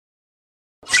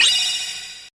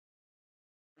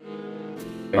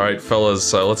Alright,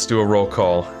 fellas, let's do a roll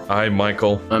call. I'm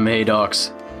Michael. I'm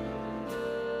Haydox.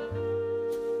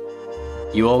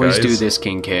 You always Guys? do this,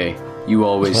 King K. You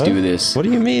always do this. What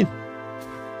do you mean?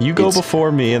 You go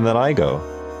before me and then I go.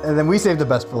 And then we saved the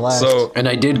best for last. So, And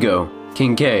I did go.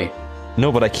 King K.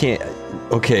 No, but I can't.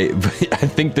 Okay, but I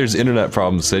think there's internet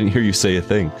problems. I didn't hear you say a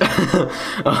thing.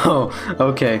 Oh,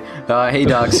 okay.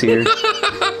 Haydox here.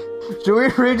 Should we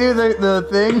redo the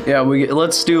thing? Yeah,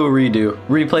 let's do a redo.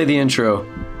 Replay the intro.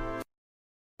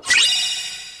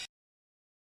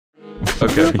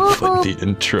 okay. Like the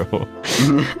intro.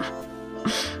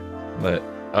 But,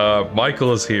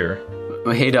 Michael is here.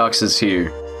 Haydox is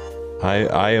here.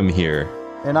 I am here.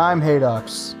 And I'm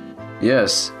Haydox.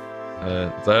 Yes.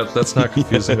 That's not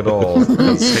confusing at all,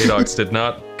 because Haydox did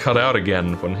not cut out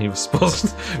again when he was supposed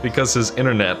to, because his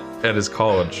internet at his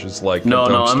college is like No,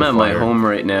 I'm at my fire. home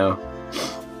right now.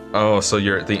 Oh, so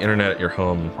the internet at your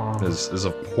home is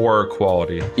of poor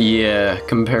quality. Yeah, Is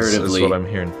comparatively. what I'm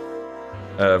hearing.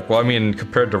 Well, I mean,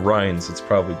 compared to Ryan's, it's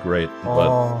probably great,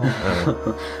 but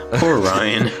Poor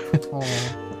Ryan.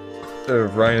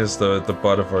 Ryan is the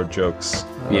butt of our jokes.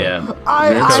 Yeah.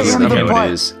 I That's am how the it butt.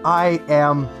 is. I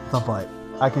am the butt.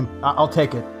 I'll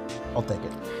take it. I'll take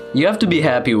it. You have to be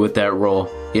happy with that role,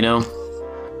 you know?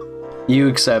 You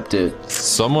accept it.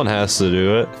 Someone has to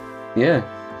do it. Yeah.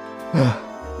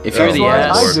 If you're That's the why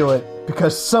ass. I do it.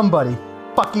 Because somebody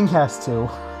fucking has to.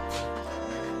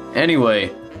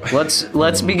 Anyway,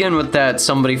 let's begin with that.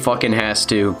 Somebody fucking has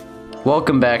to.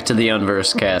 Welcome back to the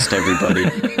Unverse Cast, everybody.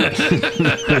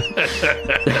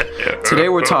 Today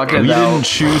we're talking We about. didn't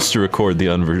choose to record the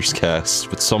Unverse cast,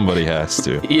 but somebody has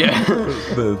to. Yeah.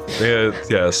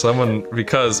 Someone,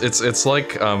 because it's like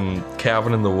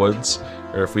Cabin in the Woods,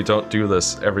 or if we don't do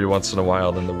this every once in a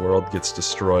while, then the world gets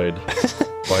destroyed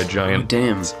by a giant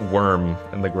Damn. worm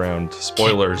in the ground.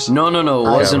 Spoilers. No, it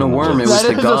wasn't a worm. It was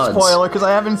That the is gods. a spoiler because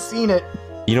I haven't seen it.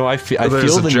 You know, I feel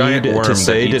There's a the giant need worm to that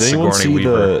say, did eats anyone Sigourney see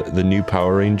Weaver. the new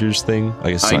Power Rangers thing?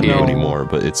 I guess it's I not new did. anymore,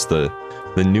 but it's the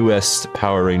newest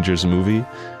Power Rangers movie.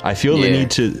 I feel the Yeah.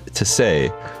 need to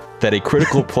say that a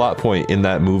critical plot point in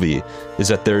that movie is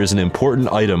that there is an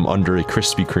important item under a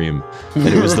Krispy Kreme, and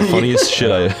it was the funniest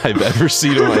shit I've ever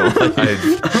seen in my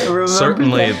life.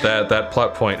 Certainly, that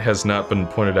plot point has not been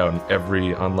pointed out in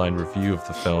every online review of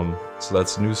the film, so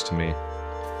that's news to me.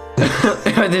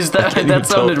 Can't even that tell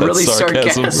sounded if that's really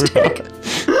sarcasm or sarcastic.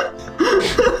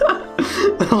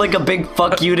 Like a big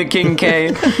fuck you to King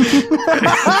K.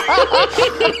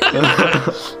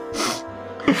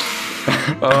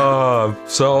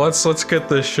 So let's get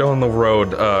this show on the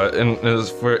road. And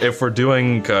if we're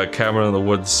doing Cabin in the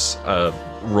Woods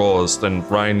roles, then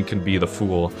Ryan can be the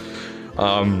fool.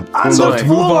 I'm So the to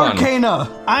move Fool on.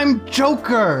 Arcana. I'm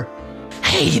Joker.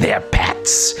 Hey there,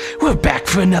 Pats! We're back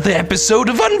for another episode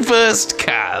of Unversed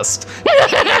Cast!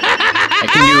 I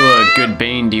can do a good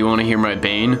Bane. Do you want to hear my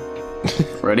Bane?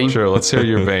 Ready? Sure, let's hear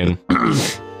your vein.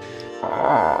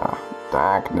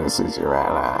 Darkness is your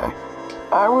ally.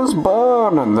 I was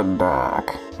born in the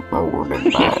dark,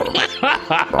 molded by it.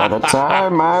 By the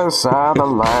time I saw the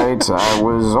light, I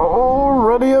was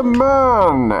already a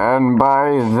man, and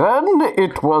by then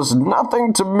it was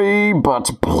nothing to me but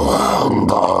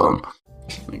Blondon.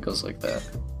 It goes like that.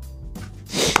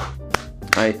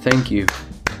 I thank you.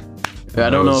 I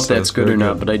don't know if that's good or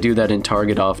not, but I do that in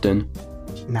Target often.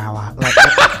 Now,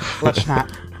 let's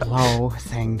not blow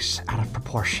things out of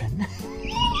proportion.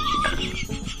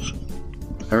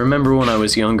 I remember when I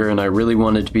was younger and I really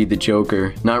wanted to be the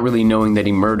Joker, not really knowing that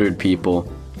he murdered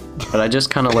people. But I just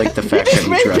kind of liked the fact that he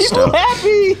Make dressed people up.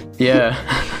 happy. Yeah.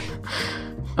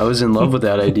 I was in love with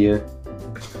that idea.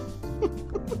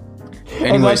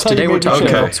 Anyways, that's how you today we're made the talking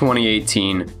show. about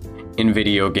 2018 in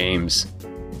video games.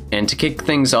 And to kick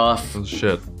things off, Oh,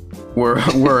 shit.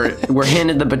 we're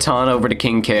handing the baton over to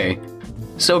King K.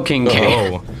 So King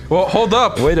K. Oh. Well, hold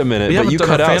up. Wait a minute, We but haven't you done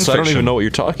cut a out, fan so I don't fiction. even know what you're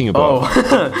talking about.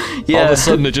 Oh, yeah. All of a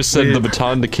sudden, it just said the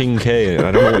baton to King K, and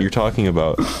I don't know what you're talking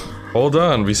about. Hold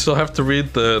on. We still have to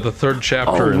read the third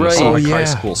chapter Oh, in the right. Sonic Oh, High yeah.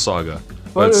 School saga.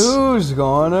 But Let's- who's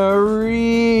gonna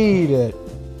read it?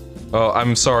 Oh,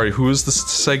 I'm sorry. Who is this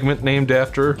segment named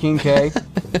after? King K.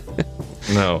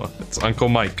 No, it's Uncle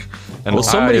Mike. And Well,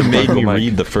 somebody I am made Uncle me Mike.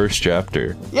 read the first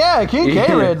chapter, Yeah, King K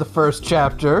Yeah. read the first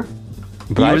chapter.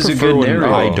 but He I was a prefer good when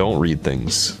narrator. I don't read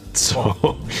things.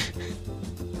 So,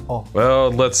 Well,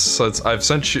 let's. I've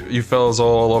sent you fellas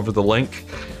all over the link.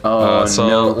 Oh, So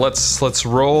no. let's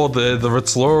roll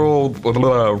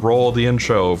roll the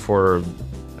intro for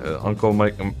Uncle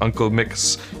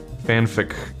Mick's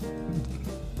fanfic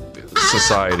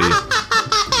society.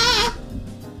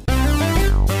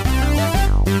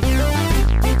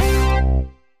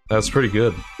 That's pretty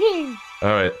good. All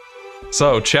right.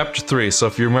 So, chapter 3. So,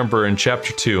 if you remember in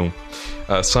chapter 2,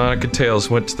 Sonic and Tails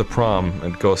went to the prom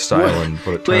at Ghost Island,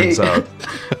 but it turns out.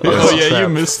 Oh, yeah, you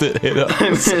missed it. I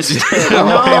missed it.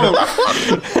 No!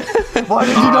 Why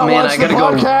did you not man, watch I the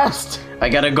gotta go. podcast? I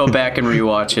gotta go back and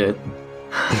rewatch it.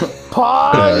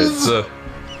 Pause!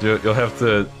 You'll have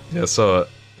to. Yeah, so.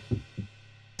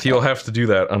 He'll have to do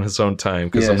that on his own time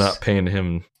because I'm Yes. not paying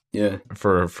him Yeah.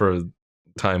 for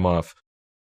time off.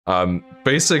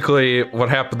 Basically, what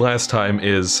happened last time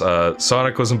is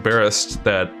Sonic was embarrassed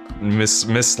that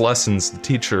Miss Lessons, the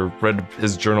teacher, read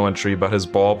his journal entry about his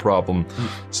ball problem.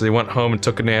 So he went home and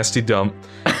took a nasty dump.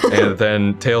 And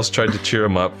then Tails tried to cheer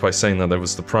him up by saying that there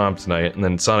was the prom tonight. And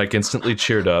then Sonic instantly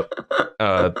cheered up.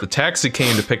 The taxi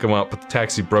came to pick him up, but the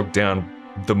taxi broke down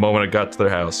the moment it got to their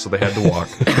house, so they had to walk.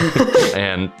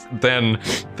 And then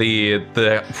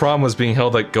the prom was being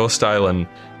held at Ghost Island,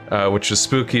 which was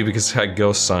spooky because it had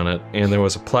ghosts on it, and there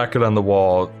was a placard on the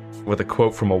wall with a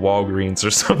quote from a Walgreens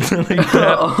or something like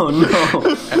that. Oh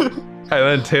no.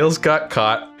 And then Tails got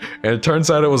caught, and it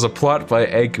turns out it was a plot by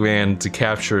Eggman to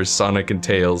capture Sonic and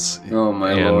Tails. Oh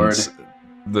my And lord.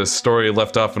 the story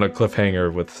left off in a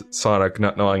cliffhanger with Sonic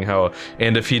not knowing how,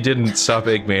 and if he didn't stop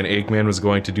Eggman, Eggman was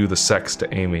going to do the sex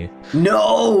to Amy.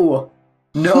 No!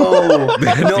 No!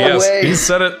 No Yes, way! he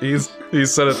said it. He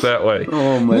said it that way.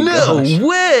 Oh my No gosh.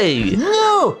 way!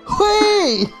 No!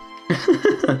 Wait!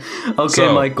 Okay,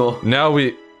 So, Michael. Now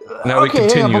we Okay, hang on,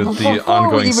 continue but the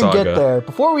ongoing saga.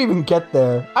 Before we even get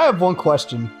there, I have one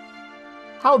question.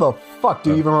 How the fuck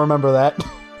do you even remember that?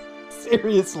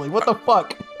 Seriously, what the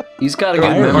fuck? He's got a good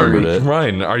I remembered memory. it.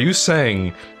 Ryan, are you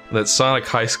saying that Sonic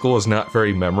High School is not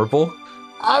very memorable?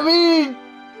 I mean,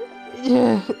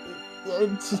 yeah,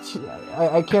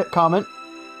 I can't comment.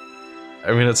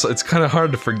 I mean, it's kind of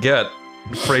hard to forget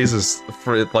phrases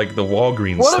for like the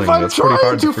Walgreens What thing. if I'm That's pretty trying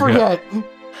hard to forget?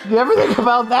 You ever think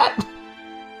about that?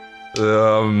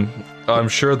 I'm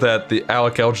sure that the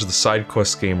Alec Elge, the side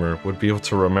quest gamer, would be able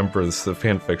to remember the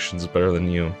fanfictions better than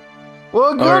you.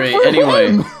 Well, good Alright, for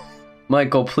anyway. him.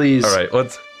 Michael, please. All right,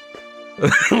 let's.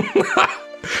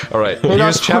 All right, You're not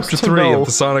here's chapter supposed to 3 know. of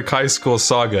the Sonic High School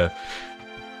saga.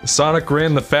 Sonic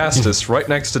ran the fastest right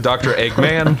next to Dr.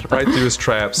 Eggman, right through his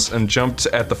traps, and jumped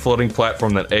at the floating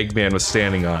platform that Eggman was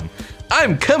standing on.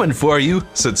 "I'm coming for you,"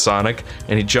 said Sonic,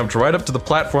 and he jumped right up to the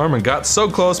platform and got so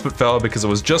close but fell because it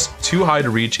was just too high to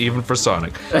reach even for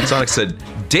Sonic. Sonic said,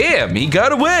 "Damn, he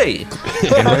got away!"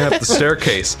 and ran up the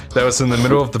staircase that was in the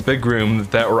middle of the big room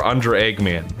that were under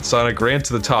Eggman. Sonic ran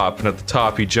to the top, and at the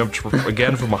top he jumped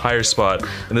again from a higher spot,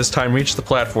 and this time reached the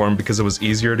platform because it was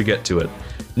easier to get to it.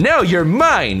 "Now you're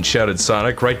mine!" shouted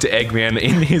Sonic right to Eggman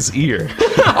in his ear.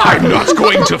 "I'm not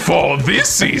going to fall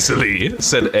this easily,"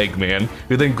 said Eggman,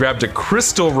 who then grabbed a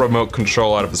crystal remote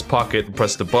control out of his pocket and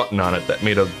pressed a button on it that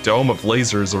made a dome of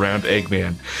lasers around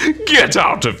Eggman. "Get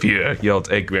out of here!" yelled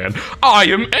Eggman. "I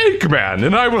am Eggman,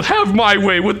 and I will have my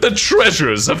way with the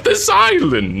treasures of this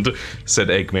island," said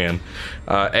Eggman.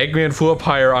 Eggman flew up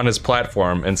higher on his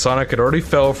platform, and Sonic had already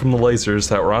fell from the lasers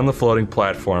that were on the floating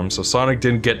platform, so Sonic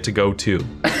didn't get to go too.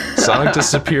 Sonic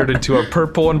disappeared into a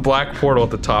purple and black portal at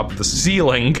the top of the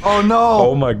ceiling. Oh no!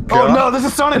 Oh my god. Oh no! This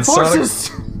is Sonic And Sonic-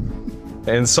 Forces.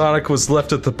 And Sonic was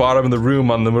left at the bottom of the room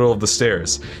on the middle of the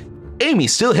stairs. "Amy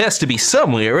still has to be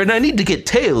somewhere, and I need to get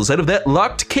Tails out of that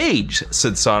locked cage,"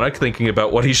 said Sonic, thinking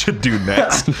about what he should do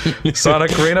next.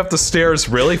 Sonic ran up the stairs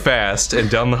really fast and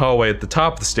down the hallway at the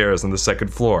top of the stairs on the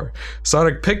second floor.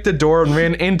 Sonic picked a door and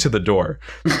ran into the door.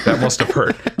 That must have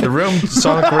hurt. The room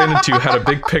Sonic ran into had a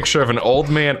big picture of an old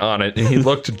man on it, and he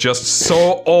looked just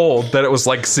so old that it was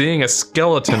like seeing a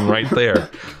skeleton right there.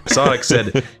 Sonic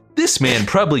said, "This man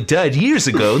probably died years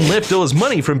ago and left all his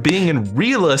money from being in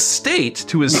real estate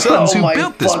to his sons Oh who my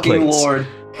built this fucking place." lord.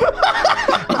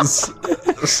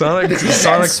 Sonic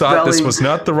thought this spelling. was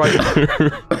not the right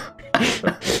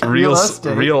Real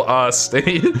estate. real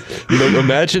estate. You know,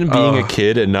 imagine being a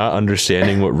kid and not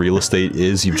understanding what real estate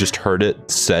is. You've just heard it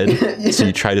said, so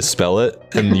you try to spell it,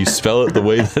 and you spell it the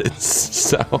way that it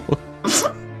sounds.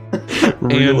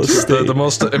 Real And estate. the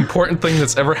most important thing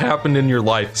that's ever happened in your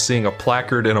life, seeing a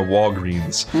placard in a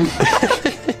Walgreens.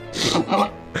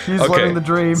 He's Okay. living the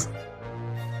dream.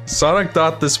 Sonic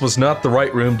thought this was not the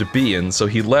right room to be in, so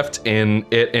he left in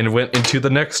it and went into the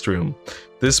next room.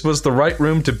 This was the right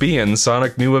room to be in,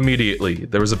 Sonic knew immediately.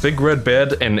 There was a big red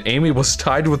bed, and Amy was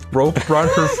tied with rope around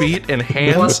her feet and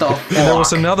hands. What the And there was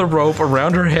fuck? another rope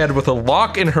around her head with a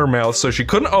lock in her mouth, so she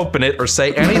couldn't open it or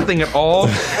say anything at all.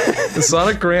 And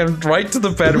Sonic ran right to the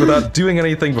bed without doing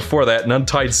anything before that and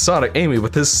untied Amy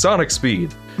with his Sonic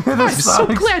speed. I'm so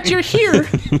glad you're here.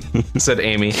 said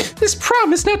Amy. This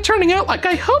prom is not turning out like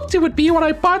I hoped it would be when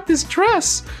I bought this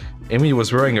dress. Amy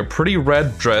was wearing a pretty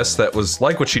red dress that was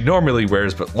like what she normally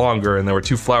wears, but longer, and there were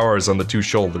 2 flowers on the 2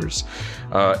 shoulders.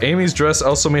 Amy's dress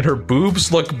also made her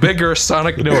boobs look bigger,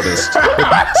 Sonic noticed.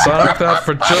 Sonic thought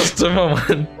for just a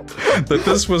moment that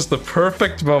this was the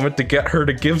perfect moment to get her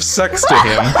to give sex to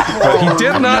him, but he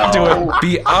did not do it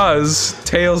because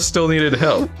Tails still needed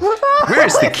help.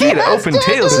 Where's the key to open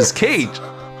Tails' cage?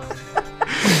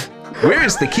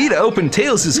 Where's the key to open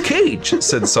Tails' cage?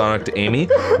 Said Sonic to Amy.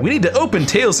 We need to open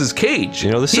Tails' cage. You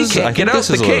know, this he is can't I get think out this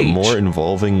the is cage. a more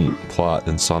involving plot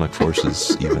than Sonic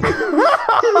Forces even. There's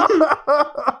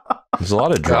a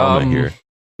lot of drama here.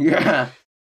 Yeah.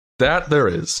 That there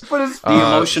is. But it's The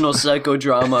emotional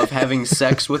psychodrama of having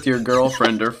sex with your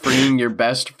girlfriend or freeing your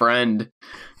best friend.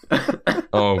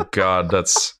 Oh god,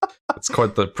 that's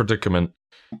quite the predicament.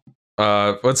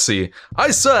 Let's see. I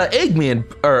saw Eggman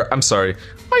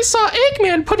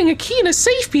putting a key in a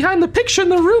safe behind the picture in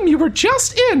the room you were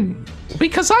just in.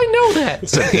 Because I know that,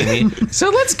 said Amy. So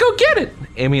let's go get it.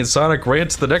 Amy and Sonic ran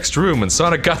to the next room, and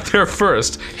Sonic got there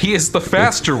first. He is the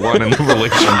faster one in the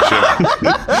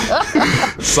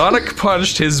relationship. Sonic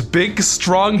punched his big,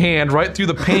 strong hand right through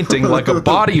the painting like a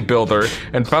bodybuilder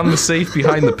and found the safe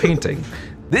behind the painting.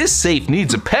 This safe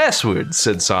needs a password,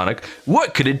 said Sonic.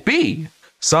 What could it be?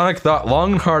 Sonic thought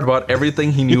long and hard about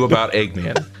everything he knew about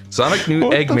Eggman. Sonic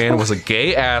knew Eggman was a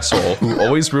gay asshole who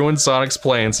always ruined Sonic's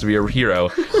plans to be a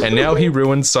hero, and now he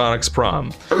ruined Sonic's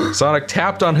prom. Sonic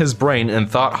tapped on his brain and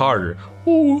thought harder.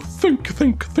 Oh, think.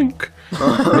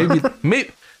 Maybe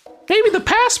the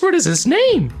password is his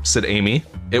name, said Amy.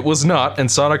 It was not, and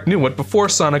Sonic knew it before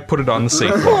Sonic put it on the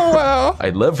safe lock. Oh, wow. I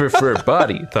love her for her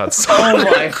body, thought Sonic.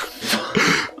 Oh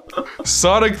my.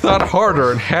 Sonic thought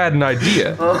harder and had an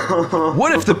idea.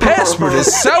 What if the password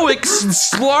is Sonic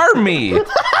Slarmy?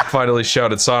 Finally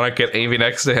shouted Sonic at Amy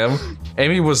next to him.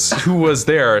 Amy, who was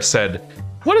there, said,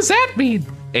 what does that mean?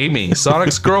 Amy,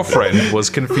 Sonic's girlfriend, was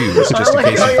confused, just in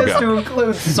case you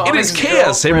forgot. It is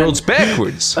Chaos Emeralds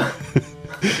backwards.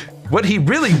 What he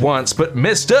really wants, but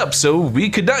messed up, so we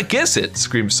could not guess it,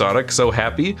 screamed Sonic, so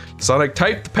happy. Sonic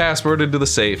typed the password into the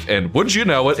safe, and would you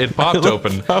know it, it popped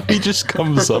open. How he just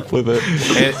comes up with it.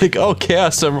 And, like, oh,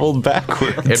 Chaos Emerald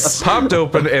backwards. It popped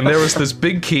open, and there was this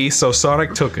big key, so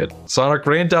Sonic took it. Sonic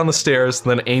ran down the stairs, and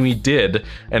then Amy did,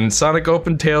 and Sonic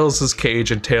opened Tails'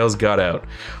 cage, and Tails got out.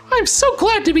 I'm so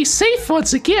glad to be safe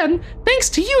once again. Thanks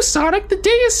to you, Sonic, the day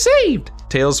is saved.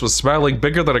 Tails was smiling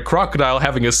bigger than a crocodile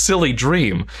having a silly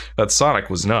dream. That Sonic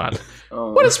was not.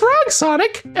 Oh. What is wrong,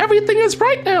 Sonic? Everything is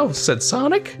right now, said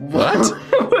Sonic. What?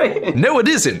 No, it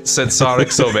isn't, said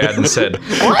Sonic so mad and said,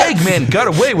 Eggman got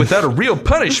away without a real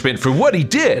punishment for what he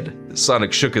did.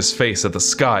 Sonic shook his face at the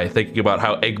sky, thinking about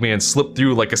how Eggman slipped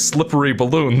through like a slippery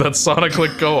balloon that Sonic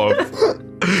let go of.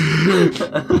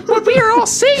 But we are all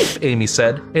safe, Amy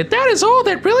said, and that is all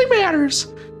that really matters.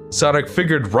 Sonic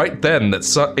figured right then that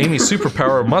Amy's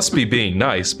superpower must be being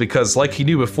nice, because like he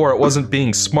knew before, it wasn't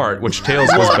being smart, which Tails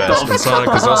was best, and Sonic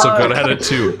was also good at it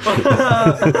too.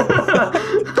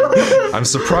 I'm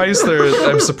surprised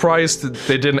that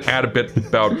they didn't add a bit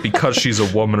about because she's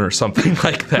a woman or something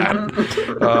like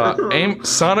that.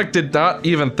 Sonic did not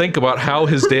even think about how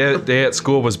his day at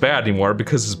school was bad anymore,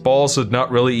 because his balls did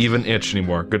not really even itch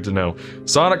anymore. Good to know.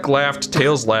 Sonic laughed,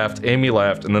 Tails laughed, Amy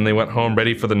laughed, and then they went home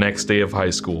ready for the next day of high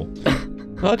school.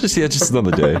 Just another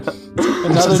day.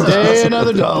 Another day,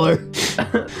 another dollar.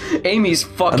 Amy's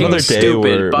fucking another day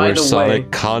stupid, by where the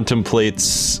Sonic way.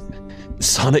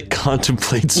 Sonic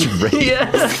contemplates rape. Yeah.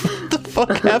 What the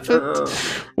fuck happened?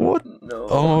 What? No.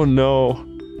 Oh no.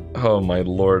 Oh my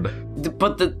lord.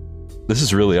 But this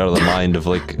is really out of the mind of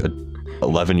like a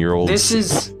 11-year-old. this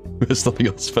is There's nothing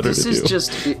else better this to is do.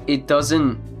 just it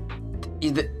doesn't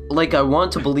like I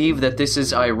want to believe that this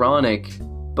is ironic,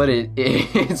 but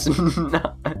it's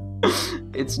not.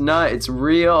 It's not. It's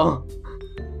real.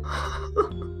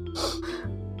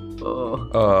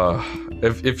 Oh.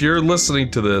 If you're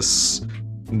listening to this,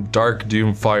 Dark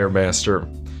Doom Firemaster,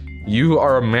 you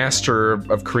are a master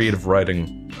of creative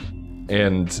writing,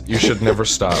 and you should never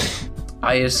stop.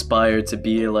 I aspire to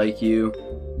be like you.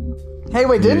 Hey,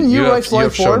 wait, didn't you write you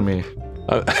have Sly 4? shown me.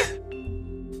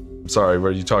 Sorry,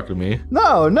 were you talking to me?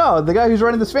 No, the guy who's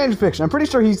writing this fan fiction. I'm pretty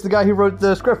sure he's the guy who wrote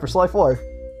the script for Sly 4.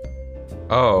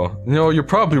 Oh, no, you're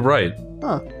probably right.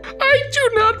 Huh. I do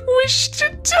not wish to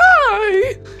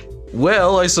die.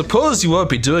 Well, I suppose you won't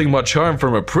be doing much harm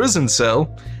from a prison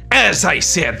cell. As I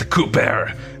said,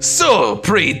 Cooper, so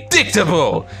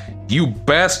predictable. You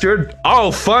bastard!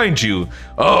 I'll find you!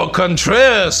 Au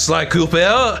contraire, Sly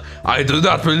Cooper! I do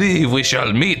not believe we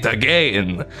shall meet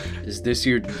again! Is this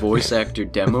your voice actor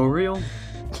demo reel?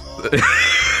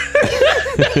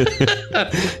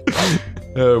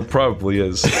 Probably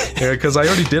is. Yeah, because I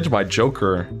already did my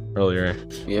Joker earlier,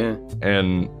 Yeah.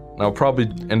 and I'll probably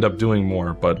end up doing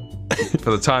more, but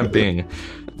for the time being,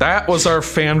 that was our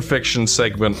fan fiction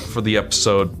segment for the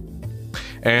episode.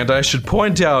 And I should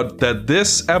point out that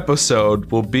this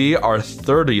episode will be our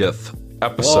 30th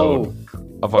episode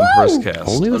of Unversed Cast.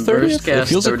 Only the Unversed 30th? It Cast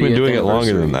feels like we've been 30th doing it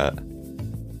longer than anniversary.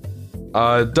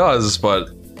 that. It does, but,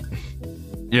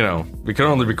 you know, we can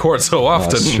only record so often.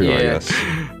 That's true, I Yeah. guess.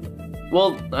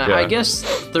 Well, Yeah. I guess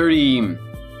 30th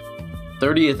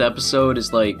episode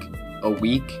is like a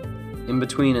week in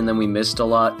between, and then we missed a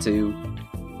lot too.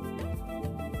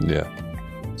 Yeah.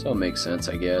 So it makes sense,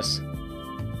 I guess.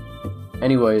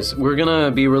 Anyways, we're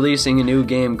gonna be releasing a new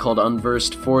game called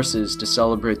Unversed Forces to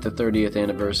celebrate the 30th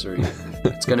anniversary.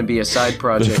 It's gonna be a side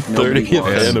project nobody 30th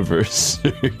wants.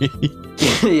 anniversary.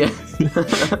 Yeah.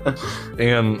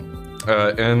 And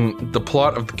the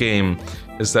plot of the game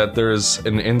is that there is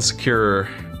an insecure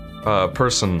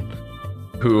person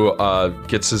who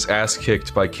gets his ass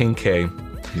kicked by King K.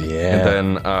 Yeah. And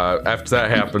then after that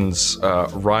happens,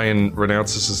 Ryan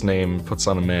renounces his name, puts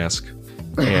on a mask,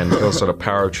 and goes on a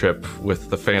power trip with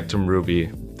the Phantom Ruby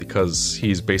because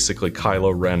he's basically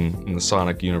Kylo Ren in the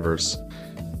Sonic universe.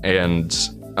 And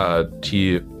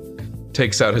he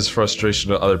takes out his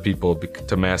frustration to other people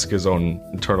to mask his own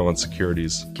internal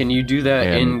insecurities. Can you do that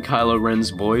And- in Kylo Ren's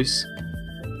voice?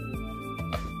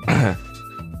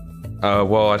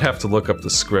 Well, I'd have to look up the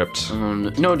script.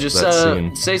 No, just That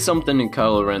scene. say something in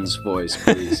Kylo Ren's voice,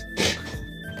 please.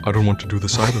 I don't want to do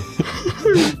this either.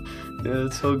 Yeah,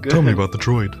 it's so good. Tell me about the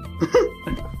droid.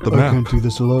 The I can't do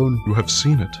this alone. You have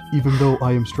seen it. Even though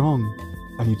I am strong,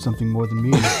 I need something more than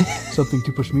me. Something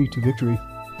to push me to victory.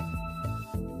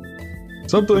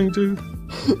 Something to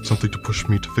push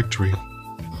me to victory.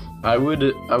 I would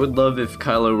love if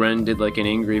Kylo Ren did like an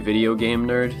angry video game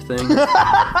nerd thing.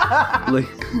 Like,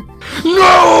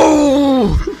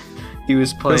 No! he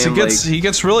was playing Because he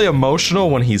gets really emotional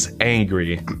when he's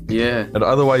angry, yeah. and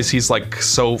otherwise he's like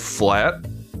so flat.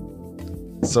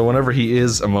 So whenever he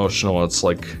is emotional, it's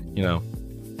like, you know,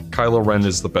 Kylo Ren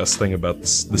is the best thing about the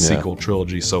sequel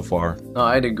trilogy so far. No,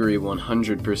 I'd agree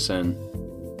 100%.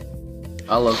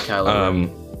 I love Kylo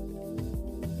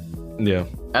Ren. Yeah,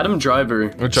 Adam Driver,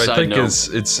 which I side think note,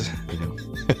 it's. You know.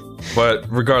 But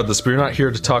regardless, we're not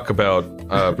here to talk about.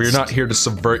 We're not here to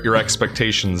subvert your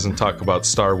expectations and talk about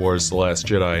Star Wars: The Last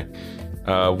Jedi.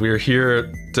 We're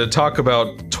here to talk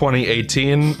about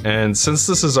 2018, and since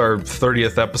this is our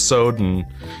 30th episode, and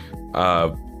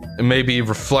maybe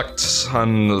reflect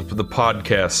on the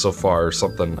podcast so far or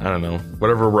something. I don't know,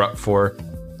 whatever we're up for.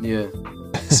 yeah.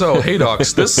 So, hey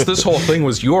Docs, this whole thing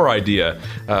was your idea.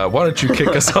 Why don't you kick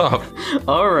us off?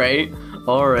 All right.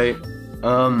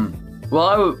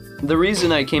 Well, the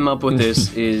reason I came up with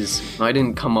this is I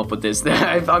didn't come up with this.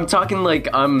 I'm talking like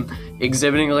I'm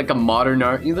exhibiting like a modern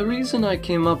art. The reason I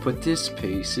came up with this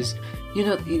piece is, you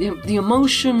know, the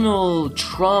emotional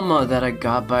trauma that I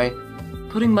got by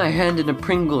putting my hand in a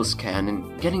Pringles can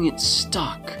and getting it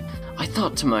stuck. I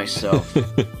thought to myself.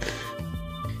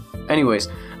 Anyways,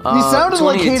 He sounded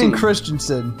like 2018 Hayden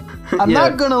Christensen. I'm Yeah.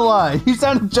 not gonna lie. He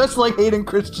sounded just like Hayden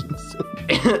Christensen.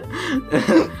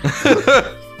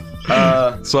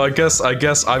 So I guess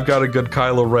I've got a good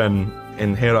Kylo Ren,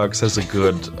 and Haydox has a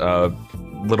good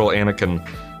little Anakin.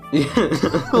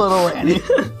 Little Annie.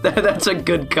 That's a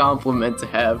good compliment to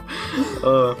have.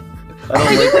 I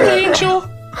don't like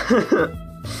that.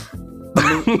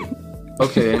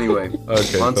 Okay, anyway.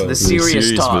 Okay, On to the fine.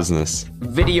 serious talk. business.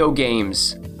 Video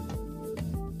games.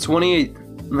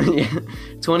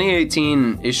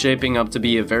 2018 is shaping up to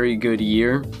be a very good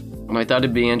year, and I thought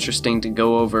it'd be interesting to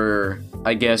go over,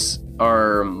 I guess,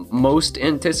 our most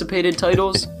anticipated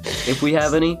titles, if we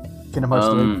have any. Kingdom Hearts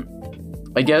 3.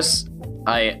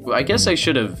 I guess I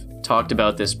should have talked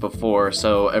about this before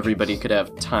so everybody could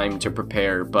have time to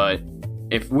prepare, but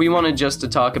if we wanted just to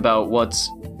talk about what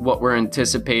we're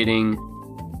anticipating,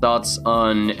 thoughts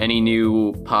on any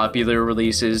new popular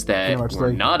releases that Kingdom Hearts we're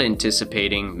 3. not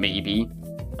anticipating, maybe,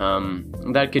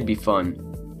 that could be fun.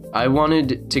 I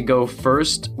wanted to go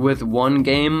first with one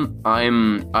game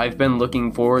I've been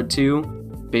looking forward to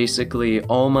basically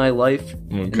all my life,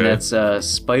 and Okay. that's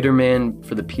Spider-Man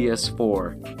for the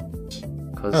PS4.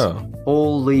 Cause Oh.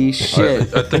 holy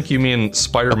shit. I think you mean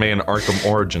Spider-Man Arkham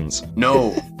Origins.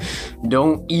 No.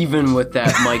 Don't even with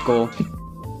that, Michael.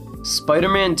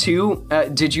 Spider-Man 2.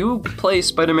 Did you play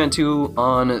Spider-Man 2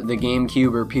 on the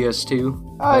GameCube or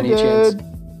PS2? I Any did. chance?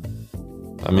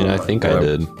 I mean, I think I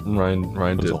did. Ryan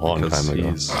was did a long because time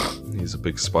ago. He's a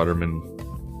big Spider-Man.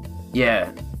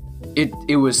 Yeah.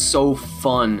 It was so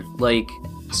fun. Like,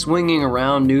 swinging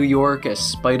around New York as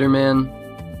Spider-Man.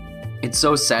 It's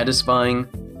so satisfying.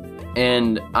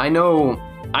 And I know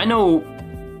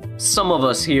some of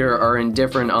us here are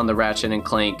indifferent on the Ratchet and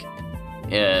Clank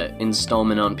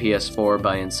installment on PS4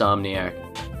 by Insomniac.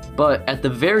 But at the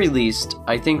very least,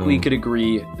 I think we could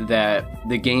agree that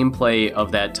the gameplay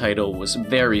of that title was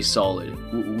very solid.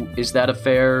 Is that a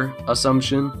fair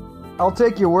assumption? I'll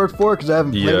take your word for it because I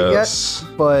haven't played it Yes.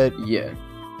 yet. But Yeah.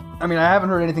 I mean, I haven't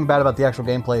heard anything bad about the actual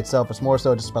gameplay itself. It's more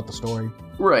so just about the story.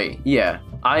 Right, yeah.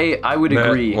 I would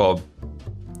agree. Well,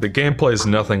 the gameplay is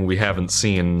nothing we haven't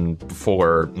seen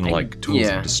before in like Tools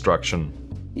yeah. of Destruction.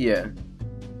 Yeah.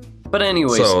 But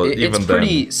anyways, So, it's even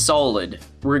pretty solid,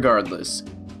 regardless.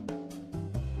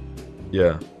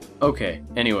 Yeah. Okay,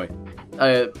 anyway.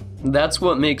 That's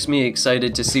what makes me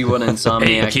excited to see what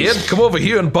Insomniac Hey kid, is. come over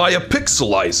here and buy a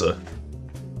pixelizer.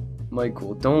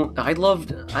 Michael, don't... I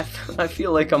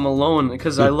feel like I'm alone,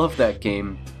 because I love that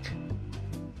game.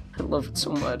 I love it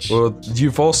so much. Well,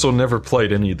 you've also never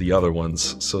played any of the other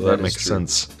ones, so that, That is makes true.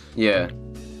 sense. Yeah.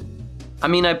 I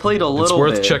mean, I played a little It's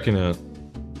worth bit. checking out.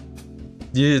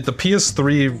 Yeah, the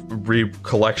PS3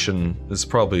 collection is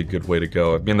probably a good way to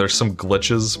go. I mean, there's some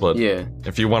glitches, but Yeah.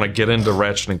 if you want to get into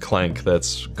Ratchet and Clank,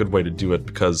 that's a good way to do it,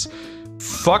 because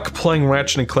fuck playing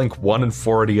Ratchet and Clank 1 and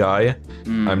 480i.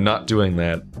 I'm not doing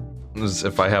that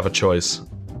if I have a choice.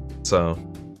 So,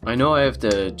 I know I have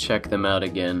to check them out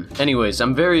again. Anyways,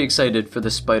 I'm very excited for the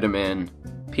Spider-Man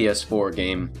PS4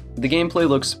 game. The gameplay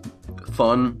looks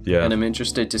fun, Yeah. and I'm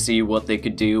interested to see what they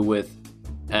could do with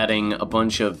adding a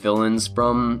bunch of villains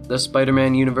from the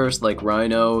Spider-Man universe, like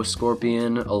Rhino,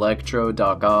 Scorpion, Electro,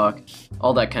 Doc Ock,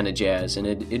 all that kind of jazz, and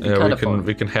it'd be yeah, kind we of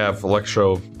fun. can have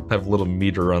Electro have a little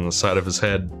meter on the side of his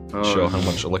head, show how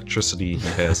much electricity he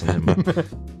has in him.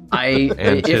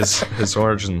 And his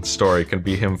origin story can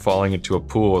be him falling into a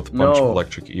pool with a bunch of No.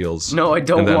 electric eels. No, I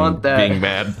don't and then want that. Being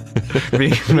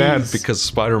mad, because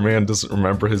Spider-Man doesn't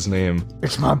remember his name.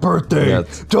 It's my birthday. Yeah.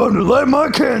 Time to light my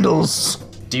candles.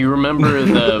 Do you remember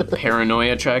the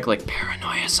Paranoia track? Like,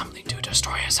 Paranoia, something to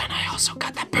destroy us, and I also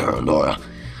got that paranoia.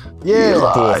 Yeah.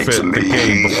 Forfeit the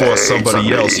game before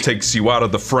somebody else takes you out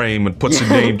of the frame and puts your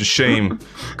name to shame.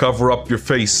 Cover up your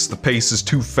face. The pace is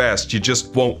too fast. You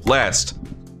just won't last.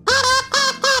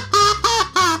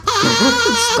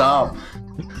 Stop.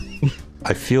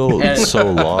 I feel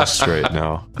so lost right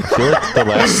now. I feel like the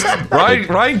last.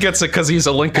 Ryan gets it because he's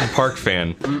a Linkin Park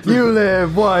fan. You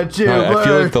live what you I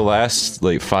feel learn. like the last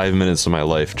 5 minutes of my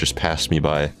life just passed me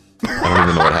by. I don't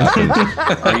even know what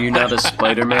happened. Are you not a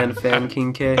Spider-Man fan,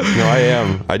 King K? No, I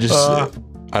am. I just.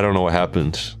 I don't know what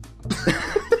happened.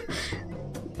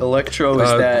 Electro is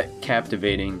that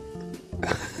captivating.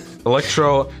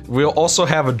 Electro, we'll also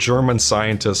have a German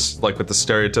scientist, like with the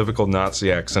stereotypical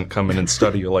Nazi accent, come in and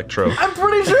study Electro. I'm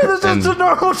pretty sure this is a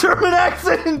normal German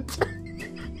accent.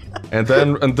 And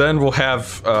then we'll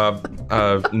have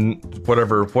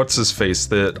whatever, what's his face,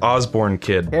 the Osborn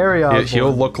kid. Harry Osborn.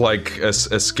 He'll look like a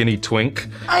skinny twink.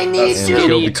 I need And he'll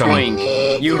Skinny become-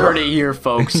 twink. You heard it here,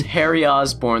 folks. Harry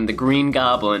Osborn, the Green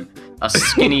Goblin, a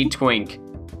skinny twink.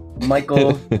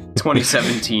 Michael,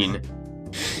 2017.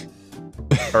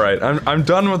 All right, I'm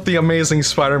done with the Amazing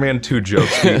Spider-Man 2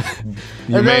 jokes. You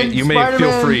And may then feel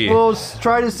Spider-Man free. will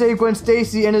try to save Gwen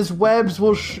Stacy, and his webs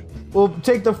will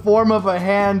take the form of a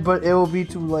hand, but it will be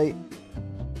too late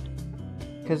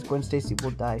because Gwen Stacy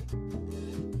will die.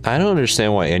 I don't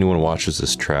understand why anyone watches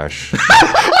this trash.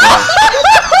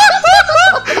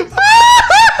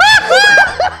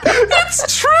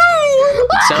 It's true.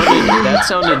 That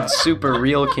sounded super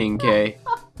real, King K.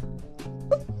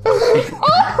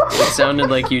 It sounded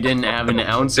like you didn't have an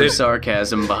ounce of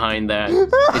sarcasm behind that.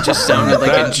 It just sounded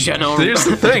like a general. Here's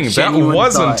the thing, that genuine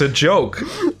wasn't thought. a joke.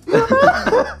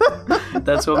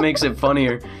 That's what makes it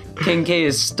funnier. King K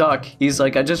is stuck. He's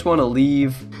like, I just want to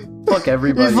leave. Fuck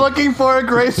everybody. He's looking for a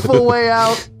graceful way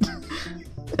out.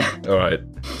 All right.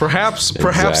 Perhaps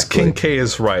Exactly. King K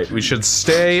is right. We should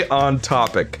stay on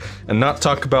topic and not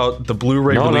talk about the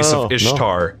Blu-ray release of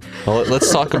Ishtar. Well,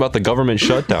 let's talk about the government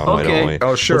shutdown, why don't we?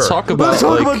 Oh, sure. Let's talk about, Let's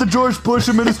talk about the George Bush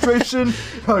administration.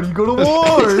 How do you go to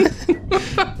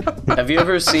war? Have you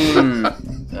ever seen?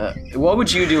 What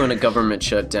would you do in a government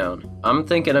shutdown? I'm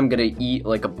thinking I'm gonna eat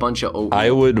like a bunch of oatmeal.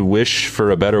 I would wish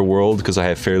for a better world because I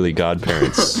have fairly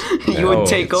godparents. You would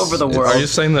take over the world. Are you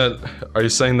saying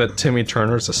that Timmy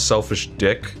Turner's a selfish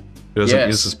dick? Who doesn't Yes.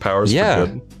 use his powers Yeah.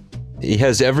 for good? He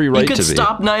has every right He could to be.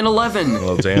 stop 9/11.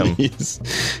 Oh damn.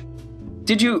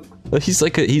 Did you? He's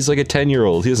like a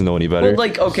 10-year-old. He doesn't know any better. Well,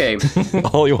 like, okay.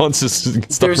 All he wants is stuff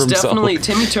There's for himself. definitely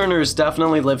Timmy Turner is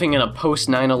definitely living in a post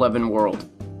 9/11 world.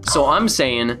 So I'm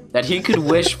saying that he could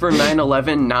wish for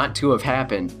 9/11 not to have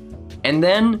happened, and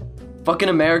then fucking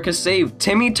America saved.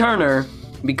 Timmy Turner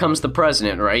becomes the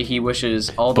president, right? He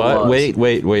wishes all the But laws.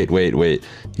 wait.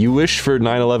 You wish for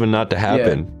 9/11 not to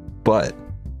happen, but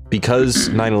because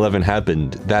 9/11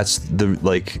 happened, that's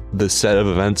the set of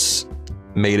events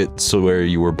made it so where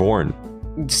you were born.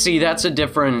 See, that's a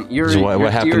different. So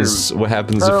what happens? What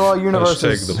happens? Parallel If,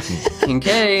 universes. King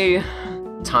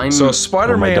time. So oh, my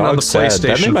Spider-Man on the dog's sad. PlayStation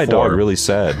That made my 4 dog really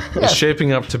sad. is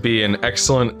shaping up to be an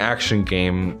excellent action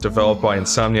game developed by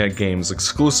Insomniac Games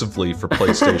exclusively for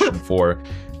PlayStation 4.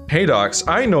 Hey Docs,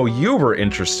 I know you were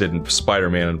interested in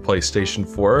Spider-Man on PlayStation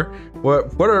 4.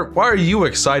 Why are you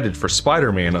excited for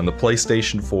Spider-Man on the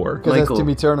PlayStation 4? Because that's Michael,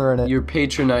 Timmy Turner in it. You're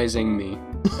patronizing me,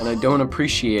 and I don't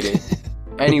appreciate it.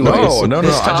 Anyways, No,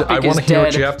 this I topic want is to hear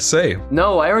what dead. you have to say.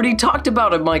 No, I already talked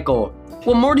about it, Michael.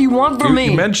 What more do you want from me?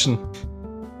 You mentioned...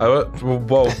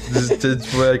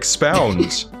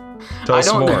 expound. Tell I us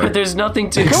don't. more. There's nothing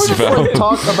to. Can we just like,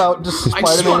 talk about just I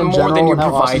just Spider-Man want in more general than you're and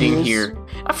how awesome he providing is? here.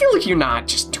 I feel like you're not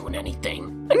just doing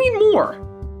anything. I need more.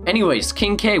 Anyways,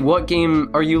 King K, what game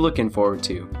are you looking forward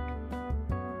to?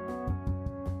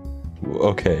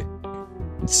 Okay.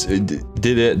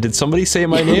 Did somebody say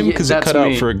my name? Because it That's cut out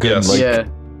me. for a good Yes. Yeah.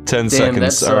 10 Damn, seconds.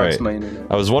 that sucks, All right. my internet.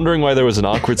 I was wondering why there was an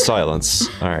awkward silence.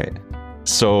 All right.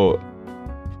 So,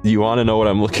 you want to know what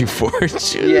I'm looking forward to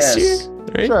this Yes. year?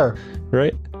 Right? Sure.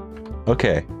 Right?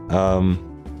 Okay.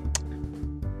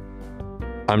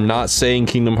 I'm not saying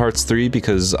Kingdom Hearts 3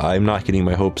 because I'm not getting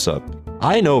my hopes up.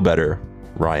 I know better,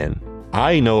 Ryan.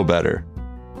 I know better.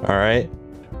 All right?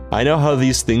 I know how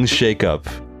these things shake up.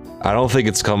 I don't think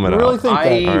it's coming I really out. think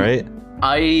that. All right?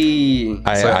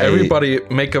 So everybody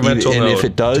make a mental and note if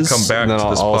it does, to come back then to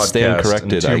this I'll podcast stand in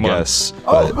corrected, 2 I months. guess.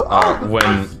 But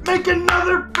When Make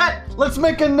another bet. Let's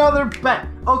make another bet.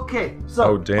 Okay, so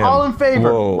Oh, damn. all in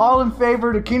favor. Whoa. All in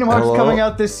favor to Kingdom Hearts Hello? coming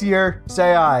out this year.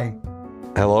 Say aye.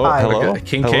 hello, Hi. hello, Okay,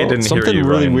 King K hello? didn't hear Something you,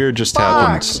 really Ryan. weird just Fuck.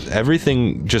 happened.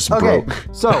 Everything just Okay, broke.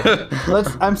 so let's.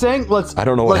 I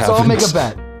don't know what Let's all make a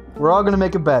happened. bet. We're all gonna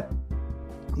make a bet.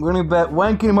 We're gonna bet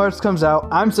when Kingdom Hearts comes out.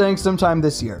 I'm saying sometime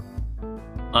this year.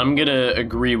 I'm gonna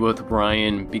agree with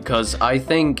Ryan because I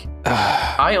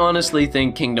honestly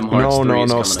think Kingdom Hearts 3 is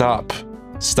coming out. Stop.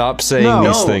 Stop saying No.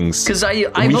 these No, things. because I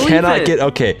we believe cannot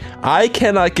it. I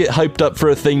cannot get hyped up for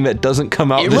a thing that doesn't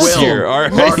come out It this will. year. All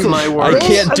right, Mark my I words.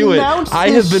 can't do it. announced I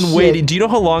have this been shit. waiting. Do you know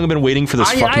how long I've been waiting for this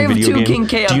I fucking have video too, game? King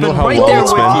K. Do you I've know been how right long there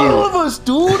it's with been? you. All of us,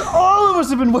 dude. All of us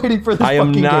have been waiting for this. I am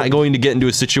fucking not game. going to get into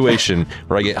a situation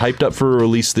where I get hyped up for a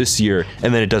release this year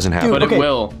and then it doesn't happen. But Okay. it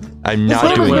will. I'm This not game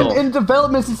has doing will. it. been in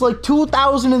development since like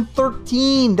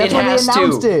 2013. That's It when they has to.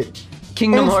 announced it.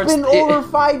 Kingdom And Hearts. it's been over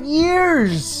 5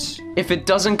 years. If it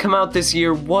doesn't come out this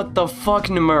year, what the fuck,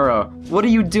 Nomura? What are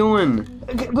you doing?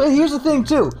 Okay, but here's the thing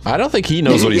too. I don't think he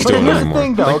knows what he's But doing here's anymore. the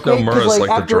thing though, I think okay? Because Nomura's like like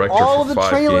the after director all for of the 5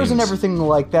 trailers and games. everything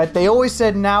like that, they always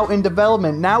said now in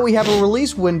development. Now we have a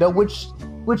release window, which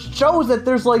shows that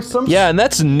there's like some. Yeah, and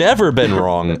that's never been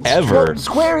wrong, ever.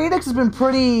 Square Enix has been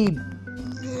pretty.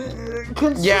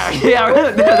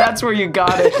 Yeah, that's where you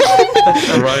got it.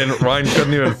 Ryan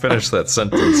couldn't even finish that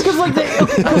sentence. Because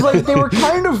like they were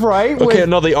kind of right. Okay, with,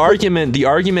 no, the argument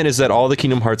is that all the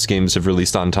Kingdom Hearts games have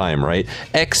released on time, right?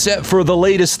 Except for the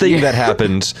latest thing that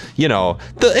happened,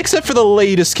 except for the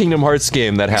latest Kingdom Hearts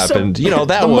game that happened,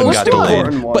 that the one most got delayed.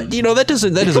 important one. But that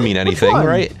doesn't mean anything, one?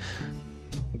 right?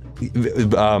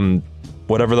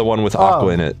 Whatever the one with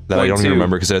Aqua in it that I don't even 0.2.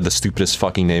 remember because it had the stupidest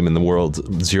fucking name in the world.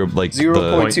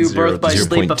 0.2 Birth by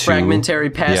Sleep, a 0.2. fragmentary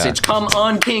passage. Yeah. Come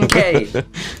on, King K.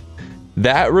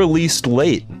 That released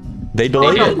late. They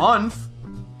delayed Like a it. month.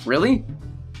 Really?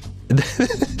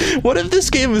 What if this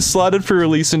game is slotted for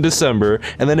release in December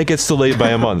and then it gets delayed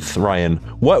by a month, Ryan?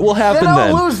 What will happen Then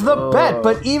then? I'll lose the bet.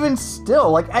 But even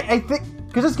still, like I think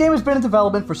because this game has been in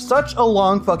development for such a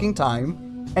long fucking time.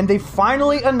 And they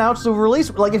finally announced the release.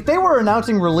 Like, if they were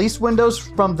announcing release windows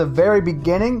from the very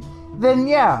beginning, then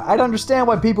yeah, I'd understand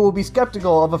why people would be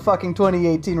skeptical of a fucking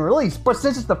 2018 release. But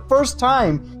since it's the first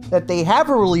time that they have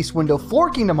a release window for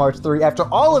Kingdom Hearts 3 after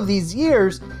all of these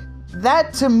years,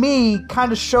 that to me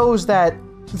kind of shows that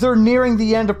they're nearing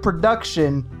the end of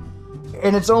production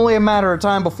and it's only a matter of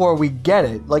time before we get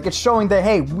it. Like, it's showing that,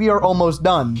 hey, we are almost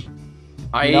done.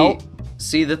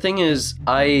 See, the thing is,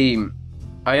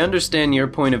 I understand your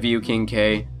point of view, King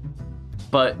K,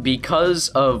 but because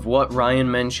of what Ryan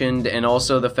mentioned and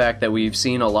also the fact that we've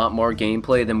seen a lot more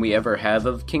gameplay than we ever have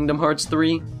of Kingdom Hearts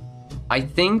 3, I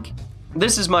think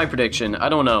this is my prediction. I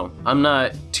don't know. I'm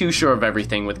not too sure of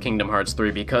everything with Kingdom Hearts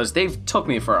 3 because they've took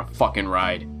me for a fucking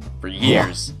ride for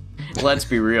years. Let's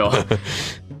be real.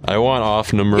 I want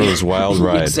off Nomura's wild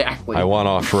ride. Exactly. I want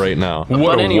off right now.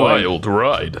 What a anyway, wild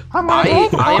ride. I'm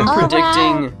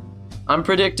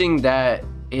predicting that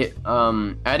at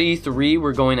E3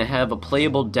 we're going to have a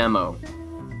playable demo.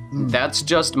 That's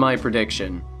just my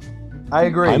prediction. I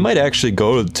agree. I might actually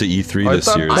go to E3 I this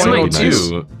thought year. I It's gonna be might nice.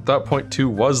 too. Thought point 2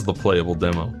 was the playable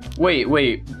demo. Wait,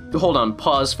 hold on,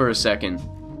 pause for a second.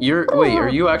 Are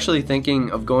you actually thinking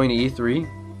of going to E3?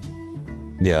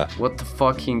 Yeah. What the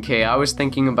fucking K? I was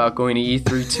thinking about going to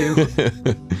E3 too.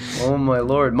 Oh my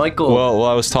lord, Michael. Well,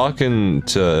 I was talking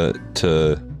to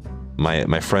my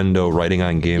friendo writing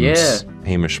on games, Yeah.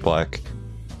 Hamish Black,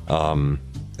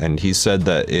 and he said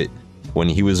that when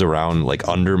he was around like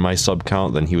under my sub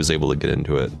count, then he was able to get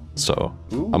into it. So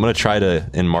I'm gonna try to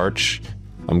in March.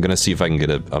 I'm gonna see if I can get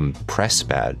a press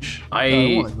badge.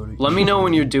 Let me know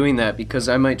when you're doing that because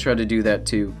I might try to do that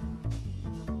too.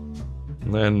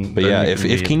 But yeah,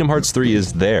 if Kingdom Hearts 3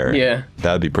 is there, Yeah.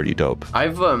 that'd be pretty dope. I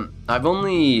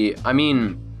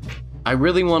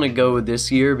really want to go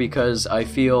this year because I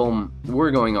feel we're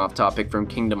going off topic from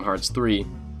Kingdom Hearts 3,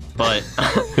 but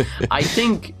I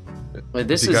think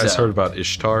this you is guys heard about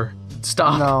Ishtar?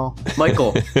 stop. No.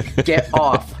 Michael, get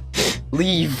off.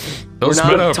 Leave. Those we're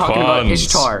men not are talking about pawns.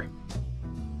 Ishtar.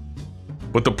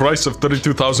 With the price of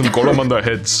 32,000 golem on their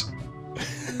heads.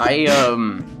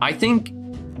 I think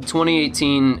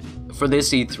 2018 for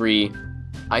this E3,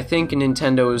 I think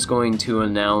Nintendo is going to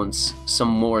announce some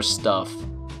more stuff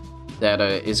that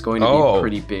is going to be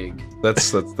pretty big.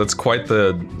 That's quite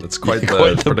the Quite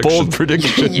the prediction. bold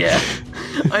prediction. Yeah,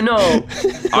 I know.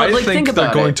 I But, think they're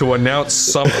about going it. to announce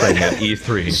something at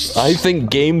E3. I think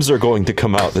games are going to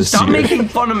come out this Stop year. making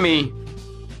fun of me.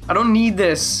 I don't need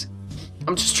this.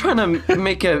 I'm just trying to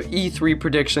make a E3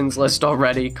 predictions list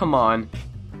already. Come on.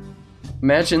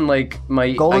 Imagine like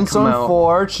I Golden come Sun out.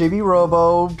 4, Chibi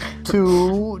Robo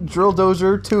 2, Drill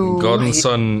Dozer 2. Golden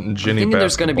Sun, Ginny Thinking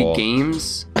there's gonna be Basketball.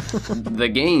 games. The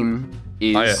game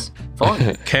is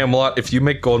fun. Camelot, if you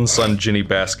make Golden Sun, Ginny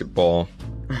Basketball,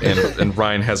 and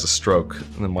Ryan has a stroke,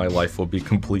 then my life will be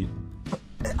complete.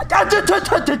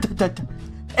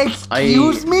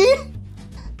 Excuse me?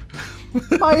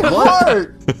 My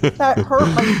heart! That hurt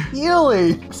my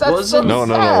feelings. That's Wasn't- so No.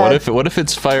 sad. What if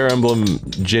it's Fire Emblem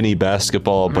Ginny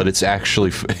Basketball, but it's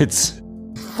actually it's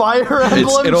Fire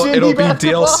Emblem It'll Ginny be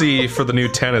Basketball? DLC for the new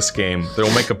tennis game.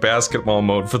 They'll make a basketball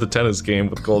mode for the tennis game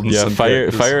with Golden Sun.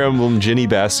 characters. Fire Emblem Ginny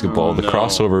Basketball, the no.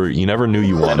 crossover you never knew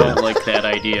you I wanted. don't like that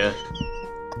idea.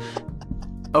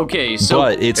 Okay, so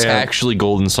But it's and- actually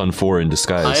Golden Sun 4 in I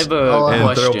disguise. have a And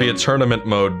question. there'll be a tournament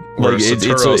mode where Like,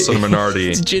 Saturos and Minardi.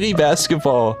 It's Ginny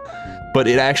Basketball, but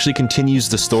it actually continues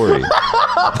the story.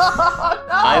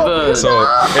 I have a So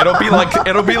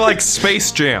it'll be like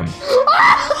Space Jam.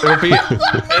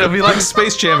 It'll be like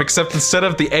Space Jam, except instead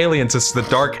of the aliens, it's the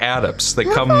Dark Adepts. They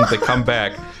come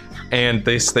back, and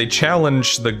they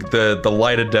challenge the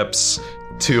Light Adepts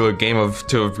to a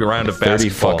round of 30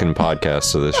 basketball. fucking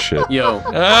podcasts of this shit. Yo,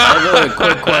 I have a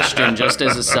quick question just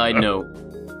as a side note.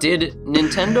 Did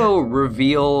Nintendo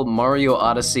reveal Mario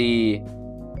Odyssey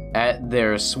at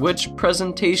their Switch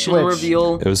presentation Switch.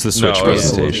 reveal? It was the Switch No, it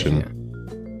was-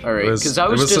 presentation. All right, It was- because I it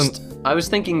was was just I was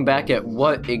thinking back at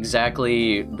what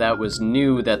exactly that was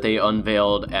new that they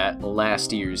unveiled at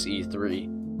last year's E3.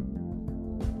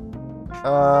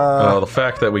 The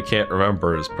fact that we can't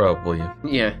remember is probably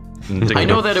Yeah, indicative. I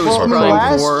know that it was Well, probably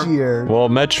last 4. year, Well,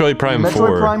 Metroid Prime 4.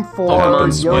 Metroid Prime 4,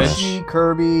 Pokemon Yoshi,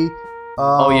 Kirby.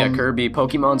 Oh yeah, Kirby,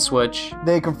 Pokemon Switch.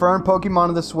 They confirmed Pokemon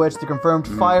on the Switch. They confirmed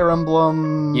Fire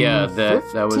Emblem. Yeah, that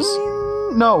was-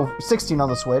 15? No, 16 on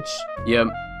the Switch. Yep,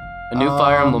 a new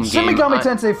Fire Emblem Shin game. Megami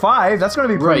Tensei 5. That's going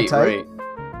to be pretty Right, tight.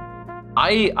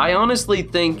 right. I honestly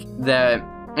think that,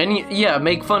 and yeah,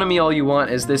 make fun of me all you want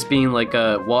as this being like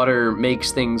a water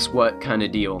makes things what kind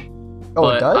of deal. Oh,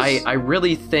 But it does? I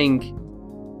really think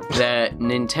that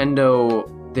Nintendo,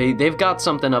 they've got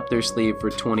something up their sleeve for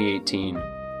 2018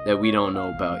 that we don't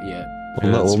know about yet.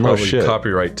 It's no probably shit.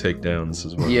 copyright takedowns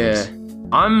is what it Yeah. is.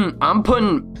 I'm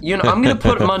putting, I'm gonna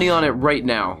put money on it right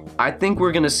now. I think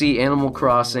we're gonna see Animal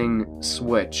Crossing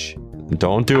Switch.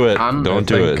 Don't do it. I'm- Don't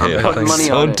do it. I'm Yeah. putting money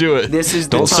on Don't it. do it. This is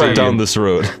the Don't start time. down this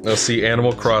road. They'll see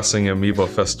Animal Crossing Amiibo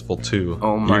Festival 2.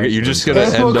 Oh my! You're just gonna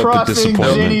Animal end up with Crossing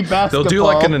disappointment. Ginny They'll do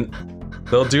like a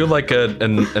Basketball.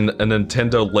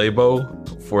 Nintendo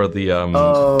Labo for the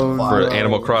for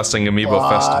Animal Crossing Amiibo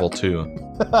Fuck. Festival 2.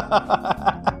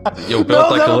 You'll build No,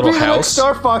 like a that'll little be the next house.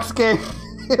 Star Fox game.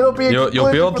 It'll be You'll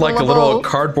exclusive build for the like a Labo. little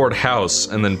cardboard house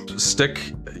and then stick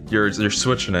you're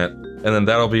switching it, and then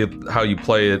that'll be how you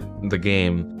play the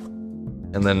game.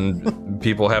 And then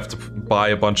people have to buy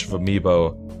a bunch of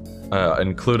amiibo,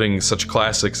 including such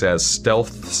classics as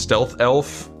Stealth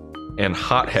Elf and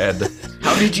Hothead.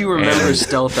 How did you remember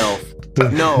Stealth Elf?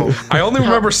 No. I only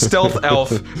remember Stealth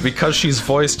Elf because she's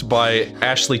voiced by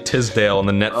Ashley Tisdale in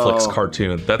the Netflix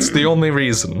cartoon. That's the only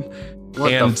reason.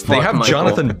 What And the fuck, they have Michael?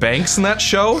 Jonathan Banks in that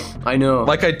show. I know.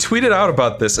 Like, I tweeted out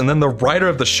about this, and then the writer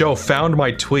of the show found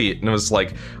my tweet, and it was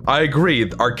like, I agree,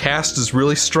 our cast is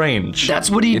really strange. That's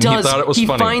what he And does. He thought it was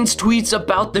funny. Finds tweets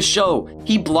about the show.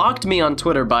 He blocked me on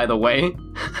Twitter, by the way,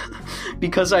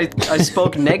 because I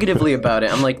spoke negatively about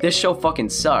it. I'm like, this show fucking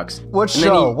sucks. What And then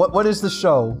show? he- What is the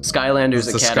show? Skylanders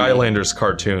It's the Academy. Skylanders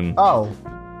cartoon. Oh.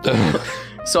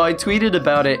 So I tweeted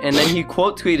about it, and then he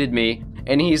quote tweeted me,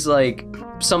 and he's like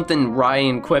something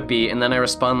Ryan quippy, and then I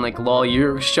respond like, "Lol,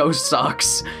 your show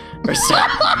sucks," or something.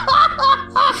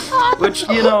 Which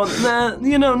not and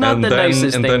the then,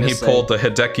 nicest and thing then to he say. pulled the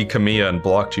Hideki Kamiya and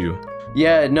blocked you.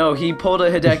 Yeah, no, he pulled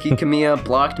a Hideki Kamiya,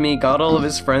 blocked me, got all of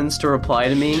his friends to reply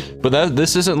to me. But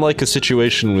this isn't like a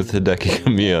situation with Hideki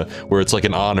Kamiya where it's like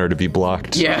an honor to be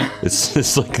blocked. Yeah.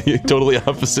 It's like the totally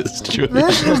opposite situation.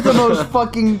 This is the most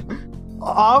fucking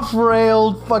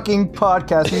off-railed fucking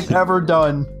podcast we've ever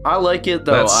done. I like it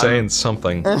though. That's saying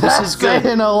something. This is good.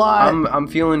 Saying a lot. I'm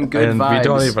feeling good And vibes. we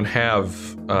don't even have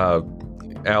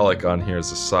Alec on here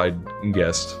as a side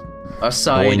guest.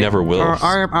 Aside. Well, we never will.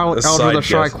 I am Elder side the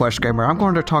Side guest. Quest Gamer. I'm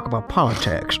going to talk about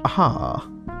politics. Aha.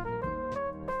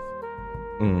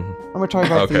 I'm gonna talk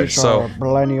about Okay, these so-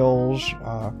 millennials.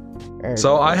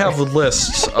 So I have a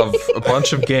list of a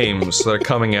bunch of games that are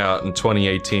coming out in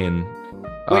 2018.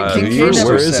 Wait, King K Where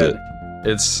never is said. it?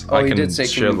 It's Oh, I he can did say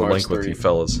share Kingdom the Hearts link with 3. you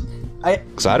fellas.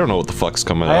 Because I don't know what the fuck's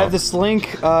coming I out. have this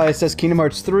link. It says Kingdom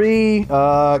Hearts 3.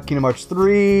 Kingdom Hearts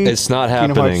 3. It's not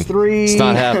Kingdom happening. Hearts 3. It's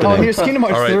not happening. Oh, here's Kingdom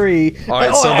Hearts All right. 3. All right,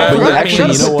 Oh, so I that- forgot- I actually,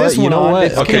 forgot you to know put what? this You one know on. what?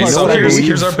 It's Okay, Kingdom so Hearts here's- 3.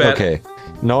 here's our bet. Okay.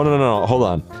 No. Hold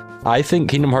on. I think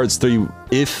Kingdom Hearts 3,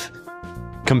 if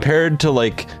compared to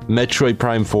like Metroid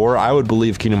Prime 4, I would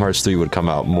believe Kingdom Hearts 3 would come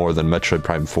out more than Metroid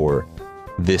Prime 4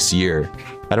 this year.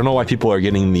 I don't know why people are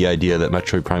getting the idea that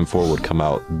Metroid Prime 4 would come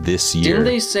out this year. Didn't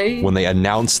they say? when they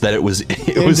announced that it was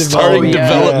development. starting Oh, yeah.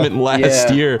 development last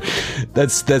Yeah. year?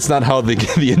 That's not how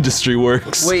the industry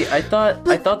works. Wait, I thought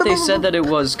they said that it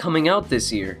was coming out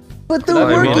this year. But they're I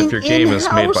mean, working if your game is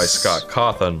made by in-house. Scott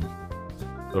Cawthon,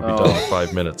 it'll be Oh. done in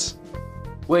 5 minutes.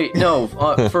 Wait, no,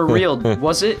 for real,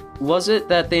 was it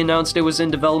that they announced it was in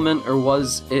development, or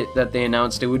was it that they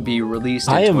announced it would be released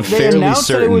in I am 2020? They fairly announced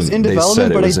that it was in certain they development,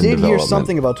 said it but I was in did hear development.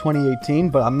 something about 2018,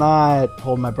 but I'm not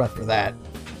holding my breath for that.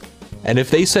 And if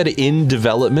they said in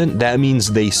development, that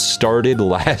means they started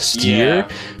last Yeah. year,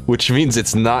 which means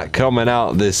it's not coming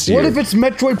out this year. What if it's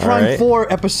Metroid Prime Alright.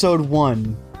 4 Episode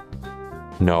 1?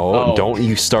 No, Oh. don't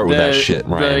you start with that shit,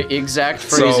 Ryan. The exact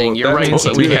phrasing, you're that right. means that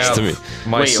Don't we do this to me. have Wait,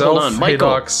 myself, hold on, Michael.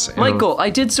 Haydox, and... Michael, I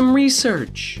did some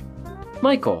research.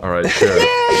 Michael, All right, share.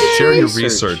 Share your research.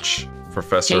 research,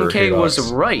 Professor King K was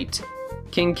Haydox. right.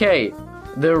 King K,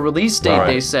 the release date Alright,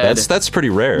 they said That's pretty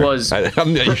rare. was-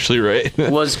 I'm not usually right.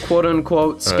 was quote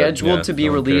unquote scheduled yeah, to be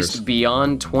no one released cares.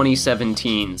 beyond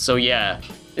 2017. So yeah,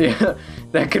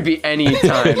 that could be any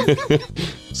time.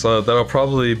 So that'll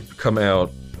probably come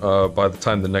out by the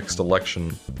time the next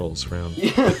election rolls around.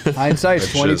 Hindsight's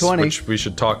Which is- 2020. which we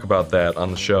should talk about that on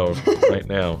the show right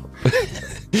now.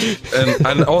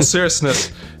 And in all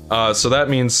seriousness, so that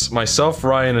means myself,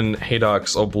 Ryan, and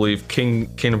Haydox all believe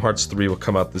Kingdom Hearts 3 will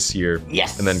come out this year.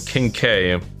 Yes. And then King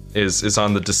K is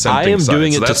on the I dissenting am side.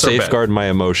 doing so it to that's our bet. safeguard my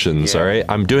emotions, Yeah. alright?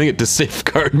 I'm doing it to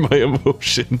safeguard my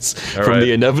emotions from right.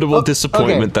 the inevitable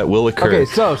disappointment that will occur. Okay,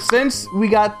 so since we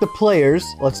got the players,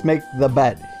 let's make the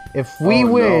bet. If we Oh,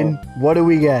 no. win, what do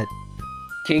we get?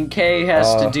 King K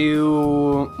has to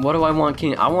do. What do I want?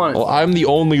 I want. Well, I'm the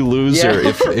only loser Yeah.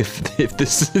 if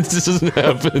this doesn't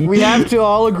happen. We have to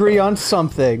all agree on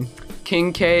something.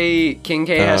 King K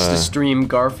has to Uh. stream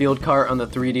Garfield Kart on the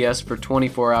 3DS for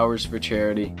 24 hours for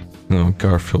charity. No,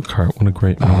 Garfield Kart, what a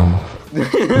great mom.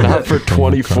 Not for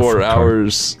 24 Garfield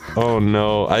hours. Oh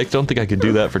no, I don't think I could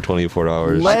do that for 24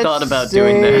 hours. I thought about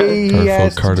doing that. say he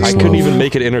has Garfield Kart to is I do- couldn't even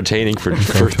make it entertaining for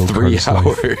Garfield 3 Kart's life.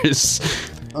 hours.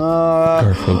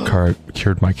 Garfield Kart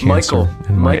cured my cancer Michael,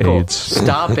 and my Michael, AIDS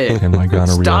stop it. and my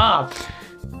gonorrhea. Stop.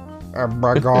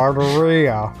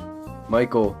 Gonorrhea.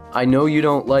 Michael, I know you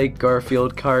don't like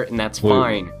Garfield Kart, and that's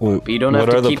fine. But you don't have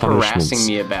What are to the keep harassing punishments?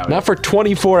 me about Not it. for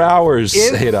 24 hours,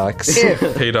 If- Haydox.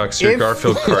 Haydox, your If-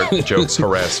 Garfield Kart jokes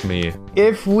harass me.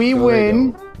 If we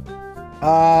win,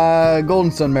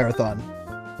 Golden Sun Marathon.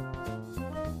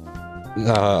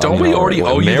 Don't we already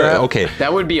owe you that? Okay.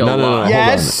 That would be a No, no, no, lot. hold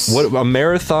Yes! on. What a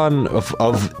marathon of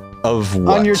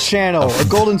what? On your channel, a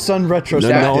Golden Sun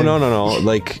retrospective. No.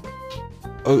 Like,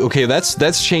 okay,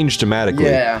 that's changed dramatically.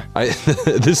 Yeah.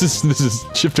 This is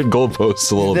shifted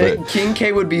goalposts a little bit. King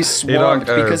K would be swamped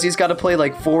because he's got to play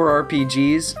like 4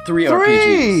 RPGs, 3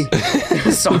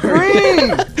 RPGs.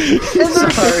 Sorry. And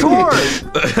they're short.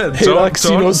 Don't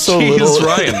tease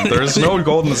Ryan. There's no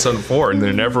Golden Sun 4, and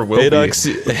there never will be.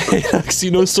 Adox,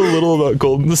 you know so little about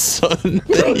Golden Sun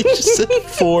that you just said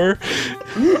 4.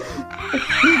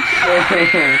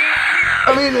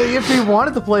 I mean, if he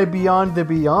wanted to play Beyond the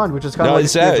Beyond, which is kind of like...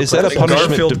 is that a punishment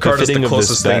Garfield card is the befitting of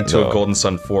closest this thing bet, to a though? Golden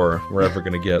Sun 4 we're ever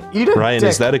gonna get. Eat a Ryan, dick.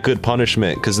 is that a good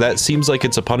punishment? Because that seems like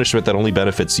it's a punishment that only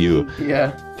benefits you.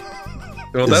 Yeah.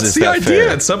 Well, Is that's the that idea.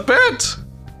 fair? It's a bet.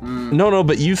 No,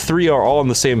 but you 3 are all on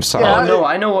the same side. Yeah. Oh no,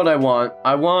 I know what I want.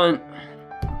 I want.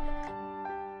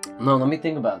 No, let me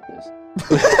think about this.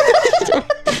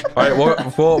 All right,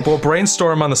 we'll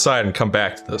brainstorm on the side and come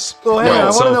back to this. Well, hey, I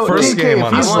want to know, first King K, game if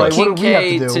on he's this I want list. what King do we have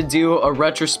K to to do? do a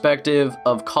retrospective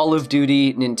of Call of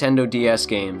Duty Nintendo DS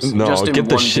games. No, just in get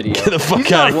the one shit, video. get the fuck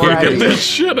He's out of not here. right. Get that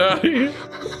shit out of here.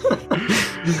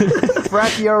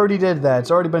 Fracky already did that.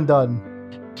 It's already been done.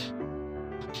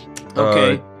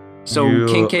 Okay. So you-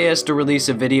 King K has to release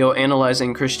a video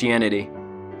analyzing Christianity.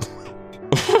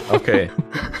 Okay.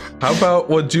 How about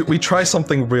we try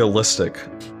something realistic?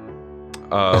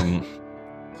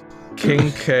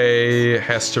 King K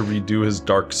has to redo his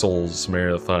Dark Souls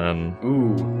marathon.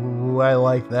 Ooh. Ooh, I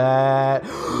like that.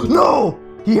 No!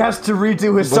 He has to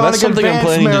redo his Well, Sonic that's something I'm Advance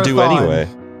planning marathon. to do anyway.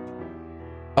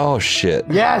 Oh shit.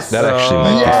 Yes! That actually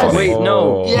might Yes! be funny. Wait,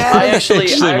 no. Yes! I actually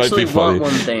Actually might be funny.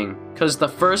 want one thing. Because the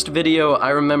first video, I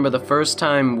remember the first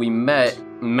time we met,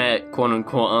 quote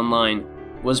unquote, online,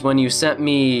 was when you sent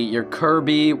me your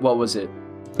Kirby, what was it?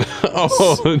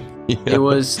 Oh, yeah. It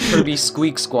was Kirby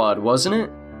Squeak Squad, wasn't it?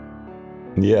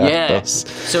 Yeah. Yeah. that's-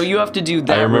 So you have to do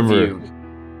that I remember. review.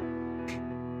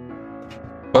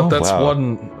 But Oh, that's wow.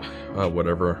 one.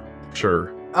 Whatever.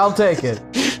 Sure. I'll take it.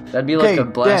 That'd be like Okay, a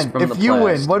blast Dan, from the if you blast.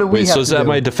 win, what do we Wait, have so to is that do?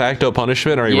 my de facto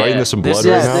punishment? Are you Yeah, writing this in blood this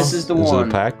right is- now? this is the Is it one.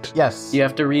 a pact? Yes. You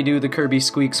have to redo the Kirby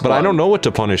Squeak Squad. But I don't know what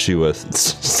to punish you with.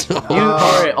 So-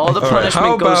 Alright, all the All right. punishment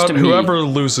How goes about to me. whoever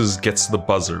loses gets the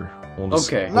buzzer? We'll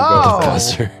Okay. we'll go with No!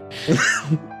 Buzzer.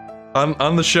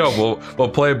 on the show, we'll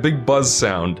play a big buzz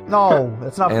sound, No,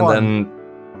 that's not and fun.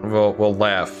 then we'll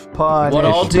laugh. Punishment. What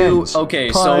I'll do, okay,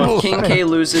 so if King Punishment. K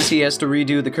loses, he has to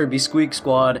redo the Kirby Squeak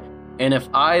Squad, and if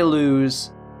I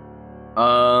lose,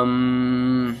 I'll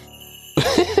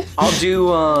do,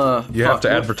 You have to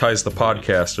advertise the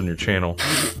podcast on your channel.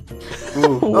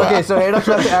 Okay, so Adox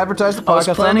has to advertise the I was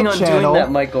podcast planning on on the channel. doing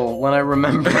that, Michael, when I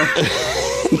remember.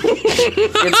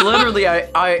 It's literally,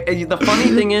 the funny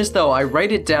thing is, though, I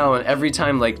write it down every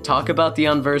time, like, talk about the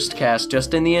Unversed cast,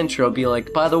 just in the intro, be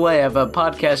like, by the way, I have a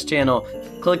podcast channel,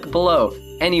 click below.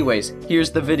 Anyways,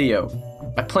 here's the video.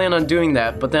 I plan on doing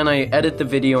that, but then I edit the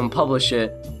video and publish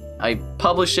it. I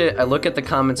publish it, I look at the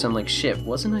comments, I'm like, shit,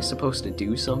 wasn't I supposed to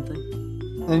do something?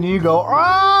 And you go,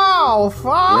 oh,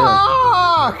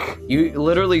 fuck! You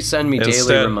literally send me daily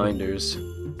Instead- reminders.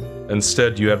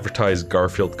 Instead, you advertise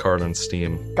Garfield card on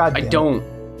Steam. God I damn it.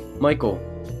 don't. Michael.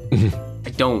 I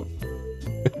don't.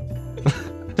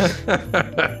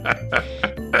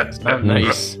 It's not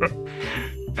nice. I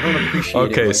don't appreciate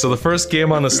it. Okay, so the first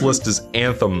game on this list is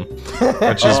Anthem,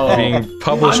 which is being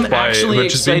published I'm by, actually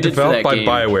which is being excited for developed that by game.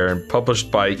 BioWare and published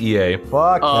by EA.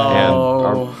 Fuck that.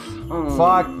 Oh.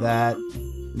 Fuck that.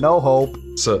 No hope.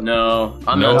 So, No,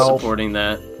 I'm No. not supporting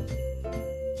that.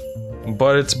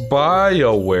 but it's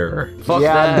BioWare. Fuck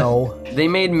yeah, that. no. They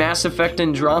made Mass Effect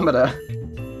Andromeda.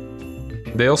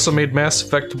 They also made Mass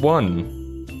Effect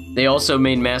 1. They also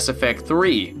made Mass Effect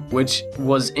 3, which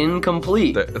was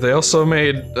incomplete. They also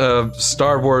made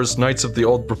Star Wars Knights of the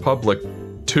Old Republic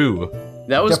 2.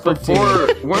 That was Different before.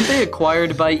 Weren't they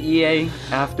acquired by EA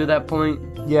after that point?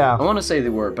 Yeah. I want to say they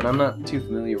were, but I'm not too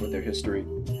familiar with their history.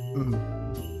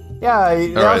 Yeah, they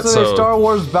Alright, also did so- Star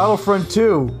Wars Battlefront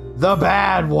 2. The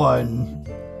bad one.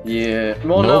 Yeah.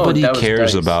 Well, Nobody no, that was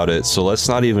cares DICE. about it, so let's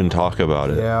not even talk about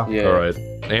it. Yeah. Yeah. All right,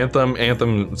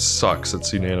 Anthem sucks.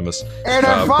 It's unanimous. And it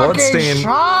fucking Bloodstained-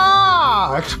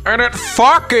 sucked! And it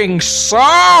fucking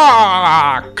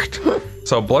sucked.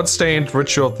 So, Bloodstained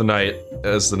Ritual of the Night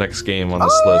is the next game on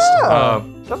this list.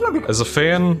 That's not because As a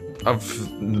fan of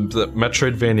the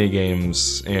Metroidvania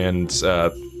games and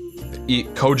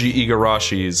Koji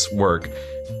Igarashi's work,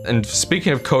 and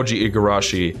speaking of Koji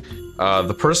Igarashi,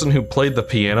 the person who played the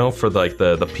piano for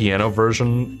the piano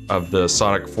version of the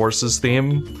Sonic Forces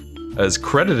theme is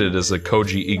credited as a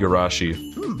Koji Igarashi.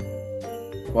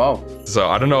 Wow. So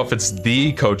I don't know if it's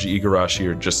the Koji Igarashi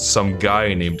or just some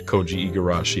guy named Koji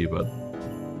Igarashi, but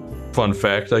fun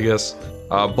fact, I guess.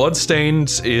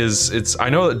 Bloodstained is I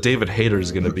know that David Hayter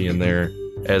is going to be in there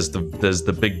as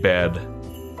the big bad.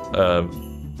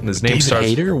 His name David starts.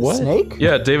 Hayter? What? Snake?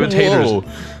 Yeah, David Whoa.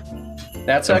 Hayter.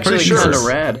 That's I'm actually pretty sure. kind of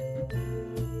rad.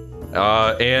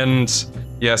 And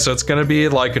yeah, so it's gonna be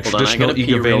like a Hold on, I traditional gotta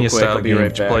pee real Igavania quick, style I'll be game.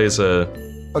 right You back. play as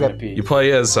Okay. you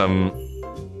play as a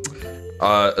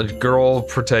girl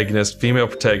protagonist, female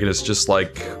protagonist, just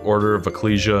like Order of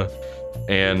Ecclesia,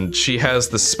 and she has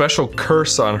this special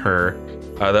curse on her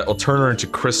that will turn her into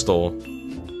crystal.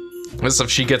 This if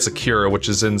she gets a cure, which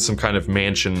is in some kind of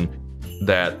mansion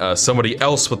that somebody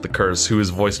else with the curse, who is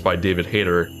voiced by David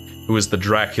Hayter, who is the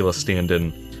Dracula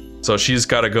stand-in. So she's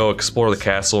got to go explore the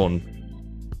castle and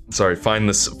find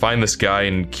this guy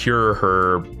and cure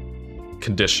her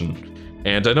condition.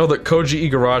 And I know that Koji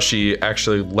Igarashi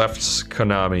actually left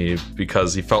Konami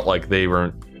because he felt like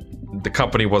the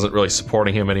company wasn't really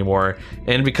supporting him anymore,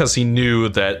 and because he knew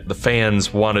that the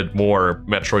fans wanted more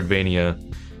Metroidvania.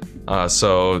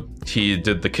 So he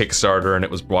did the Kickstarter and it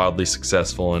was wildly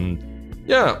successful, and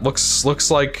yeah, looks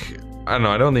like, I don't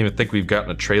know, I don't even think we've gotten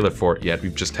a trailer for it yet.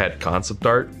 We've just had concept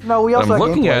art. No, we also I'm have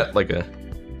looking gameplay. at like a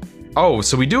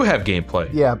so we do have gameplay.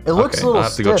 Yeah, it looks Okay, a little I'll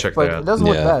have to go stiff, check but that out. it doesn't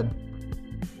look Yeah. bad.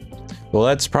 Well,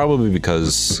 that's probably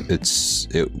because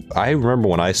I remember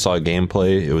when I saw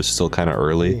gameplay, it was still kind of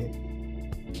early.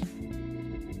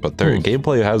 But their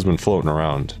gameplay has been floating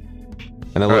around.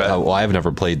 And I've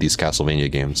never played these Castlevania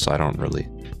games, so I don't really.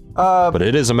 But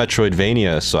it is a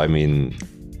Metroidvania, so I mean,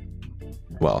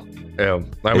 well, Yeah,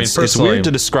 I mean, it's personally, weird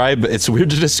to describe. It's weird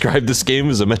to describe this game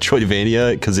as a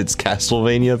Metroidvania because it's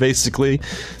Castlevania basically.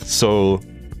 So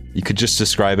you could just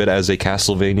describe it as a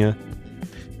Castlevania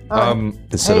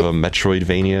instead of a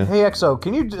Metroidvania. Hey EXO,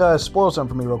 can you spoil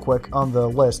something for me real quick on the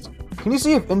list? Can you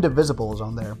see if Indivisible is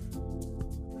on there?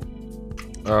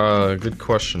 good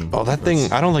question. Oh, that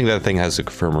thing! I don't think that thing has a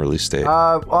confirmed release date.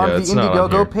 On Yeah, the it's not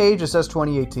on here. Indiegogo page, it says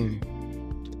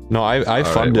 2018. No, I right,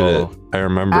 funded well, it. I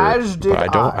remember, as did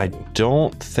but I I.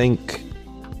 don't think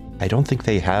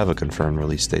they have a confirmed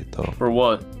release date though For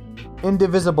what?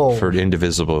 Indivisible. for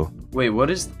Indivisible. Wait,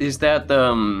 what is that?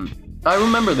 I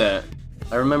remember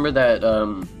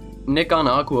that. Nick on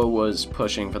Aqua was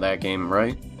pushing for that game,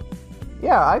 right?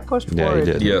 Yeah, I pushed for Yeah, he it.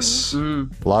 did. Yes.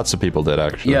 Lots of people did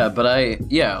actually. Yeah, but a lot I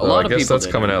of guess people that's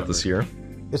did, coming I out this year.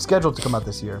 It's scheduled to come out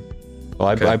this year. Well,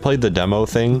 I played the demo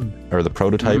thing or the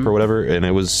prototype Mm-hmm. or whatever, and I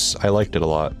liked it a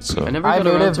lot. So I never I got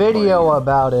made around a to playing video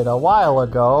about it a while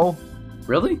ago. it.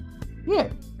 Really? Yeah,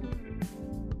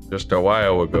 Just a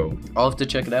while ago. I'll have to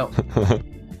check it out.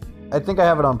 I think I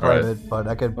have it on right. private, but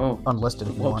I could Oh. unlist it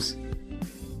if you Whoops. want.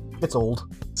 It's old.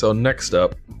 So next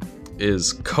up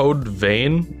is Code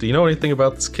Vein. Do you know anything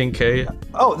about this, King K?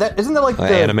 Oh, isn't that like the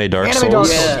Anime Dark Anime Souls?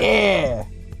 Dark Yeah. Souls?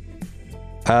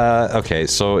 Yeah. okay,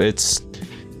 so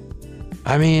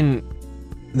I mean,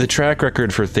 the track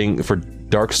record for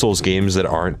Dark Souls games that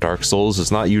aren't Dark Souls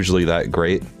is not usually that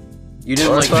great. You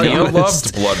didn't I like thought you Neo?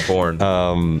 loved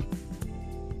Bloodborne.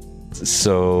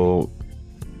 So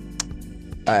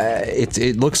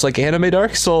it looks like anime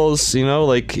Dark Souls, you know,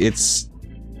 like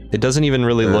it doesn't even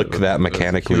really look that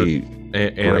mechanically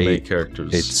Anime great.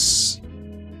 characters.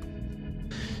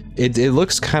 It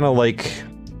looks kind of like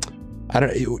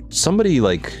somebody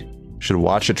like should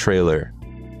watch a trailer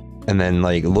and then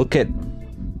like look at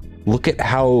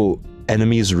how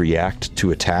enemies react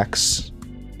to attacks.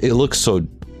 It looks so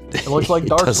It looks like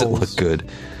Dark it doesn't Souls. look good.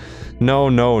 No,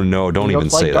 don't It even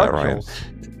looks like say that, Dark Ryan. Souls.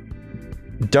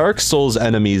 Dark Souls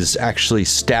enemies actually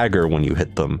stagger when you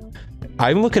hit them.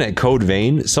 I'm looking at Code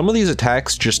Vein. Some of these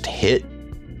attacks just hit,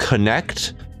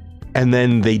 connect, and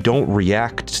then they don't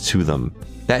react to them.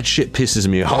 That shit pisses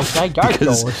me off like Dark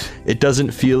because Souls. it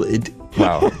doesn't feel it.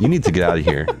 Wow, you need to get out of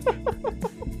here.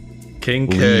 King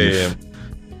K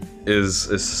is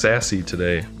sassy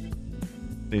today.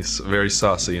 He's very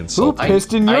saucy and Who salty.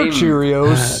 pissed in your I'm-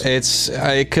 Cheerios?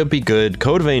 It could be good.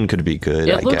 Code Vein could be good.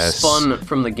 It I looks guess. fun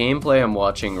from the gameplay I'm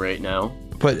watching right now.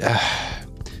 But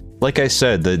like I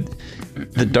said,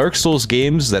 the Dark Souls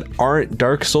games that aren't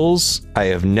Dark Souls, I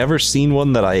have never seen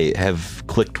one that I have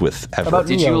clicked with How ever. about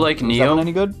Did Neo? you like Is that Neo? one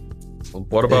any good?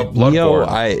 What about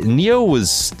Bloodborne? Neo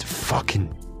was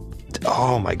fucking.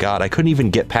 Oh my god, I couldn't even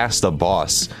get past the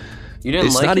boss. You didn't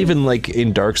It's like not it? even like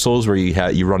in Dark Souls where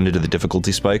you run into the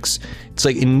difficulty spikes. It's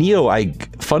like in Neo, I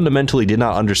fundamentally did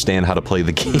not understand how to play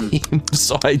the game,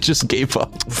 so I just gave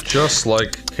up. Just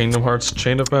like Kingdom Hearts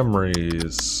Chain of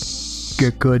Memories.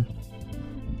 Get good.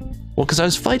 Well, because I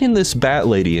was fighting this bat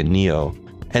lady in Neo,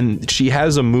 and she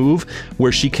has a move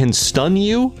where she can stun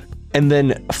you and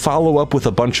then follow up with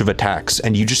a bunch of attacks,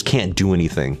 and you just can't do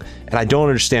anything. And I don't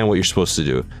understand what you're supposed to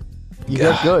do. You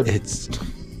got good.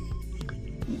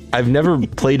 I've never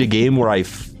played a game where I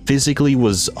physically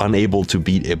was unable to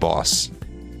beat a boss.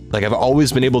 Like, I've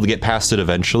always been able to get past it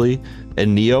eventually.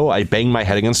 In Neo, I banged my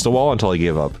head against the wall until I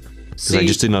gave up. Because I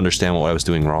just didn't understand what I was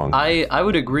doing wrong. I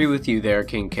would agree with you there,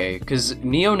 King K, because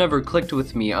Neo never clicked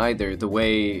with me either, the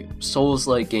way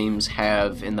Souls-like games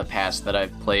have in the past that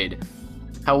I've played.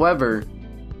 However,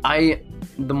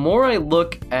 the more I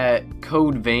look at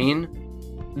Code Vein,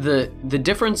 the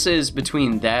differences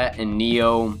between that and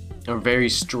Neo are very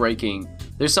striking.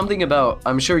 There's something about,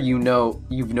 I'm sure you've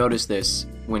noticed this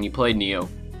when you played Neo.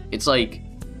 It's like,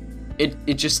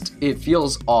 it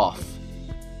feels off.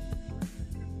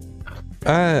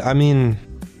 I mean,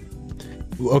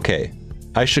 okay.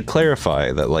 I should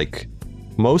clarify that, like,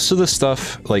 most of the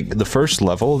stuff, like, the first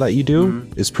level that you do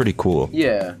is pretty cool.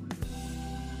 Yeah.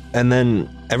 And then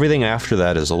everything after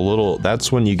that is a little,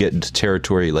 that's when you get into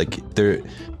territory, like, the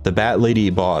Bat Lady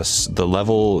boss, the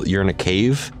level you're in a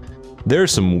cave, there are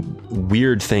some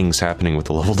weird things happening with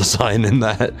the level design in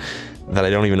that I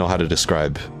don't even know how to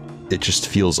describe. It just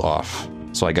feels off.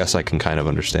 So I guess I can kind of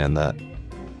understand that.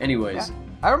 Anyways.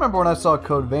 I remember when I saw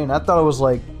Code Vein, I thought it was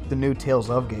like the new Tales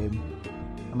of game.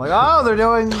 I'm like, oh, they're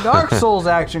doing Dark Souls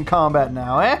action combat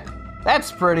now, eh?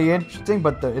 That's pretty interesting,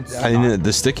 but it's... I mean,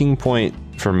 the sticking point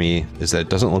for me is that it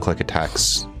doesn't look like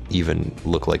attacks even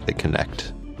look like they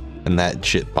connect. And that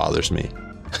shit bothers me.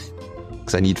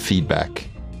 Because I need feedback.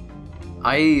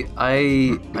 I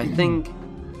think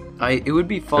it would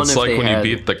be fun It's if like they when had...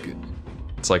 you beat the...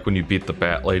 It's like when you beat the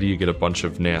Bat Lady, you get a bunch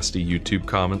of nasty YouTube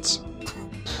comments.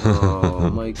 Oh,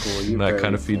 Michael, you're that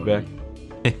kind of feedback.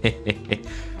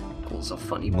 Michael's a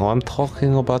funny No, I'm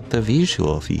talking about the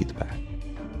visual feedback.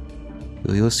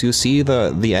 You see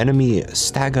the enemy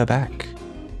stagger back.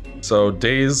 So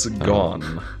Days Gone.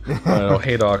 I know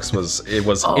Haydox was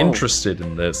interested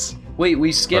in this, Wait,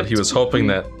 we skipped... but he was hoping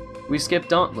that... We skipped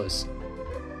Dauntless.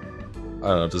 I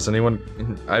don't know, does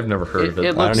anyone... I've never heard of it.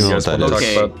 It I don't even know looks what that Talk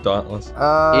is. about Dauntless?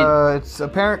 it's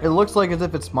apparent. It looks like as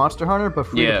if it's Monster Hunter, but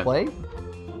free to play.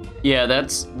 Yeah,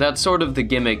 that's sort of the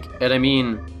gimmick. And I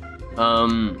mean,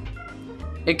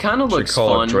 it kind of looks Should call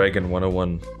fun. it Dragon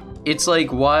 101. It's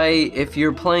like, why, if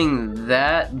you're playing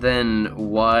that, then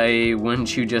why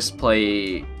wouldn't you just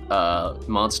play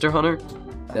Monster Hunter?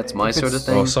 That's my If sort of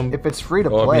it's- thing. If it's free to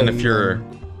Well, play, I mean,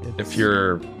 if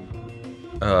you're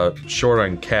then short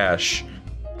on cash,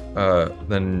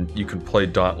 then you can play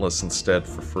Dauntless instead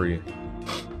for free.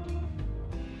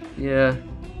 Yeah,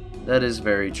 that is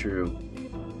very true.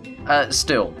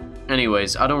 Still,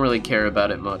 anyways, I don't really care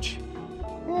about it much.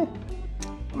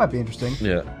 it might be interesting.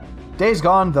 Yeah. Days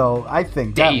Gone, though, I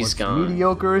think that Days looks Gone.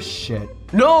 mediocre as shit.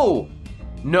 No!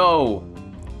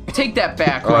 Take that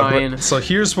back, Ryan. So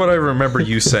here's what I remember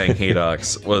you saying,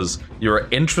 Haydox, was you were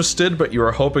interested, but you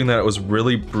were hoping that it was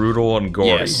really brutal and gory.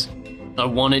 Yes. I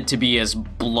want it to be as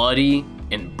bloody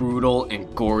and brutal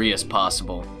and gory as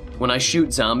possible. When I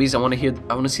shoot zombies, I want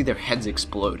to see their heads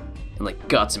explode and like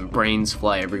guts and brains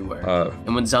fly everywhere.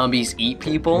 And when zombies eat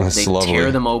people, That's they lovely.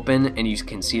 tear them open and you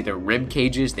can see their rib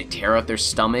cages, they tear out their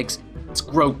stomachs. It's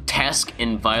grotesque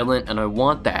and violent and I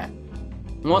want that.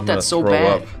 I want that so throw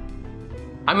bad. up.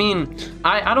 I mean,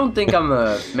 I don't think I'm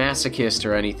a masochist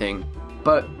or anything,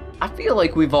 but I feel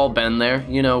like we've all been there.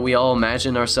 You know, we all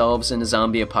imagine ourselves in a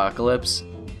zombie apocalypse,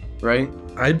 right?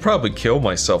 I'd probably kill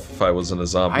myself if I was in a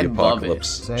zombie I'd love it. apocalypse.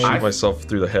 Same. Shoot myself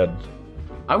through the head.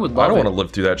 I would I love don't it. want to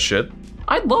live through that shit.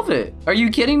 I'd love it. Are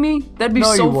you kidding me? That'd be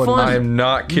No, you so wouldn't. fun. I'm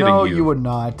not kidding No, you. you would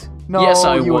not. No, Yes,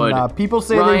 I you would. not. People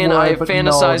say Ryan, they would, I have but no,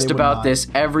 fantasized they would about not. this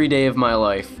every day of my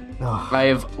life. Ugh. I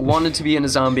have wanted to be in a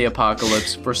zombie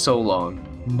apocalypse for so long.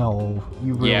 No,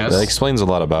 you really. Yes. That explains a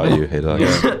lot about you, Haydox.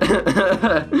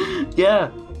 Yeah,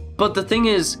 but the thing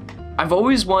is, I've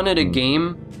always wanted a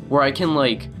game where I can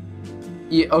like...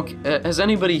 Yeah, okay, has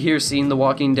anybody here seen The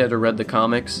Walking Dead or read the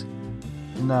comics?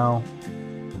 No.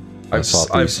 I've saw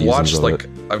 3 I've seasons watched of like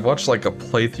I've watched like a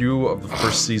playthrough of the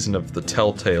first season of the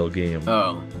Telltale game.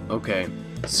 Oh, okay.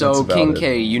 That's So, about King it.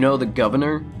 K, you know the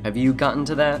governor? Have you gotten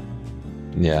to that?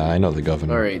 Yeah, I know the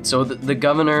governor. Alright, so the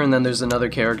governor, and then there's another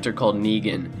character called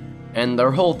Negan. And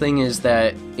their whole thing is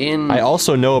that in... I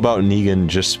also know about Negan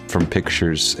just from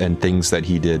pictures and things that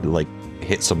he did, like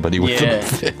hit somebody with Yeah.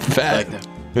 a bat.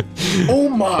 Oh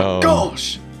my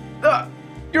gosh!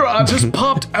 Your eye just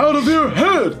popped out of your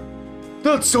head!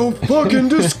 That's so fucking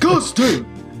disgusting!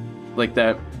 Like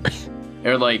that.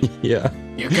 Or like, Yeah.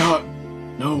 you got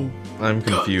no... I'm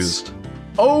confused.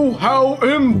 Oh, how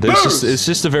embarrassing! It's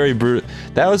just a very brutal.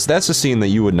 That's a scene that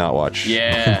you would not watch.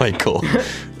 Yeah. Michael.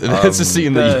 That's a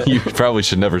scene that you probably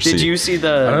should never see. Did you see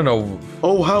the? I don't know.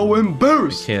 Oh, how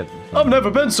embarrassing! Can't. I've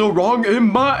never been so wrong in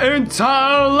my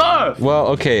entire life. Well,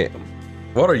 okay,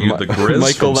 What are you, the Grizz?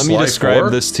 Michael. from Let me Sly describe 4?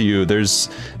 this to you. There's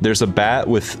a bat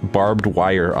with barbed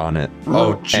wire on it.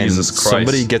 Oh Jesus and Christ!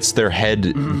 somebody gets their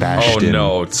head bashed Oh in.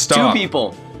 no! Stop!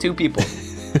 Two people,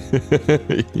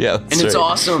 Yeah, and it's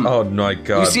awesome. Oh my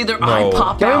God! You see their no. eye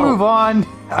pop Can out. we move on?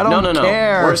 I don't No.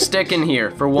 care. We're sticking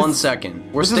here for 1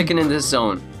 second. We're sticking in this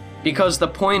zone. Because the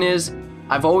point is,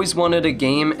 I've always wanted a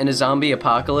game in a zombie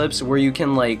apocalypse where you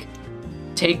can, like,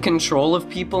 take control of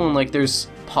people and, like, there's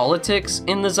politics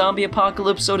in the zombie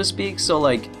apocalypse, so to speak. So,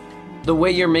 like, the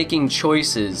way you're making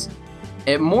choices,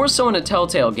 more so in a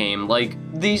Telltale game, like,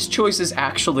 these choices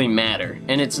actually matter.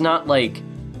 And it's not like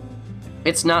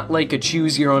a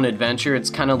choose your own adventure.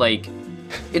 It's kind of like,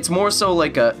 it's more so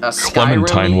like a Skyrim.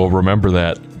 Clementine will remember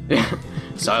that.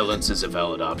 Silence is a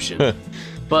valid option.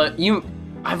 But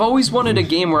I've always wanted a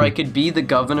game where I could be the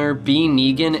governor, be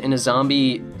Negan in a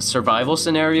zombie survival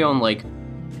scenario and like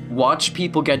watch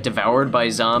people get devoured by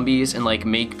zombies and like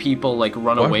make people like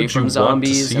run Why away would you from want to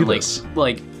zombies see and this?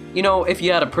 like you know, if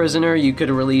you had a prisoner, you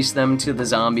could release them to the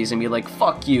zombies and be like,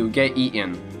 fuck you, get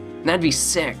eaten. And that'd be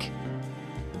sick.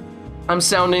 I'm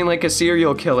sounding like a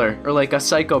serial killer or like a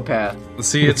psychopath.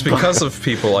 See, it's because of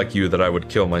people like you that I would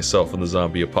kill myself in the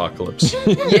zombie apocalypse.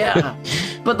 Yeah,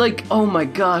 but like, oh my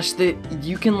gosh, that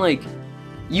you can like,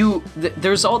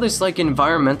 there's all this like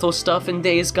environmental stuff in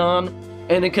Days Gone,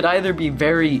 and it could either be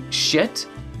very shit,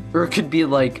 or it could be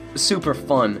like super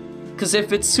fun. Because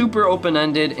if it's super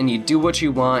open-ended and you do what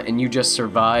you want and you just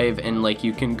survive and like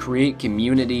you can create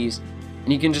communities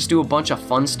and you can just do a bunch of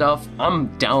fun stuff,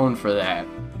 I'm down for that.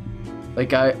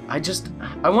 Like I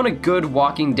want a good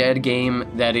Walking Dead game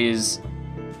that is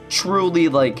truly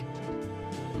like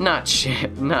not shit.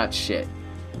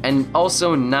 And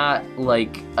also not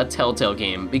like a Telltale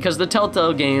game, because the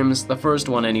Telltale games, the first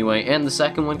one anyway, and the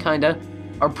second one kinda,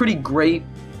 are pretty great,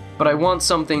 but I want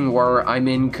something where I'm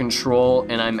in control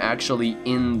and I'm actually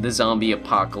in the zombie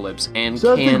apocalypse and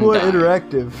Something can more die.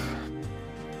 interactive.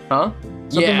 Huh?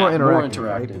 Something yeah, more more interactive,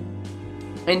 right?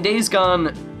 interactive. And Days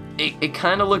Gone, it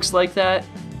kind of looks like that.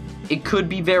 It could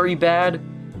be very bad,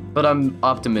 but I'm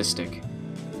optimistic.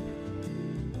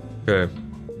 Okay.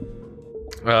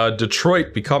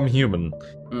 Detroit Become Human.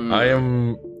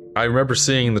 I remember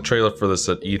seeing the trailer for this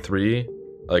at E3,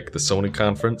 like the Sony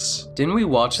conference. Didn't we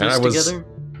watch And this I was- together?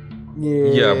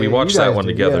 Yeah, we watched you that guys one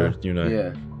did, together, yeah. you know.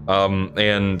 Yeah.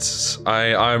 And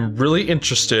I'm really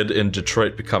interested in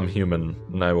Detroit Become Human,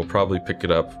 and I will probably pick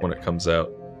it up when it comes out.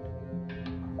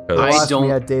 'Cause- I Lost don't-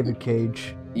 me at David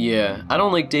Cage. Yeah, I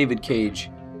don't like David Cage.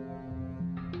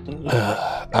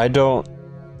 I don't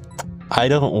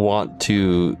want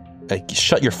to.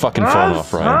 Shut your fucking phone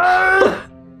off, Ryan.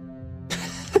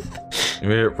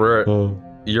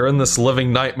 You're in this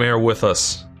living nightmare with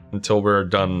us until we're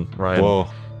done, Ryan. Whoa,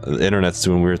 the internet's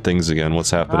doing weird things again.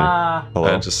 What's happening?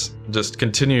 Hello? Just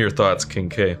continue your thoughts, King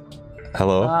K.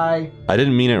 Hello? Hi. I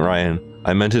didn't mean it, Ryan.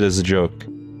 I meant it as a joke.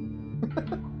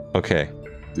 Okay.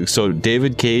 So,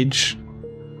 David Cage...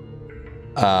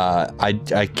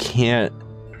 I can't...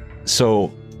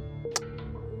 So,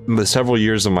 the several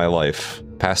years of my life,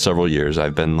 past several years,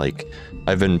 I've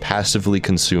been passively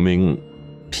consuming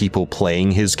people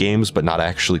playing his games, but not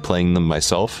actually playing them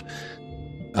myself.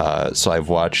 So I've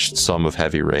watched some of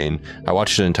Heavy Rain. I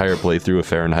watched an entire playthrough of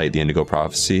Fahrenheit: The Indigo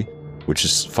Prophecy, which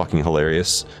is fucking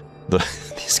hilarious.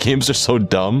 These games are so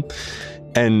dumb,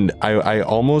 and I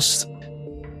almost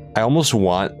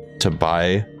want to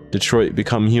buy Detroit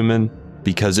Become Human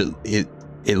because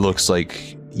it looks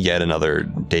like yet another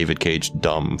David Cage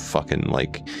dumb fucking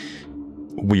like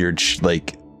weird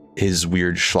like his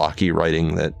weird schlocky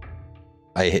writing that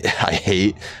I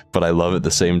hate, but I love at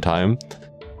the same time.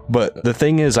 But the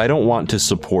thing is, I don't want to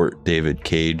support David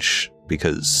Cage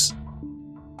because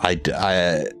I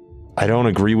don't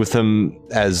agree with him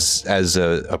as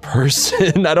a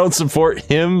person. I don't support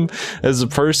him as a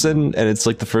person, and it's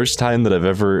like the first time that I've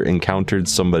ever encountered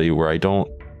somebody where I don't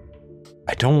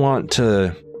want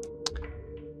to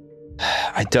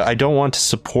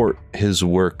support his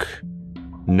work,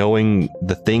 knowing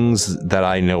the things that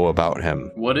I know about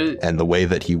him and the way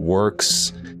that he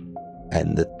works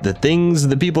and the things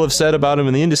that people have said about him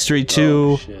in the industry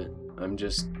too. Oh, shit. I'm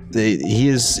just...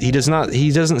 Let's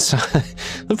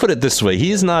put it this way,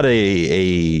 he's not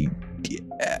a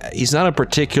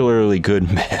particularly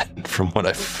good man from what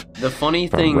I've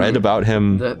read about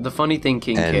him. The funny thing,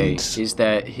 King K, is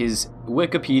that his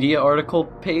Wikipedia article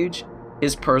page,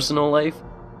 his personal life,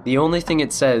 The only thing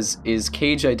it says is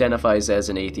Cage identifies as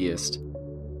an atheist.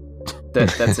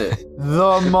 That's it.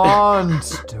 The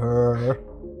monster.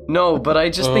 No, but I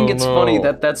just think it's funny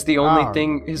that that's the only Ah,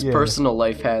 thing his yeah. personal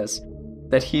life has.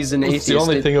 That he's an It's atheist. the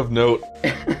only thing of note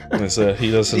is that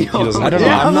he doesn't. I don't know.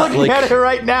 Yeah, I'm I'm not looking like. at it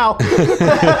right now.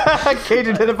 Cage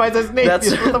identifies as an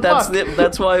atheist. What the fuck?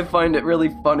 That's why I find it really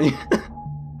funny.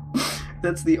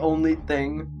 That's the only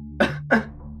thing.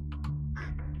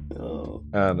 Oh.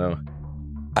 I don't know.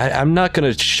 I'm not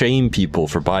gonna shame people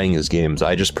for buying his games.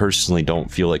 I just personally don't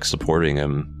feel like supporting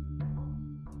him.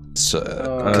 So,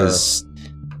 because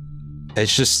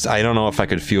it's just I don't know if I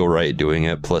could feel right doing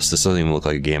it. Plus, this doesn't even look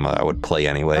like a game I would play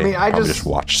anyway. I mean, I would just- just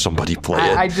watch somebody play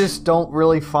it. I just don't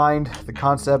really find the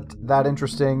concept that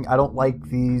interesting. I don't like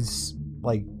these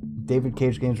like David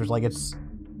Cage games where it's like it's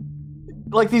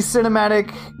like these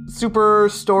cinematic, super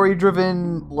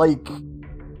story-driven, like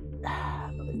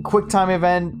quick time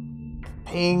event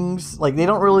things. Like they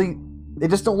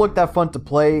just don't look that fun to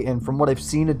play. And from what I've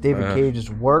seen of David Cage's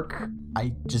work,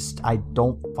 I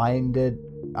don't find it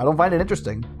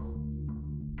interesting.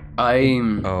 I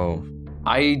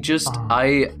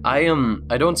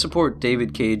don't support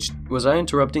David Cage. Was I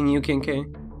interrupting you, King K?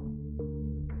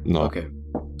 No. Okay.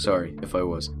 Sorry if I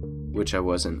was. Which I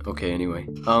wasn't. Okay, anyway.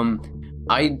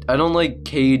 I don't like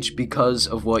Cage because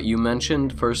of what you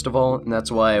mentioned, first of all, and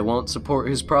that's why I won't support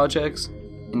his projects.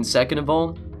 And second of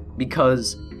all,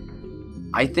 because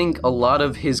I think a lot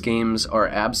of his games are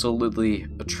absolutely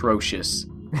atrocious.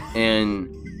 And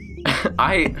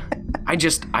I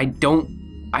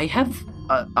have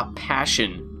a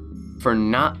passion for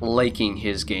not liking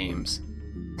his games.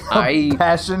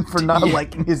 Passion for not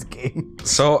liking his game.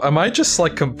 So am I just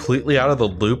like completely out of the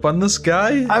loop on this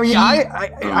guy? I mean,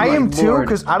 I am too, Lord.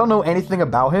 because I don't know anything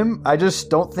about him. I just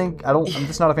don't think I'm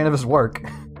just not a fan of his work.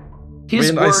 His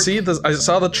I mean, work, I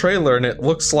saw the trailer and it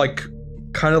looks like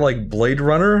kind of like Blade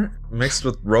Runner mixed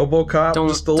with RoboCop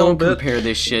just a little don't bit. compare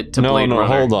this shit to No, Blade Runner.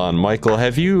 hold on, Michael.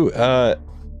 Have you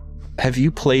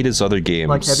played his other games?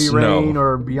 Like Heavy Rain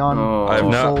or Beyond. Oh. I've Two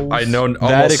not. Souls. I know almost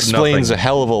That explains nothing. a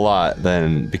hell of a lot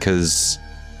then, because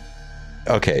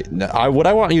okay, what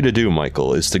I want you to do,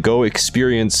 Michael, is to go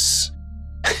experience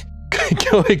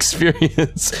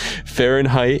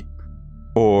Fahrenheit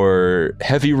or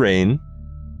Heavy Rain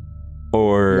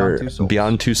or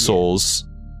Beyond Two Souls.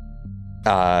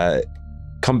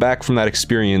 Come back from that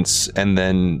experience and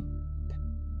then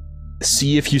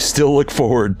see if you still look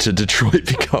forward to Detroit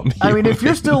Become Human. I mean, if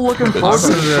you're still looking forward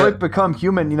to Detroit Become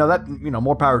Human,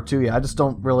 more power to you. I just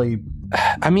don't really.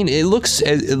 I mean, it looks.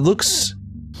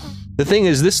 The thing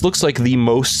is, this looks like the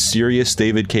most serious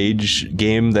David Cage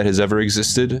game that has ever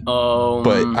existed.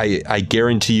 But I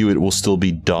guarantee you, it will still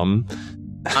be dumb.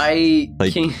 Have you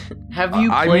played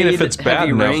I mean, if it's bad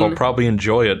Heavy enough, Rain? I'll probably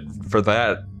enjoy it for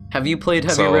that. Have you played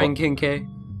Heavy Rain, King K?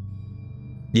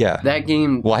 Yeah. That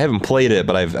game. Well, I haven't played it,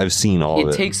 but I've seen all of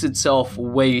It it. takes itself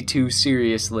way too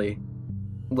seriously.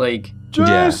 Like,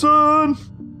 Jason!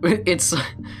 it's.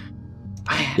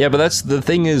 Yeah, but that's the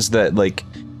thing is that like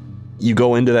you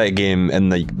go into that game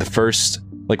and the first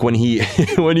like when you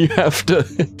have to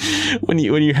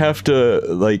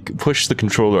like push the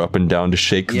controller up and down to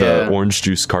shake the orange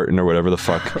juice carton or whatever the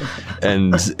fuck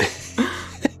and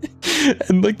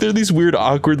and like there are these weird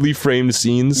awkwardly framed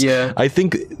scenes. Yeah. I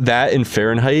think that and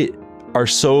Fahrenheit are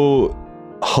so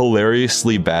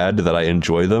hilariously bad that I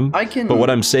enjoy them. But what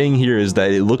I'm saying here is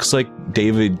that it looks like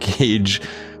David Cage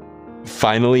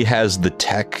finally has the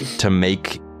tech to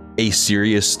make a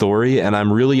serious story, and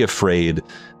I'm really afraid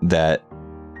that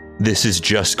this is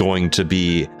just going to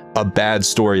be a bad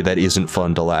story that isn't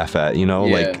fun to laugh at,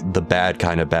 like the bad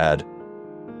kind of bad.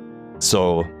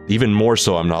 So even more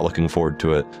so, I'm not looking forward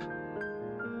to it.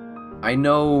 I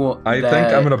know. I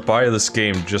think I'm gonna buy this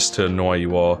game just to annoy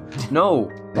you all.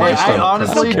 No. Hey, I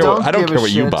honestly don't I don't give care a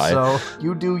what you shit, buy. So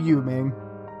you do you, man.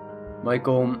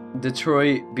 Michael,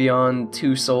 Detroit Beyond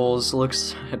Two Souls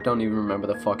looks. I don't even remember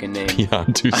the fucking name.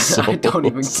 Beyond Two Souls. I don't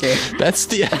even care. That's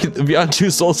the Beyond Two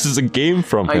Souls is a game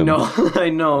from him. I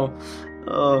know.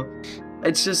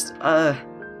 It's just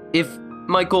if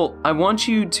Michael, I want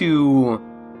you to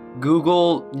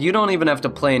Google. You don't even have to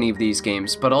play any of these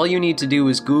games, but all you need to do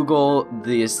is Google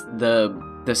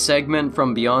the segment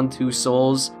from Beyond Two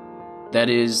Souls that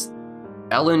is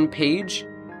Ellen Page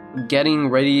getting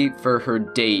ready for her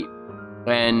date,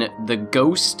 and the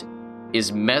ghost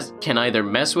can either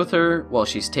mess with her while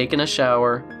she's taking a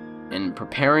shower and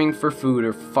preparing for food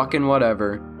or fucking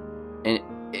whatever, and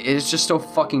it's just so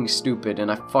fucking stupid, and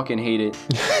I fucking hate it.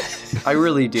 I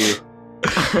really do.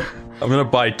 I'm gonna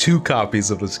buy 2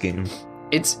 copies of this game.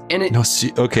 It's and it. No,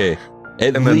 see, okay.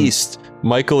 At least,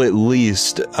 Michael,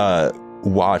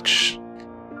 watch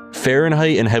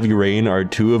Fahrenheit and Heavy Rain are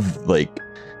two of like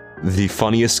the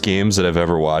funniest games that I've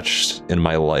ever watched in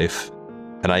my life,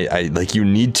 and I like you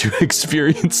need to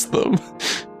experience them.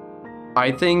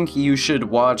 I think you should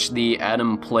watch the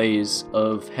Adam Plays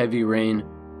of Heavy Rain.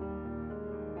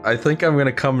 I think I'm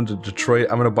gonna come into Detroit.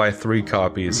 I'm gonna buy 3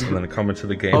 copies and then come into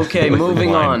the game. Okay, with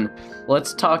moving mine. on.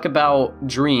 Let's talk about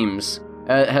Dreams.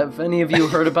 Have any of you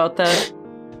heard about that?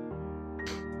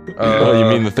 Oh, you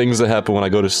mean the things that happen when I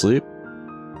go to sleep?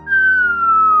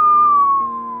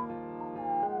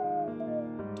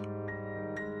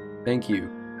 Thank you.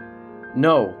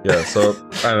 No. Yeah, so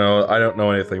I don't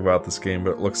know anything about this game,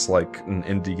 but it looks like an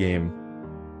indie game.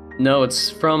 No,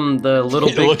 it's from the Little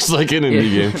It Big... looks like an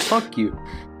indie game. Fuck you.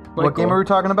 What game are we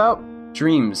talking about?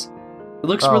 Dreams. It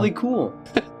looks Oh. really cool.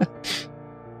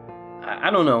 I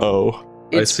don't know. Oh.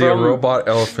 It's I see a robot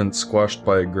elephant squashed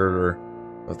by a girder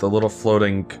with a little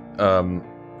floating.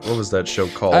 What was that show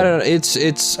called? I don't know.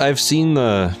 It's. I've seen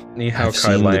the. Nihao I've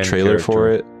Kai seen the Lion trailer for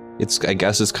character. it. I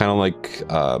guess it's kind of like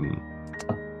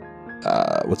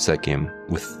what's that game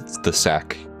with the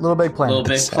sack? Little Big Planet. Little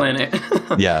Big sack. Planet.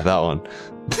 Yeah, that one.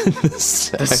 The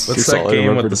sack What's is that all I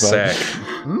game with remembered the about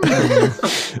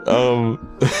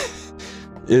sack?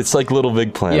 It's like Little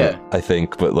Big Planet, Yeah. I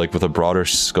think, but like with a broader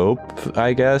scope,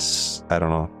 I guess. I don't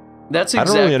know. That's I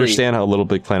exactly... don't really understand how Little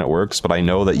Big Planet works, but I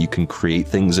know that you can create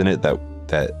things in it that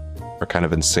are kind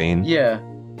of insane. Yeah.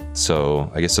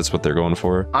 So I guess that's what they're going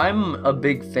for. I'm a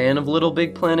big fan of Little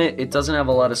Big Planet. It doesn't have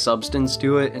a lot of substance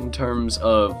to it in terms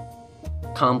of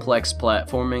complex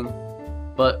platforming.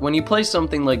 But when you play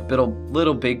something like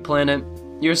Little Big Planet,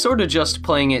 you're sort of just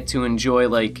playing it to enjoy,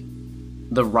 like,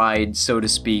 the ride, so to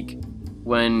speak.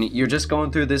 When you're just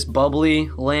going through this bubbly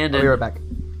land I'll and be right back.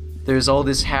 there's all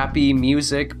this happy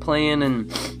music playing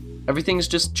and everything's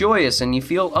just joyous and you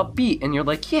feel upbeat and you're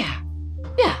like, yeah,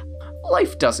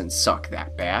 life doesn't suck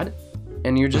that bad.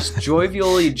 And you're just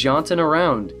jovially jaunting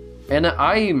around. And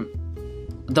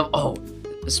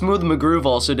Smooth McGroove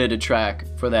also did a track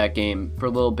for that game, for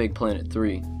Little Big Planet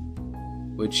 3,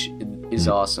 which is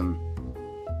awesome.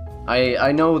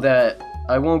 I know that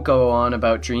I won't go on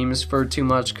about Dreams for too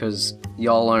much because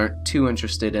y'all aren't too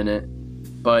interested in it,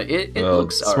 but it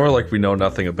looks It's alright. more like we know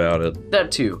nothing about it.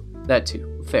 That too.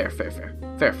 Fair.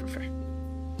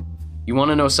 You want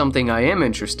to know something I am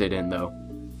interested in, though?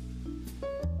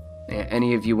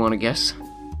 Any of you want to guess?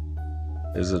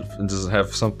 Does it have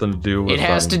something to do with? It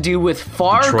has to do with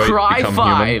Far Detroit Cry Become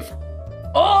 5.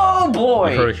 Oh You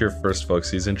boy! heard it here first, folks.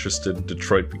 He's interested in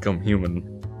Detroit Become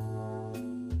Human.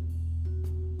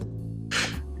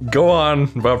 Go on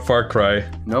about Far Cry.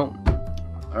 No.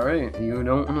 Alright, you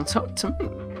don't want to talk to me.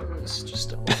 It's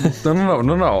just...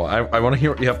 No. I want to hear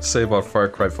what you have to say about Far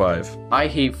Cry 5. I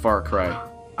hate Far Cry.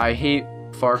 I hate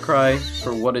Far Cry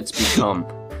for what it's become.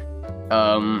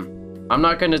 I'm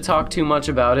not going to talk too much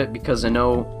about it because I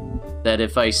know that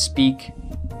if I speak,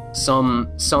 some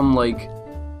like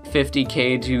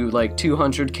 50k to like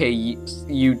 200k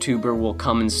YouTuber will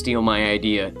come and steal my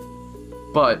idea.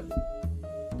 But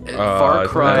Far I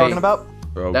Cry... What are you talking about?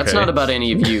 Okay. That's not about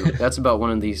any of you. That's about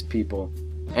one of these people.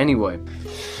 Anyway,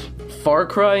 Far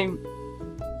Cry,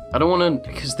 I don't want to,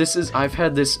 because I've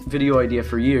had this video idea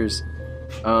for years.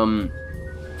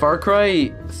 Far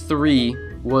Cry 3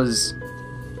 was,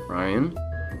 Ryan?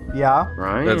 Yeah.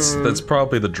 Ryan? That's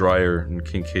probably the dryer in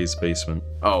King K's basement.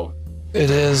 Oh. It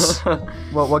is.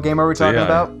 What game are we talking yeah.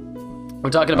 about?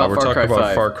 We're talking about We're Far talking Cry about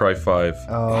 5. Far Cry 5,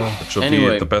 Oh. which will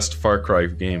Anyway. be the best Far Cry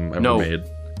game ever No. made.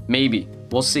 Maybe.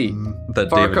 We'll see. That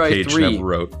Far David Cry Cage 3. never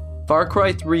wrote. Far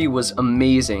Cry 3 was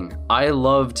amazing. I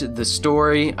loved the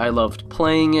story. I loved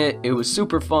playing it. It was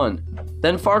super fun.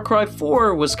 Then Far Cry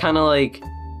 4 was kind of like...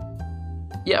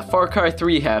 Yeah, Far Cry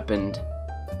 3 happened.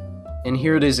 And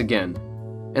here it is again.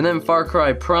 And then Far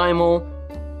Cry Primal,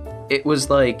 it was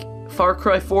like... Far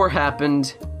Cry 4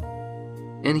 happened.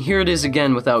 And here it is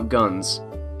again without guns.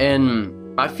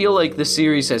 And I feel like the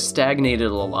series has stagnated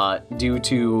a lot due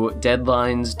to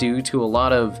deadlines, due to a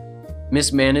lot of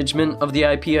mismanagement of the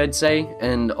IP, I'd say,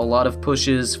 and a lot of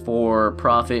pushes for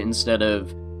profit instead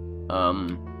of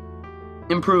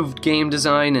improved game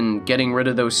design and getting rid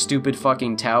of those stupid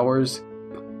fucking towers.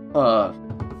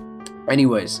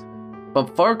 Anyways,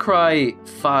 but Far Cry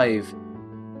 5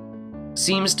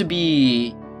 seems to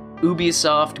be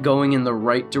Ubisoft going in the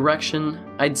right direction,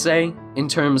 I'd say, in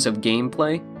terms of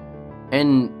gameplay.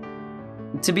 And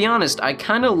to be honest, I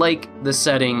kind of like the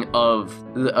setting of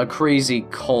a crazy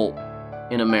cult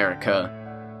in America.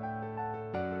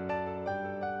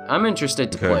 I'm interested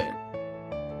to Okay. play it.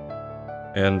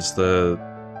 And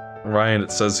Ryan,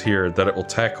 it says here that it will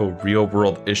tackle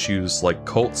real-world issues like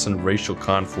cults and racial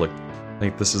conflict. I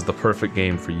think this is the perfect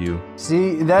game for you.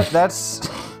 See, that's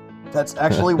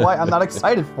actually why I'm not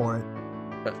excited for it.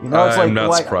 You know, it's I'm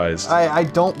not surprised. I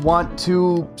don't want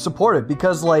to support it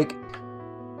because, like,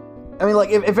 I mean,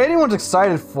 like, if anyone's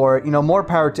excited for it, you know, more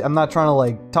power to. I'm not trying to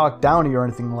like talk down to you or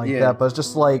anything like that, but it's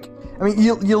just like, I mean,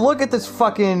 you look at this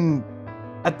fucking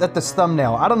at this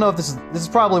thumbnail. I don't know if this is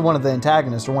probably one of the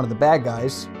antagonists or one of the bad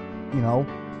guys, you know.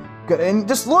 And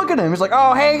just look at him. He's like,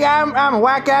 oh, hey, I'm a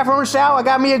white guy from the South. I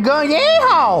got me a gun.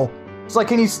 Yeehaw! It's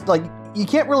like, you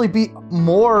can't really be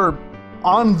more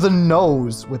on the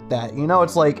nose with that, you know?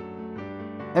 It's like,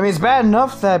 I mean, it's bad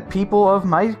enough that people of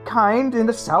my kind in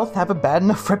the South have a bad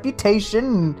enough reputation,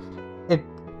 and it,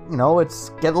 you know, it's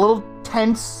get a little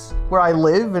tense where I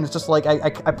live, and it's just like, I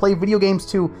play video games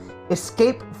to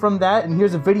escape from that, and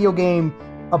here's a video game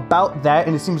about that,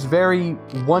 and it seems very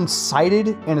one-sided,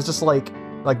 and it's just like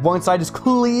one side is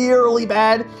clearly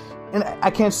bad, and I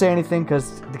can't say anything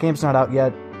because the game's not out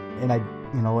yet, and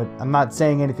I'm not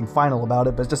saying anything final about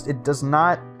it, but it does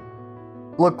not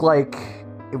look like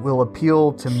it will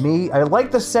appeal to me. I like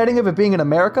the setting of it being in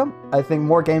America. I think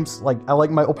more games, I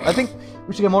think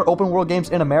we should get more open world games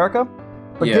in America.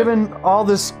 But given all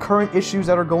this current issues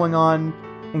that are going on,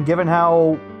 and given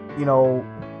how, you know,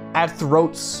 at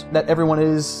throats that everyone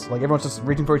is, like everyone's just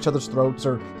reaching for each other's throats,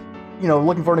 or, you know,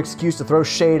 looking for an excuse to throw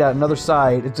shade at another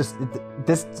side, it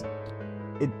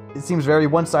seems very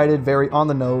one-sided, very on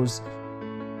the nose.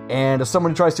 And as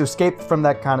someone who tries to escape from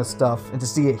that kind of stuff and to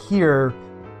see it here,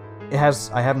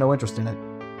 I have no interest in it.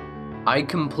 I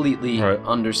completely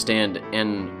understand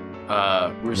and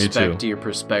respect your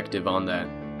perspective on that.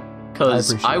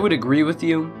 Because I would agree with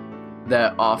you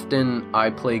that often I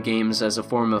play games as a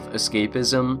form of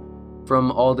escapism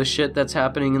from all the shit that's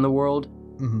happening in the world.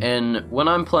 Mm-hmm. And when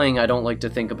I'm playing, I don't like to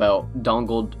think about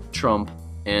Donald Trump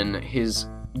and his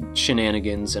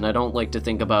shenanigans, and I don't like to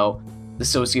think about the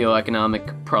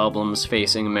socioeconomic problems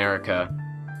facing America,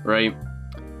 right?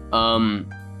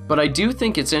 But I do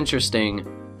think it's interesting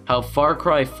how Far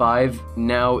Cry 5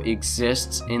 now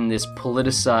exists in this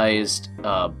politicized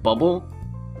bubble.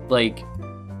 Like,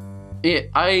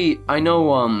 I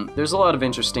know there's a lot of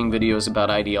interesting videos about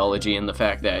ideology and the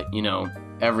fact that, you know,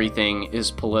 everything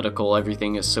is political,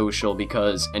 everything is social,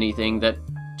 because anything that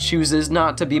chooses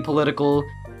not to be political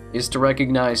is to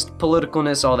recognize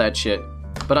politicalness, all that shit.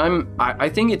 But I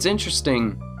think it's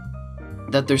interesting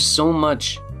that there's so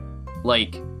much,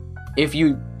 like, if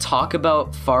you talk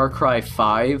about Far Cry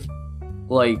 5,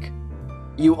 like,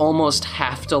 you almost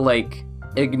have to, like,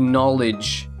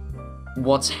 acknowledge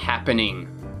what's happening,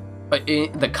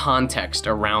 in the context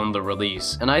around the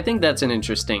release. And I think that's an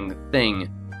interesting thing,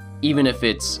 even if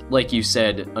it's, like you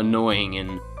said, annoying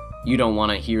and you don't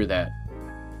want to hear that.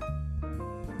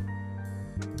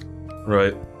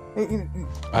 Right.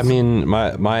 I mean, my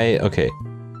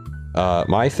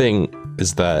thing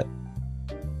is that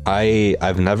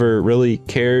I've never really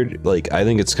cared. Like, I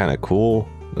think it's kind of cool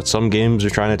that some games are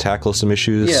trying to tackle some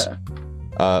issues.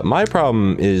 Yeah. My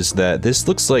problem is that this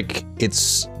looks like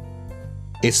it's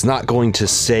not going to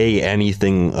say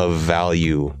anything of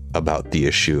value about the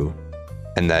issue,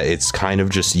 and that it's kind of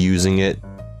just using it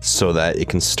so that it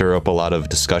can stir up a lot of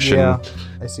discussion. Yeah,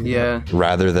 I see. Yeah.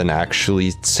 Rather than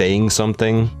actually saying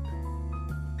something.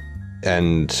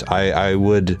 And I'm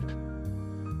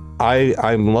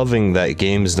loving that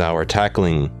games now are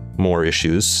tackling more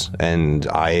issues, and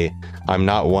I'm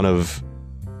not one of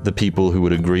the people who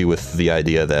would agree with the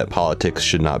idea that politics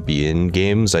should not be in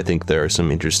games. I think there are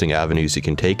some interesting avenues you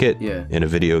can take it in a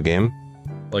video game.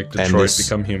 Like Detroit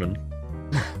Become Human.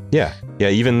 Yeah,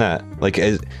 even that. Like,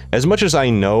 as much as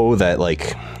I know that,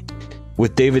 like,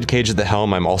 with David Cage at the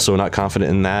helm, I'm also not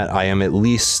confident in that. I am at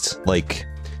least, like,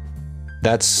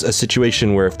 that's a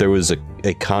situation where if there was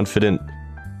a confident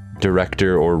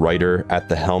director or writer at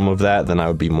the helm of that, then I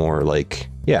would be more like,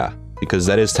 yeah, because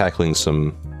that is tackling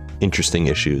some interesting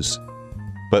issues.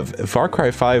 But Far Cry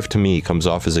 5 to me comes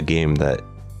off as a game that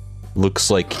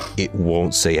looks like it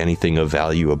won't say anything of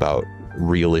value about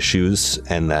real issues,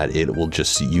 and that it will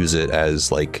just use it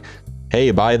as like, hey,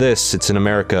 buy this, it's in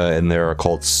America and there are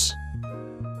cults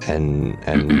and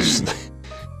I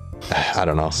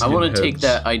don't know. I want to take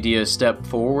that idea a step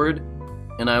forward,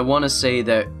 and I want to say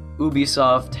that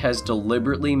Ubisoft has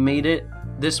deliberately made it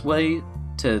this way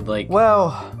to, like,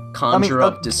 conjure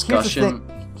up discussion.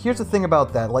 Here's the thing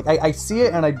about that. Like, I see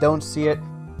it and I don't see it.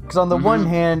 Because on the one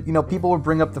hand, you know, people would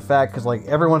bring up the fact, because, like,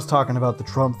 everyone's talking about the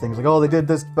Trump things. Like, oh, they did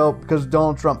this because of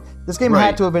Donald Trump. This game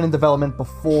had to have been in development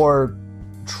before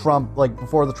Trump, like,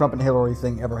 before the Trump and Hillary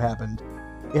thing ever happened.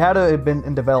 it had to have been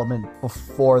in development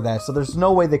before that, so there's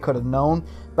no way they could have known.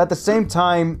 But at the same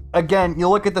time, again, you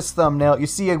look at this thumbnail, you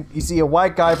see a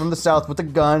white guy from the South with a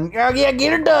gun. Oh, yeah,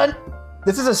 get her done.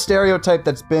 This is a stereotype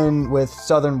that's been with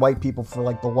Southern white people for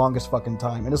like the longest fucking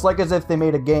time. And it's like as if they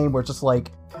made a game where it's just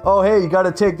like, oh, hey, you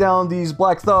gotta take down these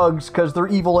black thugs because they're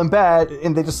evil and bad,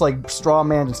 and they just like straw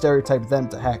man and stereotype them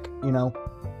to heck, you know?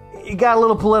 It got a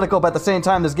little political, but at the same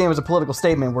time, this game is a political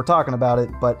statement. We're talking about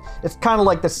it, but it's kind of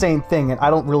like the same thing, and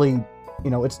I don't really, you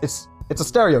know, it's a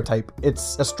stereotype.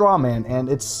 It's a straw man, and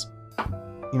it's,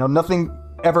 you know, nothing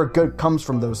ever good comes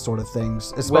from those sort of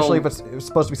things, especially if it's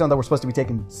supposed to be something that we're supposed to be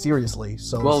taken seriously.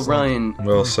 So well, Ryan,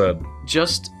 well said.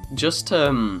 Just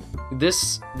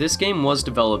this game was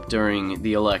developed during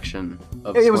the election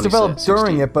of it was developed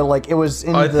during it, but like it was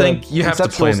in I the think you have to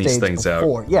conceptual plan these stage things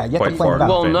before. out. Yeah, you have to quite plan far it out.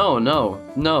 Well, in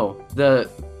no.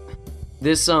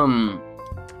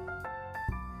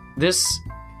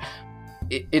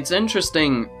 It's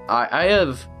interesting. I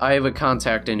have a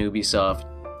contact in Ubisoft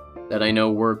that I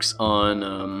know works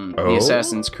on the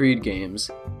Assassin's Creed games,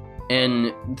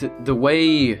 and the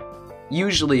way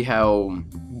usually how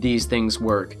these things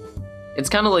work, it's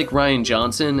kind of like Rian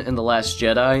Johnson in The Last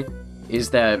Jedi,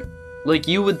 is that like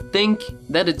you would think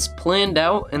that it's planned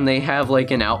out and they have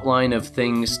like an outline of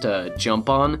things to jump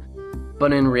on,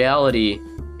 but in reality,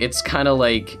 it's kind of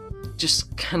like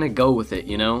just kind of go with it,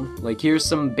 you know? Like here's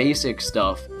some basic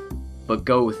stuff, but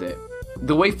go with it.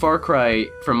 The way Far Cry,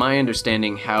 from my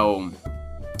understanding, how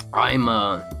I'm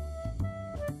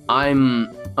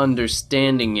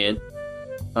understanding it,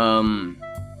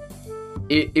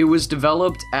 it was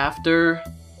developed after,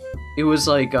 it was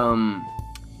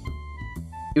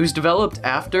developed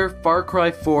after Far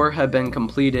Cry 4 had been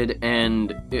completed,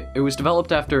 and it was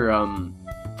developed after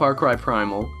Far Cry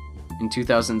Primal in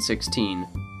 2016.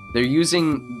 They're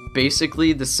using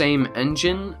basically the same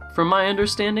engine, from my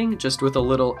understanding, just with a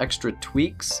little extra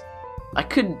tweaks. I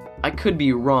could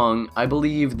be wrong. I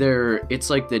believe it's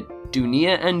like the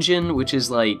Dunia engine, which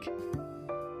is like,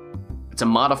 it's a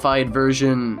modified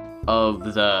version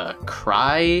of the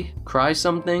Cry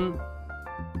something.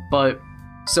 But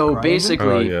so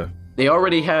basically, they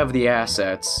already have the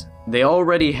assets. They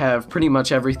already have pretty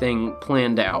much everything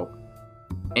planned out,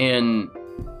 and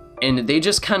they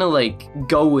just kind of like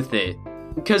go with it.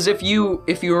 Because if you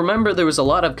remember, there was a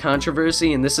lot of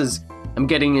controversy, and I'm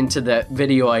getting into that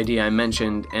video idea I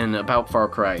mentioned and about Far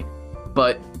Cry.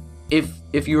 But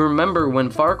if you remember, when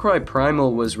Far Cry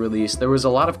Primal was released, there was a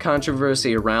lot of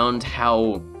controversy around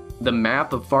how the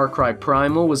map of Far Cry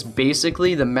Primal was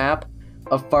basically the map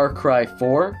of Far Cry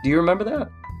 4. Do you remember that?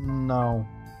 No.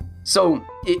 So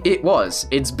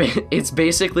it's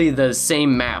basically the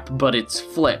same map, but it's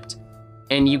flipped.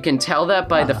 And you can tell that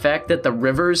by the fact that the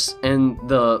rivers and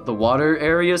the water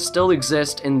areas still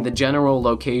exist in the general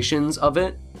locations of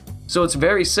it. So it's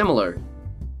very similar.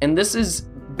 And this is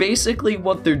basically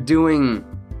what they're doing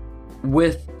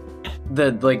with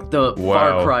the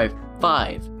Far Cry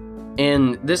 5.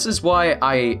 And this is why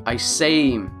I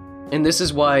say, and this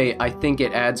is why I think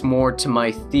it adds more to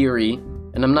my theory,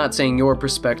 and I'm not saying your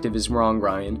perspective is wrong,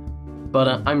 Ryan,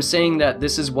 but I'm saying that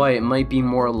this is why it might be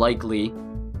more likely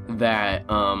that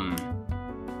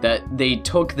that they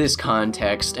took this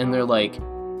context and they're like,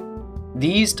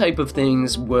 these type of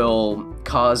things will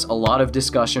cause a lot of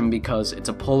discussion because it's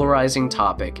a polarizing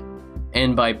topic,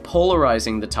 and by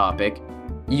polarizing the topic,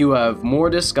 you have more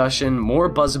discussion, more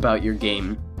buzz about your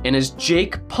game, and as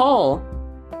Jake Paul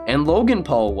and Logan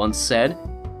Paul once said,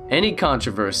 any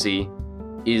controversy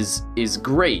is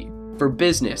great for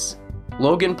business.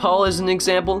 Logan Paul is an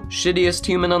example, shittiest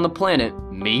human on the planet,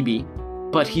 maybe,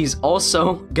 but he's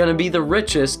also gonna be the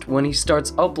richest when he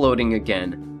starts uploading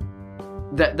again.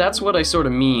 That's what I sort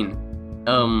of mean.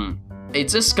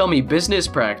 It's a scummy business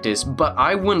practice, but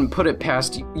I wouldn't put it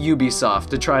past Ubisoft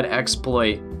to try to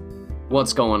exploit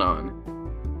what's going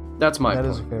on. That's my point.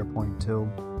 That is a fair point too.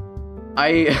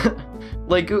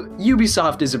 Like,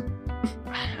 Ubisoft is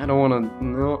I don't wanna,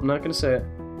 no, I'm not gonna say it.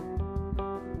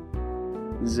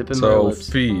 Zipping my lips.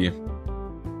 Fee.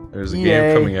 There's a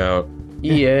game coming out.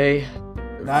 EA.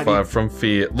 From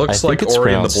Fee. It looks like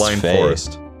Ori and the Blind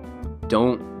Forest.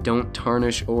 Don't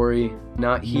tarnish Ori.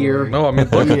 Not here. No, I mean,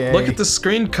 look at the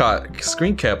screen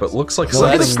cap. It looks like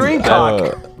something. Look at the screen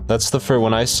cock.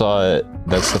 When I saw it,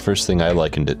 that's the first thing I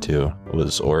likened it to,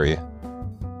 was Ori.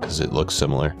 Because it looks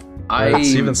similar.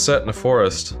 It's even set in a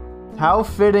forest. How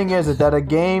fitting is it that a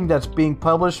game that's being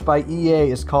published by EA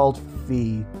is called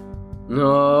Fee?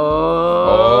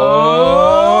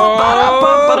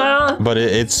 But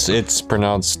it's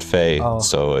pronounced Faye,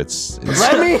 so it's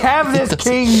Let me have this,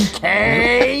 King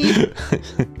K!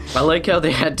 I like how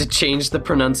they had to change the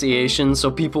pronunciation so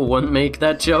people wouldn't make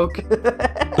that joke.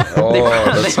 Oh,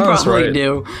 that They sounds probably right.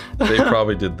 do. They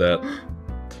probably did that.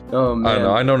 Oh man. I don't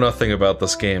know. I know nothing about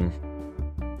this game.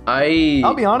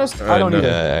 I'll be honest, I don't know. either.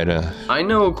 Yeah, I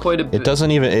know quite a bit. it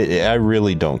doesn't even. I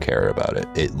really don't care about it.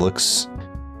 It looks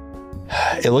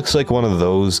like one of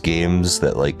those games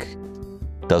that like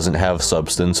doesn't have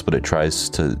substance, but it tries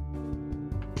to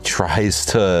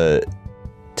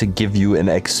give you an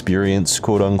experience,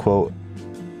 quote unquote.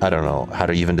 I don't know how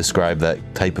to even describe that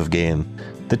type of game.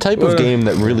 The type of game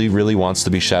that really, really wants to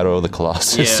be Shadow of the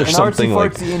Colossus Yeah. or An something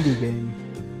like. artsy-fartsy indie game.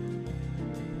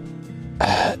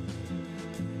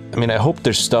 I mean, I hope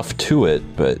there's stuff to it,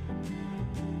 but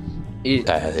It,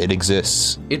 it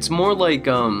exists. it's more like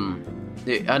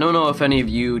I don't know if any of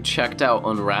you checked out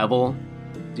Unravel.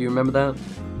 Do you remember that?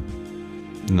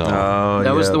 No. Oh,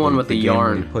 That was the one with the game where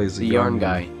yarn. he plays The yarn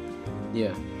guy.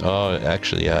 Yeah. Oh,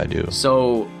 actually, yeah, I do.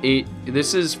 So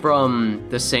this is from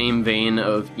the same vein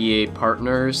of EA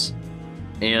Partners,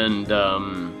 and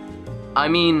I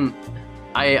mean,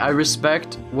 I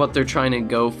respect what they're trying to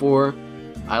go for.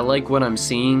 I like what I'm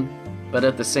seeing, but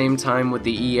at the same time, with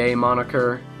the EA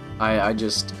moniker, I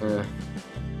just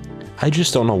I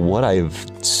just don't know what I've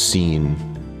seen.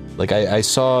 Like, I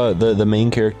saw the main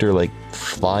character, like,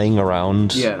 flying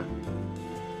around. yeah.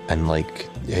 And, like,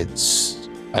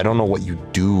 I don't know what you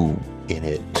do in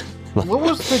it. What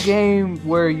was the game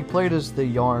where you played as the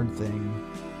yarn thing?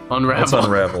 Unravel. That's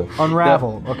Unravel.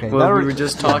 Unravel. Okay. What that we were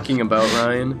just talking about,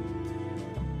 Ryan.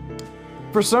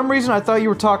 For some reason, I thought you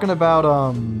were talking about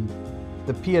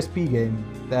the PSP game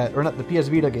or not the PS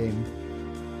Vita game.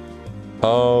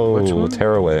 Oh, Which one?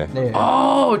 Tearaway. Yeah.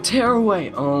 Oh,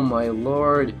 Tearaway! Oh my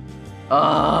lord.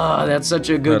 Ah, that's such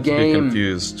a good Not to be game.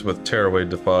 confused with Tearaway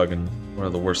Toboggan, one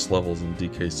of the worst levels in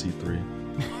DKC3.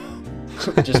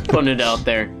 Just putting it out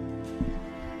there.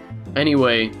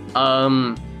 Anyway,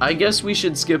 I guess we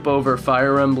should skip over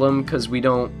Fire Emblem because we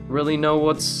don't really know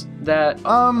what's that.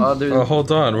 Other Oh,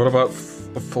 hold on. What about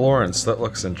Florence? That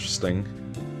looks interesting.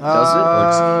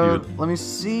 Does Looks Let me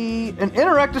see. An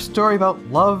interactive story about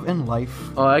love and life.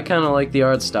 Oh, I kind of like the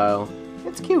art style.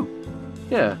 It's cute.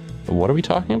 Yeah, What are we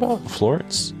talking about?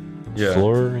 Florence? Yeah.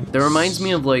 Florence? that reminds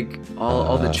me of like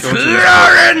all the children.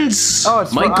 Florence! Oh,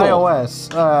 it's Michael. for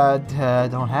iOS. I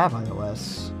don't have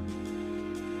iOS.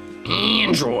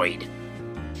 Android.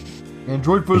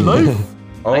 Android for life.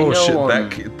 Oh I know,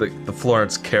 shit! The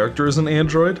Florence character is an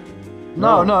android.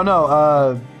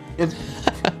 no. It's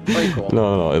Michael.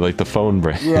 No, like the phone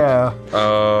brand. yeah.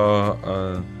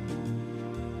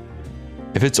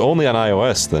 If it's only on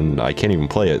iOS, then I can't even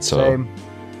play it, so. Same.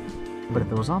 But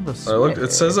if it was on the I looked.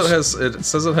 It says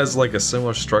it has like a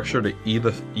similar structure to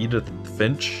Edith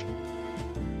Finch.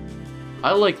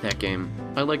 I like that game.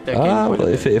 I like that game. Well, quite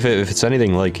a if bit. it's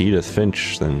anything like Edith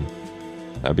Finch, then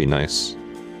that'd be nice.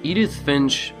 Edith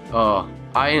Finch. Oh,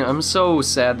 I'm so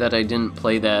sad that I didn't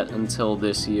play that until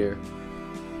this year.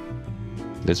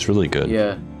 It's really good.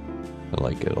 Yeah, I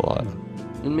like it a lot.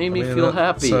 it made me I mean, feel that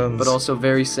happy, sounds- but also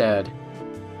very sad.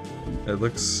 It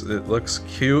looks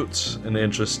cute and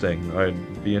interesting.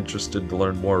 I'd be interested to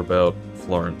learn more about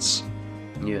Florence.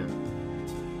 Yeah.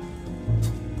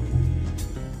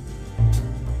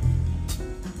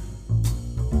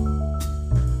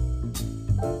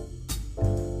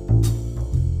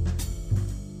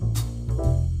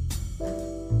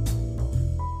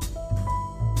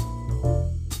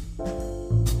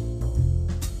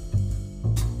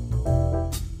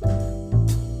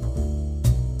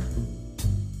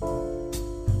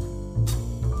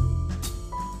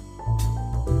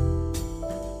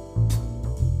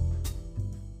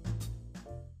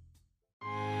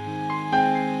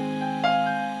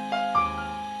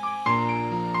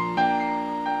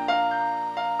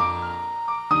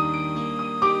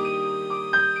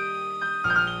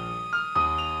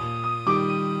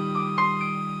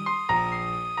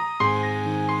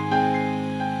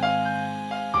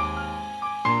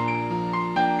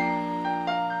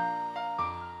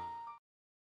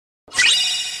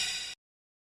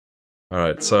 All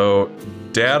right, so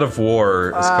Dad of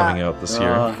War is coming out this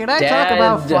year. Can I talk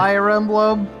about Dad. Fire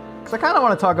Emblem? Because I kind of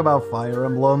want to talk about Fire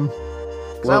Emblem.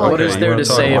 'Cause I Well, like what Okay, is you there wanna to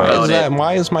talk say about Why about is it? that?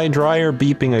 Why is my dryer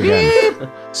beeping again?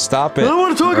 Stop it. I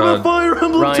want to talk about Fire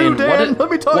Emblem Ryan, too, Dan. Let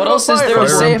me talk what about else is Fire there to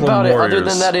Emblem. say Emblem about it other Warriors.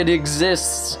 than that it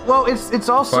exists? Well, it's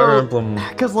Fire also Emblem.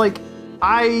 because like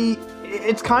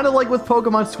it's kind of like with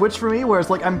Pokemon Switch for me, where it's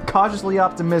like I'm cautiously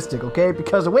optimistic, okay?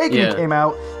 Because Awakening Yeah. came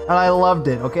out and I loved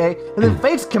it, okay? And then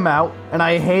Fates came out and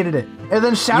I hated it. And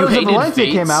then Shadows of hated Valencia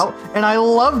Fates? came out and I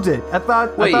loved it. I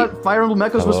thought Wait. Fire Emblem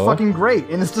Echoes was Hello? fucking great,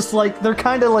 and it's just like they're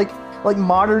kind of like like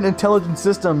modern intelligent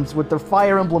systems with the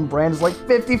Fire Emblem brand is like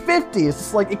 50-50. It's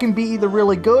just like it can be either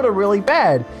really good or really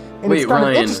bad. And Wait, it's kind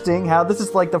Ryan. of interesting how this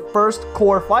is like the first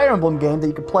core Fire Emblem game that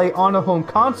you can play on a home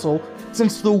console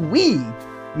since the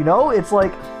Wii. You know, it's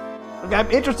like I'm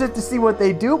interested to see what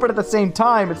they do, but at the same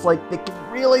time, it's like they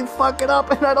can really fuck it up,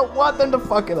 and I don't want them to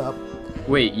fuck it up.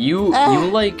 Wait, you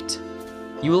liked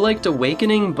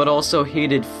Awakening, but also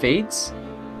hated Fates?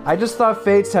 I just thought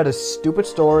Fates had a stupid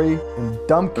story and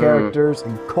dumb characters,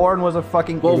 and Korn was a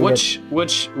fucking Well, idiot.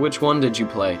 which one did you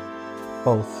play?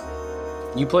 Both.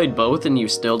 You played both, and you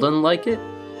still didn't like it?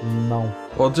 No.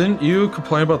 Well, didn't you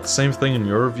complain about the same thing in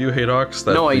your review, Haydox?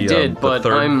 That No, I did, but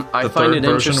I find it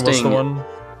version was the interesting. one.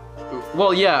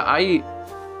 Well, yeah, I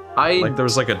Like there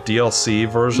was like a DLC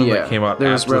version Yeah, that came out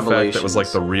there's after the fact that was like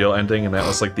Revelations. the real ending, and that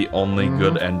was like the only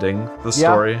good ending of the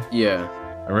story. yeah.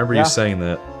 I remember Yeah. you saying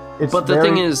that. It's But the very-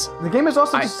 thing is, the game is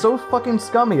also just so fucking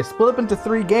scummy. It's split up into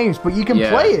 3 games, but you can Yeah.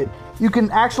 play it. You can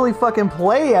actually fucking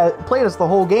play it as the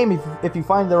whole game if you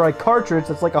find the right cartridge.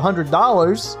 That's like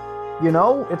 $100. You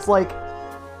know, it's like,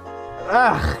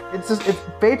 it's just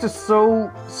Fates is so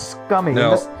scummy.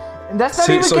 Now, and that's not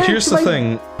See, even so getting here's to the my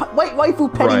thing, white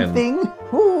waifu petting Ryan. thing.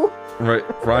 Ooh. right,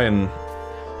 Ryan?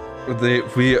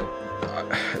 We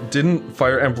didn't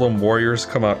Fire Emblem Warriors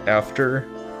come out after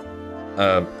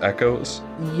Echoes?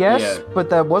 Yes, Yeah. but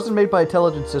that wasn't made by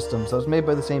Intelligent Systems. That was made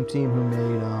by the same team who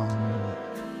made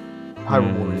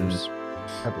Hyrule Warriors,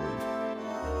 I believe.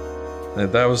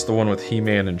 And that was the one with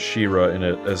He-Man and She-Ra in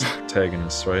it as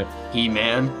protagonists, right?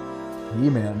 He-Man.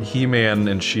 He-Man. He-Man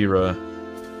and She-Ra, you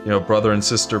know, brother and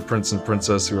sister, prince and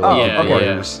princess who are Oh, like yeah,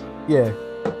 warriors. Yeah,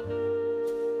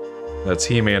 That's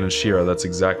He-Man and She-Ra. That's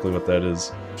exactly what that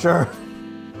is. sure.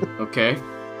 Okay.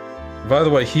 By the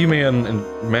way, He-Man and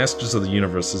Masters of the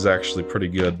Universe is actually pretty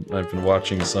good. I've been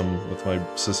watching some with my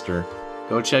sister.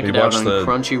 Go check We it out watched on the-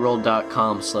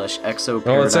 crunchyroll.com/exoparadigm.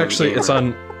 Oh, it's actually it's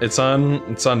on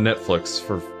Netflix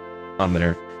on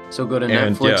there. So go to and, yeah.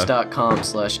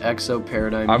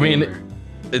 netflix.com/exoparadigm. I mean,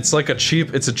 it's like a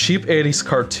cheap 80s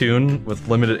cartoon with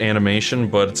limited animation,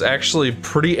 but it's actually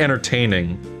pretty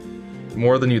entertaining.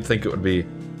 More than you'd think it would be.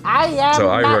 I am So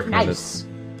I not recommend it. nice.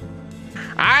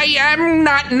 I am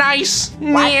not nice.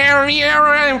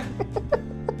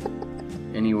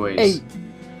 anyways. Hey.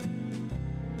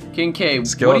 King K, what do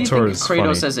you Skeletor think of is Kratos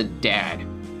funny. as a dad?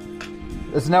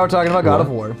 So now we're talking about God What?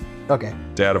 of War. Okay.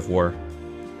 Dad of War.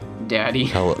 Daddy.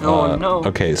 Hell, Oh no.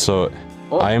 Okay, so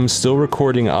Oh. I am still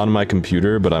recording on my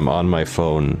computer, but I'm on my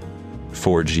phone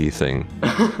 4G thing.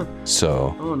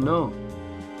 So Oh no.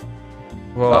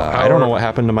 Well, I don't know what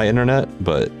happened to my internet,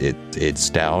 but it's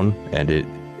down and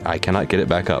I cannot get it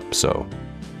back up. So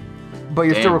But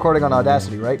you're still Damn. recording on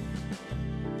Audacity, right?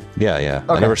 yeah,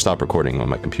 I Okay. never stop recording on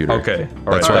my computer. Okay,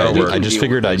 all right, That's All why right, I, we ju- can I just deal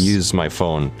figured with I'd this. use my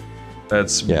phone.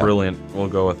 That's Yeah. brilliant. We'll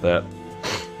go with that.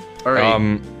 All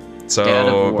right. So Dad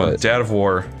of War. Dad of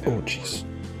War. Oh jeez.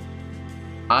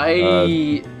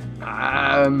 They,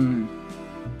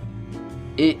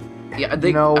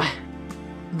 You know,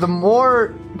 the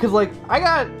more, because like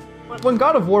when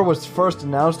God of War was first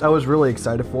announced, I was really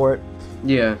excited for it.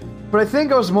 yeah. But I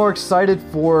think I was more excited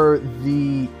for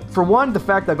one, the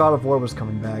fact that God of War was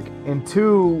coming back, and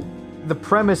two, the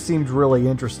premise seemed really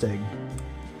interesting.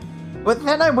 But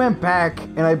then I went back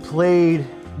and I played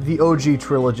the OG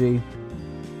trilogy,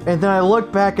 and then I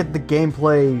looked back at the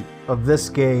gameplay of this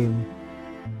game.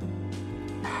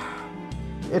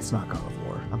 It's not God of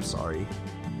War. I'm sorry.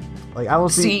 Like, I don't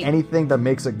see See- anything that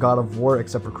makes it God of War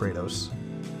except for Kratos.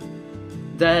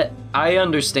 That I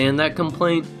understand that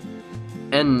complaint,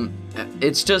 and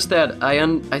it's just that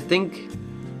I think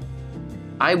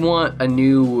I want a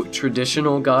new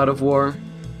traditional God of War,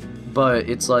 but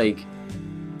it's like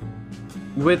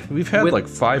We've had like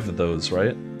 5 of those,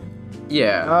 right?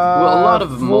 yeah, well, a lot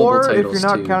of mobile 4 titles if you're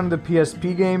not too. counting the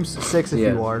PSP games, 6 if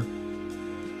Yeah. you are.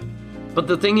 But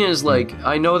the thing is, like,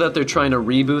 I know that they're trying to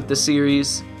reboot the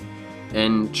series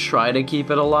and try to keep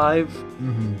it alive.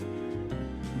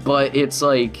 But it's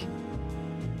like,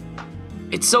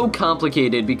 it's so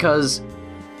complicated because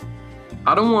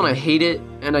I don't want to hate it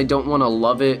and I don't want to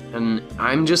love it, and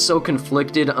I'm just so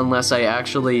conflicted unless I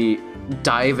actually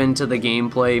dive into the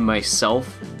gameplay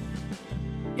myself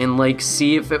and like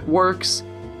see if it works.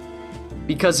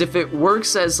 Because if it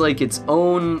works as like its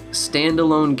own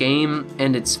standalone game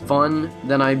and it's fun,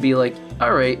 then I'd be like,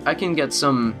 alright, I can get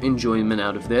some enjoyment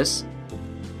out of this.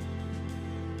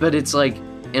 But it's like,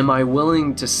 am I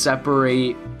willing to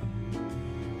separate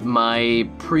my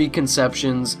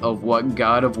preconceptions of what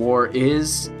God of War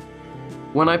is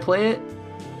when I play it?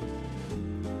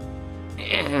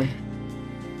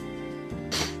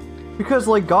 Because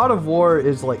like God of War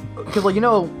is like, because like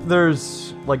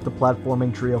there's like the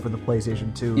platforming trio for the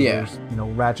PlayStation 2. Yeah. There's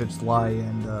Ratchet, Sly,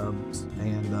 and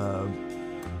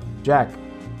Jack.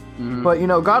 But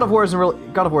God of War isn't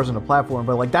a platform,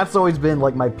 but like that's always been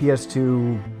like my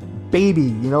PS2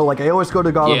 baby. Like I always go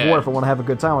to God of War if I want to have a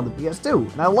good time on the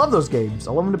PS2, and I love those games.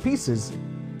 I love them to pieces.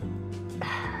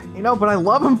 But I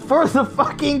love them for the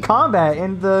fucking combat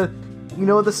and the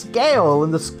scale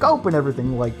and the scope and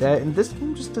everything like that. And this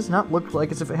game just does not look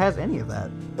like as if it has any of that.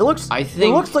 It looks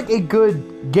like a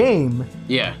good game.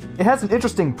 Yeah. It has an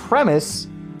interesting premise.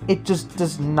 It just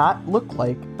does not look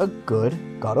like a good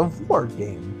God of War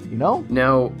game.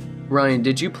 Now, Ryan,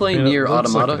 did you play Nier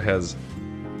Automata? Like it has.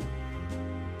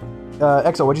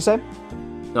 Exo, what'd you say?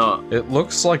 No. It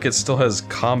looks like it still has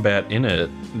combat in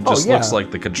it. It just looks like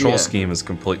the control scheme is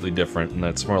completely different, and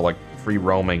that's more like free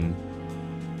roaming.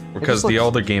 Because the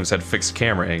older games had fixed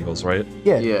camera angles, right?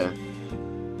 Yeah. Yeah.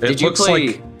 It looks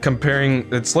like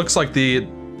comparing. It looks like the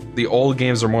old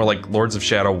games are more like Lords of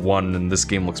Shadow 1, and this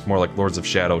game looks more like Lords of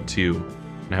Shadow 2,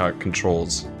 and how it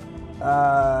controls.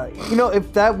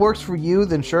 If that works for you,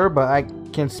 then sure, but I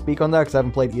can't speak on that because I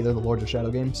haven't played either of the Lords of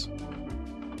Shadow games.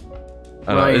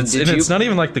 It's not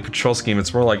even like the control scheme.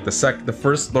 It's more like the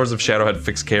first Lords of Shadow had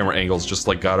fixed camera angles, just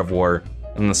like God of War,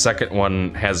 and the second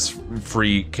one has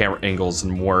free camera angles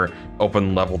and more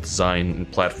open level design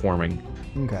and platforming.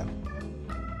 Okay.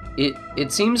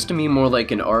 It seems to me more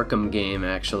like an Arkham game,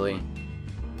 actually.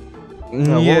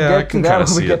 We'll get to that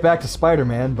when we get back to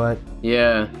Spider-Man, but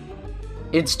yeah,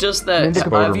 it's just that.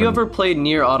 Have you ever played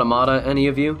Nier Automata? Any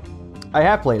of you? I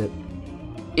have played it.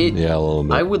 Yeah, a little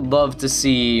bit. I would love to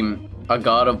see a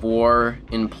God of War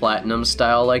in Platinum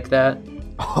style like that.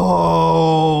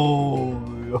 Oh,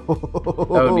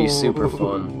 that would be super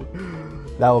fun.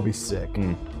 That would be sick.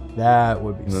 That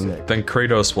would be sick. Then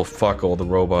Kratos will fuck all the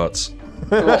robots.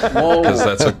 Whoa! Because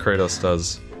that's what Kratos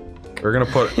does. We're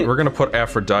gonna put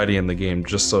Aphrodite in the game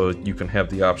just so you can have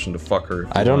the option to fuck her.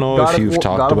 I don't know if you've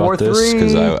talked about this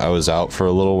because I was out for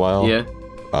a little while. Yeah.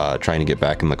 Trying to get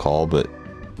back in the call, but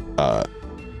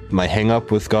my hang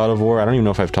up with God of War, I don't even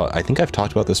know if I've talked. I think I've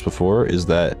talked about this before. Is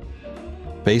that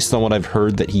based on what I've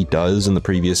heard that he does in the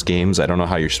previous games? I don't know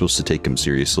how you're supposed to take him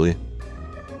seriously.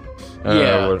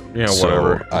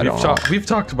 Whatever. I don't know. We've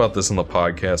talked about this in the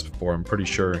podcast before. I'm pretty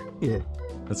sure. Yeah.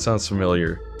 That sounds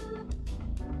familiar.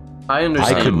 I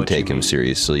understand. I couldn't take him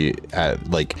seriously.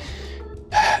 Like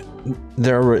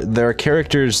there are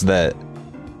characters that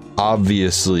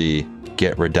obviously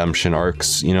get redemption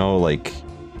arcs.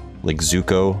 Like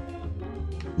Zuko.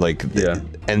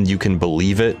 And you can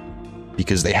believe it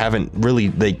because they haven't really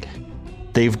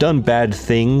they've done bad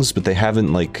things, but they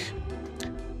haven't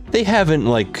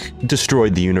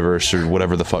destroyed the universe or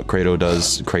whatever the fuck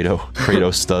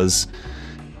Kratos does.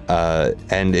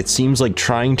 And it seems like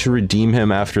trying to redeem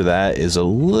him after that is a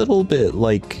little bit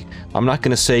like, I'm not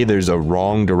gonna say there's a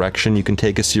wrong direction you can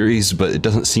take a series, but it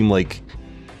doesn't seem like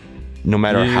no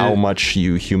matter how much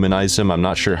you humanize him, I'm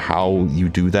not sure how you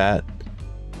do that.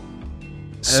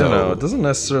 So, I don't know, it doesn't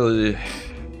necessarily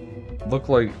look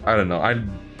like, I don't know,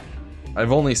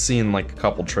 I've only seen like a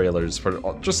couple trailers, but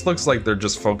it just looks like they're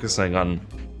just focusing on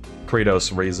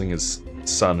Kratos raising his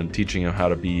son and teaching him how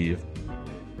to be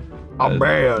a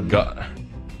man. God.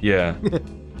 Yeah.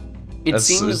 It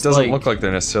doesn't look like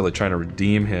they're necessarily trying to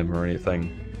redeem him or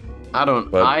anything.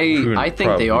 I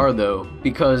think they are though,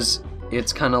 because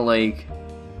it's kind of like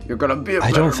you're gonna be a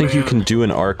I don't think man. you can do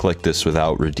an arc like this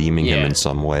without redeeming him in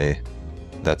some way.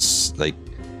 That's like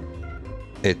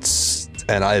it's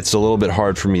a little bit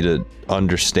hard for me to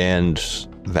understand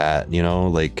that,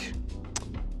 like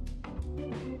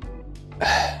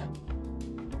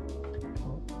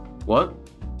what?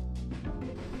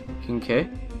 King K?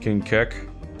 King Kek?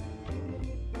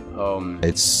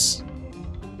 It's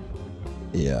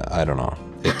I don't know.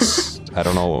 It's I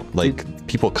don't know, like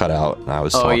people cut out and I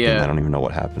was talking, I don't even know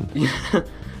what happened.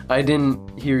 I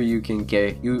didn't hear you, King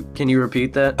K. Can you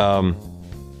repeat that?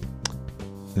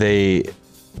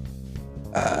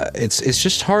 It's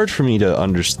just hard for me to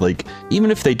understand, like, even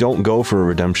if they don't go for a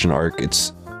redemption arc,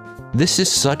 this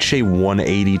is such a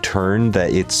 180 turn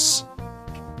that it's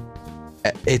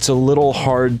a little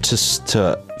hard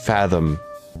to fathom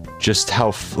just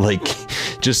how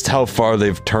far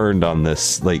they've turned on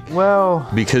this, like, well,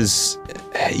 because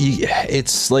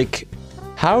it's like,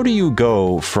 how do you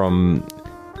go from,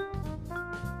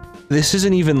 this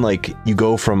isn't even like you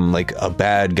go from like a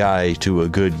bad guy to a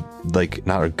good, like,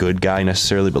 not a good guy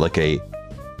necessarily, but like a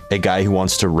guy who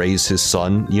wants to raise his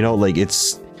son, like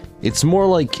it's more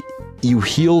like you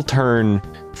heel turn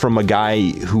from a guy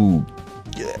who,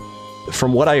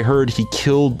 from what I heard, he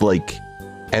killed like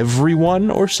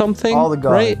everyone or something. All the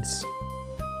right? gods.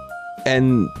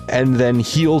 And then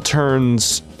heel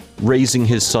turns, raising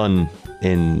his son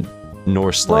in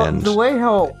Norseland. Well, the way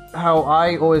how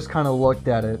I always kind of looked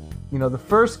at it, you know, the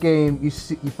first game you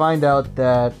find out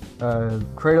that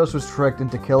Kratos was tricked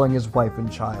into killing his wife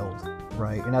and child,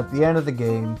 right? And at the end of the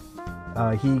game,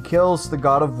 he kills the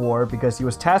god of war because he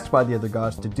was tasked by the other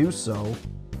gods to do so.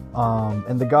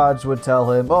 And the gods would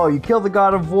tell him, "Oh, you killed the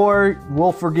god of war,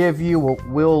 we'll forgive you,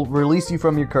 we'll release you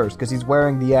from your curse," because he's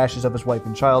wearing the ashes of his wife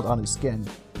and child on his skin.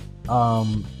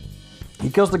 He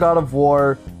kills the god of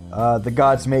war, the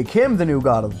gods make him the new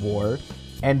god of war,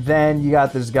 and then you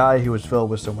got this guy who is filled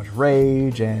with so much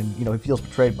rage, and, you know, he feels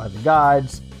betrayed by the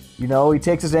gods. You know, he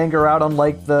takes his anger out on,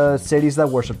 like, the cities that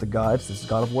worship the gods. This is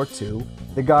God of War 2.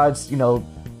 The gods, you know,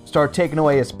 start taking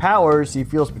away his powers, he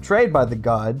feels betrayed by the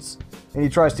gods, and he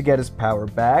tries to get his power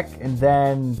back, and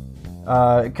then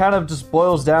it kind of just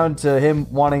boils down to him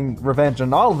wanting revenge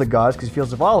on all of the gods, because he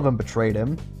feels if all of them betrayed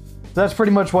him. So that's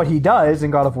pretty much what he does in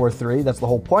God of War 3. That's the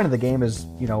whole point of the game, is,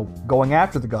 you know, going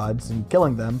after the gods and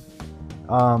killing them.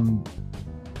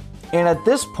 And at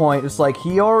this point, it's like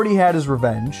he already had his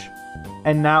revenge,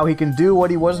 and now he can do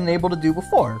what he wasn't able to do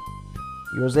before.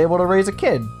 He was able to raise a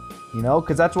kid, you know,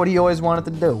 because that's what he always wanted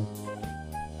to do.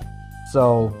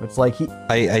 So it's like he.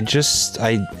 I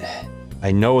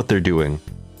know what they're doing.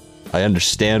 I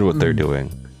understand what they're doing.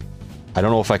 I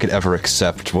don't know if I could ever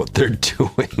accept what they're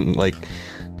doing. Like,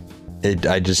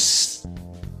 I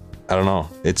don't know.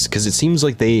 It's because it seems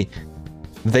like they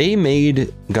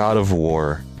made God of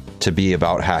War to be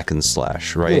about hack and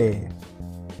slash, right? Yeah.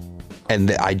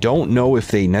 And I don't know if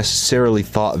they necessarily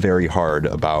thought very hard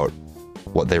about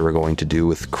what they were going to do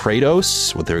with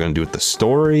Kratos, what they were going to do with the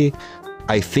story.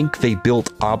 I think they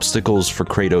built obstacles for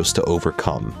Kratos to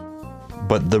overcome.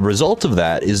 But the result of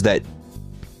that is that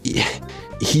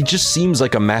he just seems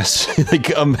like a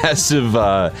massive,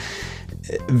 I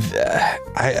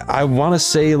want to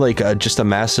say like just a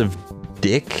massive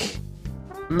dick.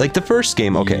 Like the first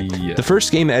game, okay. Yeah. The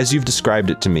first game, as you've described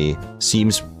it to me,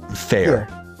 seems fair,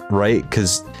 right?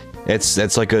 Because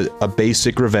it's like a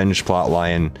basic revenge plot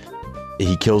line.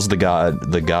 He kills the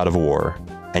god of war,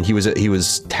 and he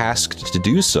was tasked to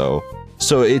do so.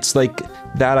 So it's like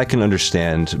that I can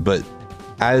understand, but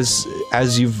as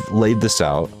you've laid this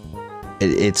out,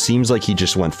 it seems like he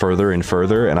just went further and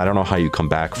further, and I don't know how you come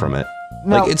back from it.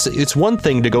 No. Like it's one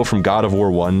thing to go from God of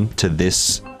War 1 to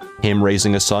this, him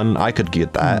raising a son, I could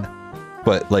get that.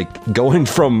 But like going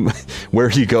from where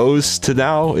he goes to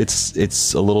now,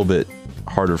 it's a little bit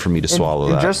harder for me to swallow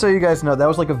and that. Just so you guys know, that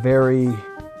was like a very,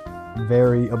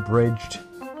 very abridged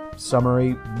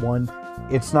summary one.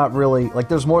 It's not really like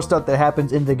there's more stuff that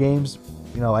happens in the games.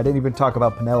 You know, I didn't even talk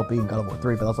about Penelope in God of War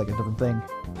 3, but that's like a different thing.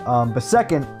 But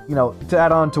second, you know, to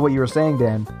add on to what you were saying,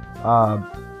 Dan,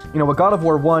 you know, with God of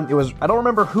War 1, it was, I don't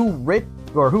remember who wrote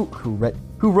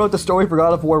the story for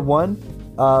God of War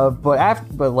 1, but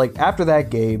after that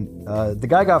game, the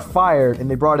guy got fired and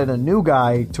they brought in a new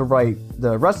guy to write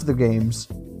the rest of the games,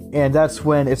 and that's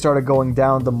when it started going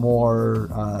down the more,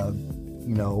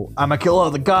 you know, I'm gonna kill all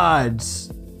the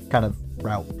gods kind of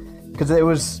route. Because it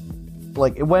was,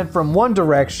 like, it went from one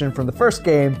direction from the first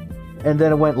game, and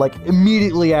then it went, like,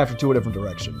 immediately after to a different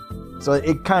direction. So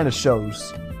it kind of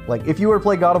shows. Like, if you were to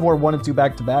play God of War 1 and 2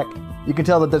 back to back, you can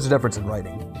tell that there's a difference in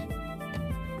writing.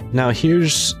 Now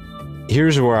here's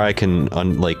where I can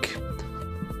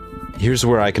here's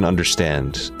where I can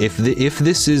understand if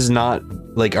this is not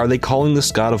like, are they calling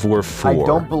this God of War 4? I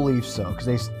don't believe so,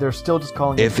 because they're still just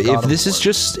calling it If God of this War. is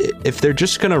just, if they're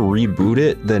just gonna reboot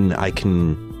it, then I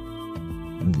can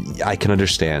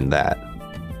understand that,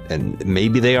 and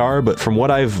maybe they are. But from what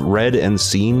I've read and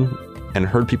seen and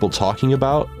heard people talking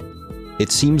about,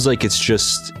 it seems like it's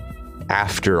just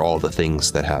after all the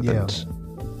things that happened.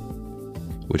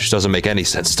 Which doesn't make any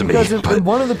sense to me. Because in But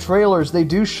one of the trailers, they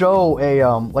do show a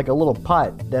like a little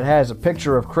pot that has a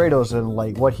picture of Kratos and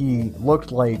like what he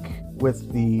looked like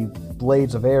with the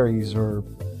blades of Ares, or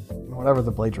whatever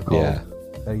the blades are called. Yeah.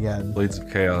 Blades of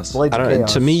Chaos. Blades I of don't.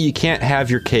 Chaos. To me, you can't have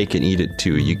your cake and eat it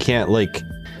too. You can't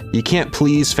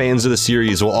please fans of the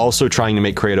series while also trying to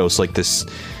make Kratos like this.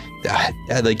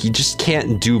 Like, you just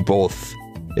can't do both.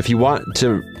 If you want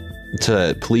to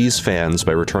please fans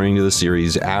by returning to the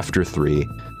series after 3,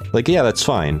 like, yeah, that's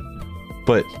fine.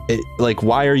 But like,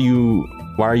 why are you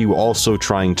also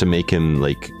trying to make him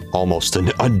like almost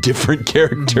a different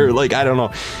character? Like, I don't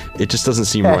know. It just doesn't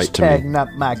seem right to Hashtag me.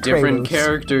 not my Different Kratos.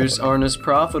 characters aren't as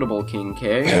profitable, King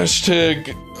K.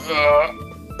 Hashtag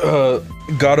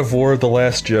God of War: The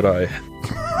Last Jedi.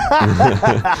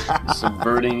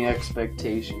 Subverting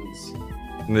expectations.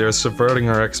 They're subverting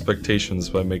our expectations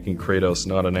by making Kratos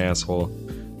not an asshole.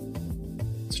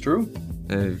 It's true.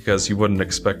 Because you wouldn't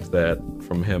expect that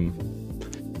from him.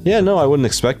 Yeah, no, I wouldn't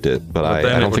expect it, but I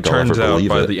don't think I'll ever believe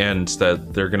by it. the end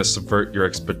that they're gonna subvert your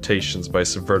expectations by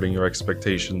subverting your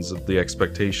expectations of the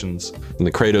expectations. And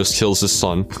the Kratos kills his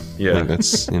son. Yeah. Like,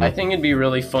 that's, you know. I think it'd be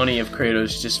really funny if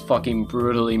Kratos just fucking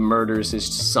brutally murders his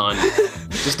son.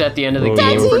 Just at the end of the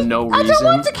game for no reason. I don't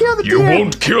want to kill the You deer.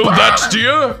 won't kill that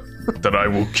deer? Then I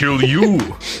will kill you.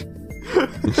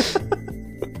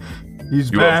 He's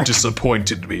You back. have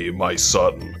disappointed me, my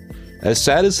son. As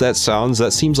sad as that sounds,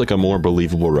 that seems like a more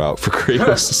believable route for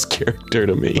Kratos' character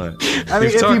to me. I mean, We've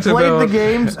if you talked played the about-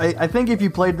 games, I think if you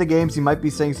played the games, you might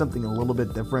be saying something a little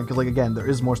bit different. Because, like, again, there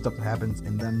is more stuff that happens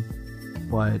in them.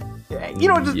 But, you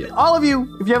know, just all of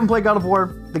you, if you haven't played God of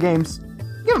War, the games,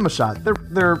 give them a shot.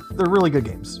 They're really good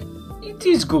games. It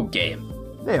is good game.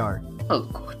 They are. Oh,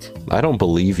 good. I don't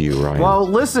believe you, Ryan. Well,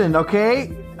 listen,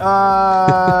 okay?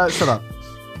 Shut up.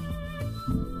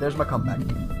 There's my comeback.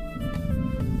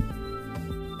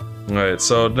 Alright,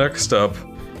 so next up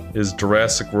is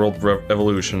Jurassic World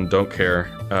Evolution. Don't care.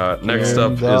 Next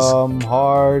up is Kingdom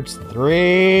Hearts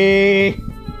 3. We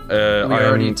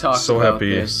already I'm talked so about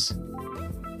happy. this.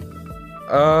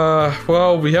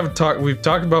 Well, we haven't talked. We've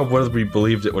talked about whether we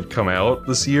believed it would come out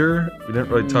this year. We didn't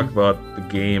really talk about the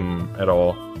game at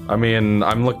all. I mean,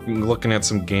 I'm looking at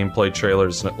some gameplay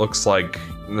trailers, and it looks like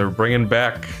they're bringing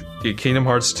back the Kingdom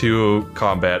Hearts 2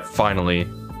 combat finally.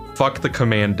 Fuck the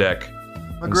command deck.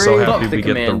 I'm so Agreed. happy Fuck the we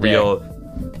get the command real.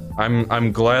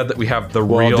 I'm glad that we have the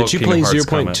well, real. did you Kingdom play Hearts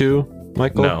comment. 0.2,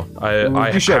 Michael? No,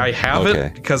 I You should. have Okay.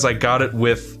 it because I got it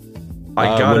with. I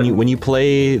got it. When you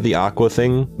play the Aqua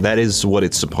thing, that is what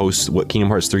it's supposed. What Kingdom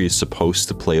Hearts 3 is supposed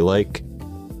to play like.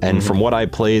 And from what I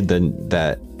played, then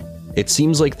that it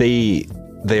seems like they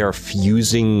are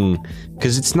fusing,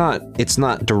 because it's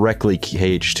not directly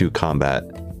KH2 combat.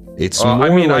 It's more I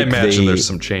mean, like I imagine they, there's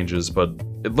some changes, but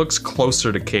it looks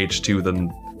closer to KH2 than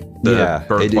the yeah,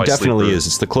 Birth it by definitely Sleep is.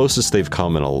 It's the closest they've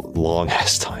come in a long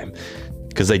ass time,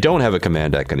 because they don't have a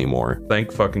command deck anymore,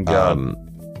 Thank fucking God.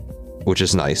 which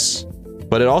is nice.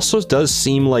 But it also does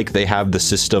seem like they have the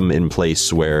system in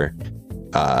place where,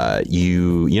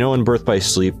 you know, in Birth by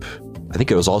Sleep, I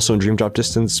think it was also in Dream Drop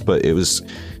Distance, but it was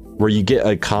where you get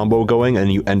a combo going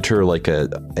and you enter like a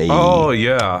Oh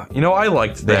yeah, you know I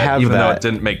liked They that, have even though that. it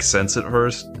didn't make sense at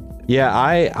first. Yeah,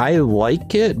 I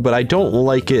like it, but I don't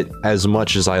like it as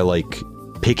much as I like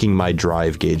picking my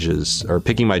drive gauges or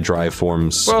picking my drive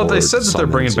forms. Well, they or said that they're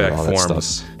bringing summons or back all that stuff.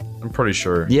 forms. I'm pretty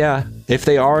sure. Yeah, if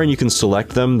they are and you can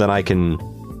select them, then I can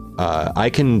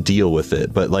deal with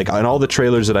it. But like on all the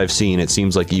trailers that I've seen, it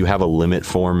seems like you have a limit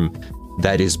form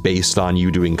that is based on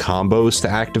you doing combos to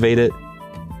activate it.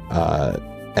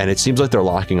 And it seems like they're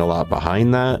locking a lot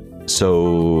behind that.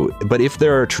 So, but if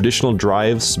there are traditional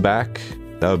drives back,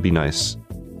 that would be nice.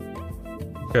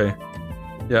 Okay.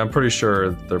 Yeah, I'm pretty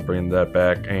sure they're bringing that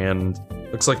back, and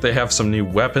looks like they have some new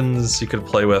weapons you could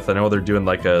play with. I know they're doing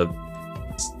like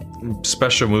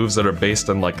special moves that are based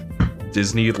on like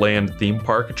Disneyland theme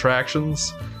park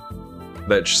attractions.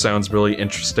 That sounds really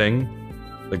interesting.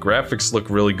 The graphics look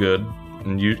really good,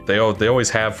 and they always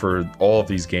have for all of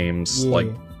these games. Yeah. Like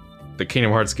the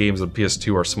Kingdom Hearts games on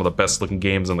PS2 are some of the best looking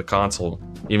games on the console,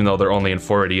 even though they're only in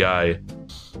 480i.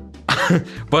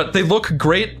 But they look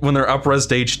great when they're up-res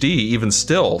to HD, even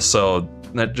still. So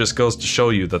that just goes to show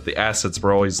you that the assets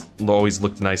were always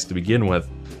looked nice to begin with.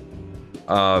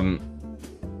 And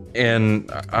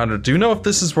I don't, do you know if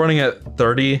this is running at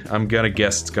 30? I'm gonna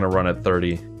guess it's gonna run at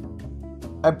 30.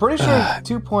 I'm pretty sure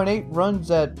 2.8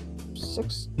 runs at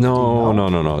 60. No.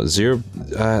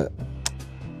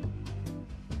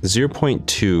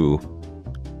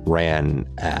 0.2 ran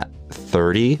at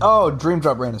 30. Oh, Dream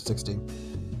Drop ran at 60.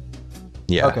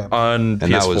 Yeah. Okay. On PS4.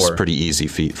 And that was pretty easy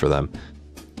feat for them.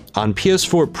 On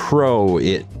PS4 Pro,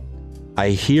 I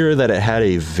hear that it had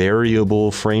a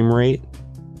variable frame rate,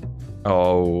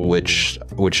 Oh. which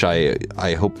I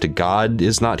hope to God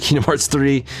is not Kingdom Hearts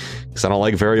 3, because I don't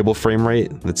like variable frame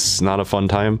rate. It's not a fun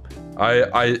time.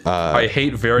 I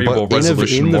hate variable But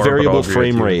resolution in the more, but I'll variable agree with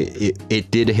frame you. rate,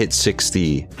 it did hit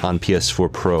 60 on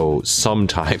PS4 Pro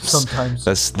sometimes. Sometimes.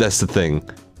 That's the thing.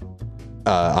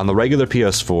 On the regular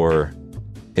PS4,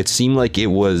 it seemed like it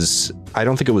was. I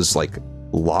don't think it was like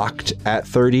locked at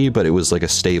 30, but it was like a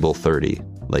stable 30.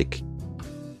 Like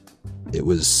it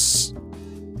was.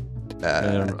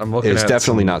 And I'm looking It's at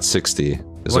definitely some- not 60.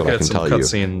 Is Look what I at can some tell you.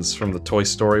 cutscenes from the Toy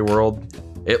Story world.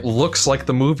 It looks like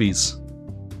the movies.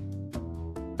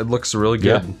 It looks really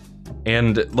good.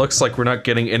 And it looks like we're not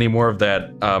getting any more of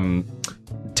that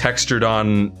textured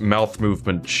on mouth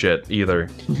movement shit either.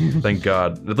 Thank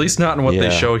God. At least not in what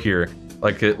they show here.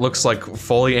 Like, it looks like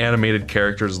fully animated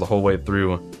characters the whole way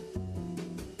through.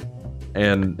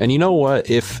 And you know what?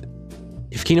 If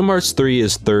Kingdom Hearts 3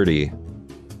 is 30,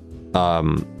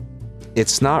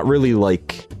 it's not really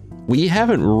like, we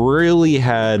haven't really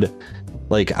had,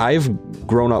 like, I've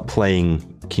grown up playing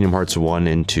Kingdom Hearts 1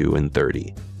 and 2 and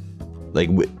 30. Like,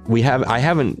 I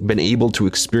haven't been able to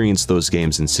experience those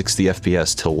games in 60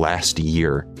 FPS till last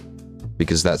year,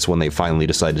 because that's when they finally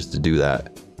decided to do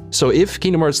that. So if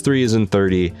Kingdom Hearts 3 is in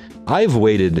 30, I've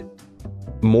waited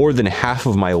more than half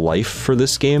of my life for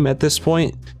this game at this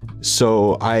point.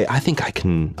 So I think I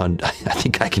can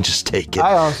just take it.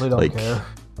 I honestly don't like, care.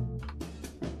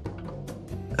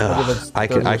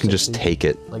 I can just take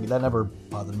it. Like, that never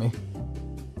bothered me.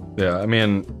 yeah, I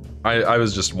mean, I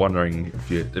was just wondering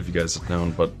if you guys had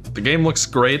known, but the game looks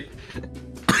great.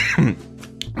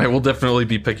 I will definitely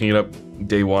be picking it up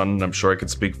day one, and I'm sure I could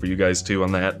speak for you guys too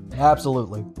on that.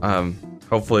 Absolutely.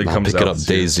 Hopefully it I'll comes pick out it up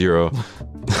day 0.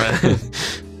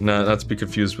 No, not to be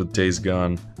confused with Days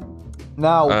Gone.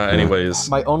 Now, anyways.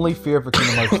 my only fear for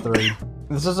Kingdom Hearts 3.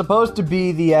 This is supposed to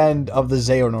be the end of the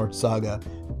Xehanort saga.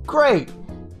 Great!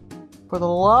 For the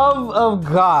love of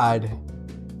God,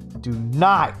 do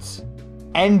not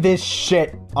end this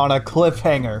shit on a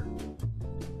cliffhanger.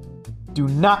 Do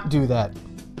not do that.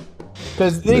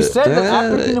 Because they said that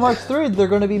after Kingdom Hearts 3, they're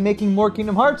going to be making more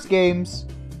Kingdom Hearts games.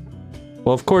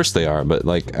 Well, of course they are, but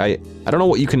like I don't know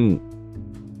what you can.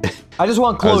 I just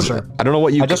want closure. I don't know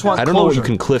what you. I just want I don't know what you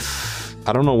closure. can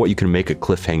I don't know what you can make a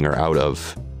cliffhanger out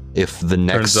of if the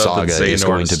next Turns out that saga is Xehanort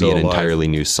going is to be still an alive. entirely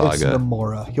new It's saga.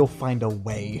 Nomura. He'll find a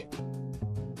way.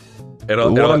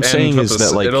 It'll What I'm end saying with is a-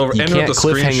 that like it'll you end can't with a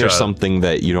cliffhanger screenshot. something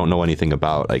that you don't know anything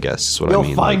about. I guess is what I He'll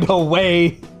mean. find Like, a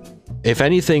way. if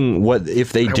anything,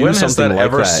 if they do When has something that like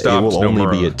ever that, it stopped will only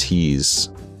be Nomura? a tease.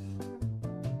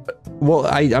 Well,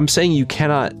 I'm saying you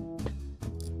cannot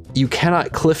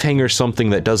cliffhanger something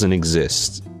that doesn't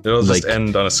exist. It'll just Like-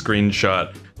 end on a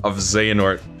screenshot of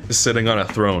Xehanort sitting on a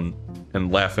throne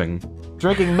and laughing.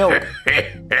 Drinking milk.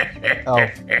 Oh.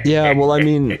 Yeah, well, I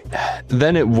mean,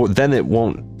 then it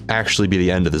won't actually be the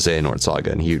end of the Xehanort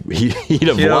saga, and he'd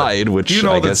have You know- lied, which you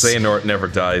know I that guess. Xehanort never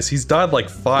dies. He's died like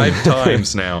 5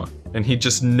 times now, and he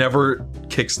just never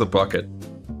kicks the bucket.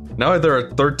 Now there are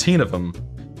 13 of them.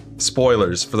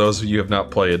 Spoilers for those of you who have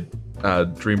not played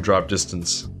Dream Drop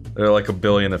Distance. There are like 1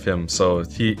 billion of him, so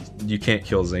you can't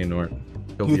kill Xehanort.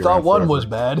 He'll You be thought around one forever. was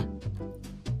bad.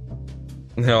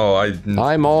 No,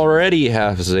 I'm already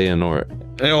half Xehanort.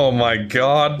 Oh my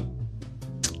god.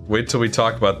 Wait till we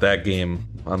talk about that game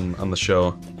on the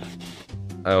show.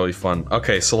 That'll be fun.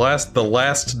 Okay, so the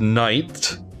last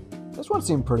night. This one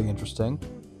seemed pretty interesting.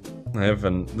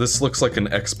 This looks like an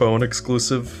Xbone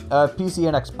exclusive. PC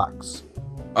and Xbox.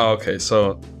 Oh, okay,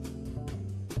 so.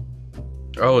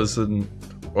 Oh, is it?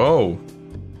 Whoa.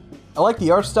 I like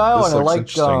the art style, This and I looks like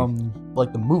interesting.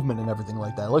 like the movement and everything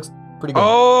like that. It looks pretty good.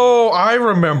 Oh, I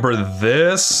remember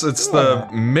this. It's the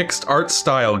mixed art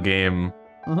style game.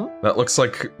 Mhm. That looks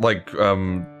like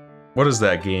what is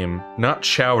that game? Not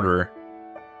Chowder.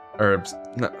 Or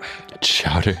not,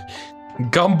 Chowder.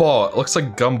 Gumball. It looks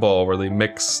like Gumball, where they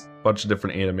mix a bunch of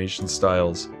different animation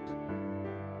styles.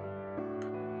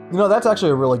 You know, that's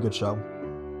actually a really good show.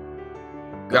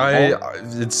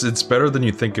 It's better than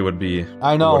you think it would be.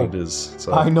 I know. What it is.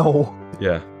 So, I know.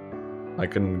 Yeah, I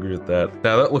couldn't agree with that.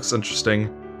 Now that looks interesting.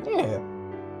 Yeah.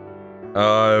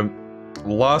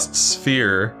 Lost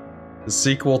Sphere, the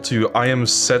sequel to I Am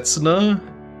Setsuna,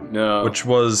 No. which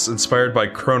was inspired by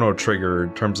Chrono Trigger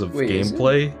in terms of Wait, is it?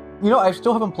 gameplay. You know, I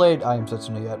still haven't played I Am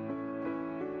Setsuna yet.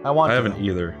 I want I to. haven't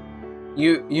either.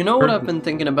 You know what I've been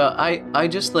thinking about? I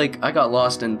just like I got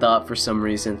lost in thought for some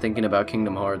reason thinking about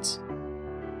Kingdom Hearts.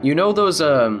 You know those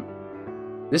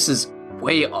this is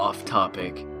way off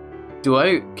topic.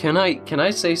 Can I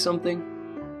say something?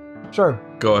 Sure.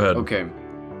 Go ahead. Okay.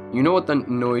 You know what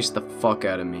annoys the fuck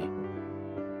out of me?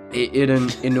 It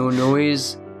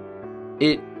annoys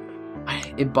it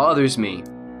bothers me.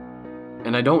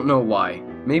 And I don't know why.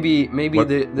 Maybe What-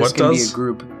 this what can does? be a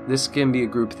group. This can be a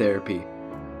group therapy.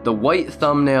 The white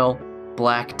thumbnail,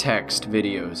 black text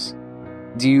videos.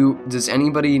 Does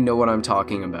anybody know what I'm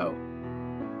talking about?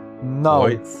 No.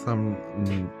 White thumb.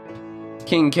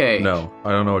 King K. No,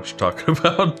 I don't know what you're talking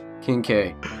about. King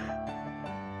K.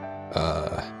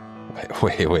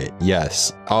 Wait.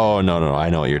 Yes. Oh no. I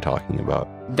know what you're talking about.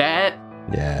 That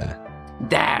Yeah.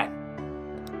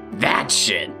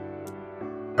 shit.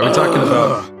 Are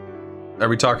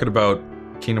we talking about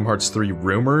Kingdom Hearts 3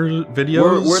 rumor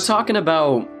videos? We're talking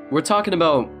about we're talking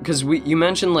about, because you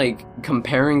mentioned like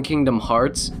comparing Kingdom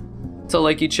Hearts to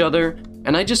like each other,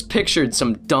 and I just pictured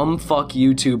some dumb fuck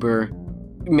YouTuber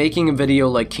making a video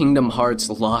like Kingdom Hearts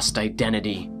Lost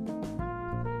Identity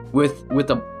with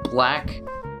a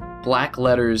black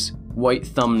letters, white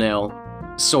thumbnail.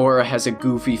 Sora has a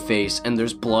goofy face and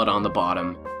there's blood on the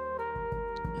bottom.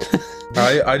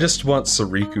 I just want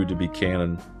Sariku to be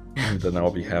canon, and then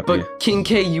I'll be happy. But King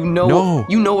K, you know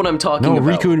No. what I'm talking No,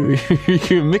 about. Riku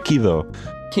and Mickey though.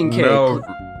 King K. No.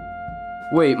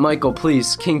 Wait, Michael,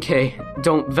 please, King K,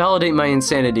 don't validate my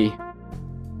insanity.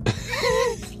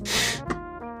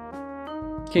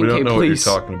 King We don't K, know please.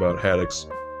 what you're talking about, Haddix.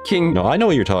 King. No, I know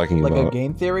what you're talking Like about. a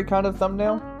game theory kind of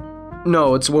thumbnail?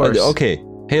 No, it's worse. Okay.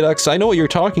 Hey, Lux, I know what you're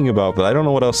talking about, but I don't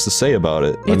know what else to say about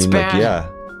it. It's I mean, bad. like, yeah.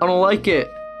 I don't like it.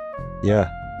 Yeah.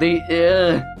 They.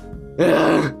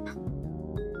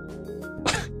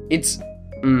 It's.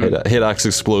 Hidox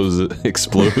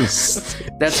explodes.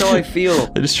 That's how I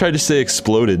feel. I just tried to say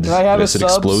exploded. Can I have but I a said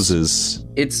subs? exploses.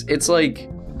 It's like.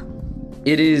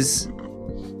 It is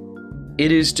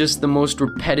just the most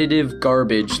repetitive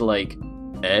garbage, like.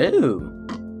 Oh.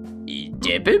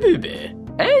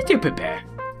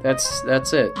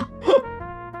 That's it.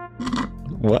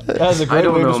 What? That is a great I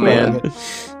don't way know, to man.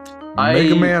 describe it.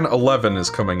 Mega Man 11 is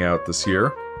coming out this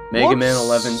year. Mega Man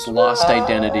Whoops. 11's Lost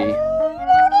Identity. You know,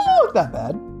 it doesn't look that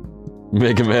bad.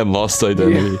 Mega Man lost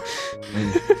identity.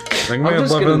 Mega Man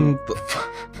just 11.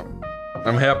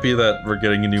 I'm happy that we're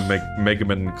getting a new Mega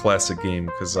Man classic game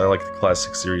because I like the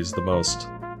classic series the most.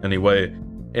 Anyway,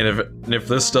 and if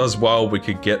this does well, we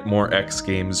could get more X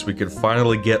games. We could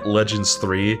finally get Legends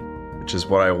 3, which is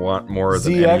what I want more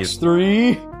than any.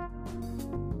 ZX3?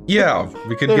 Yeah,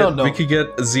 we could They don't know. get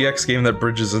a ZX game that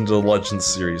bridges into the Legends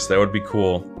series. That would be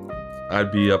cool.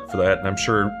 I'd be up for that, and I'm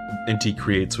sure Inti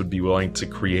Creates would be willing to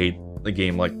create a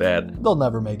game like that. They'll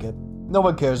never make it. No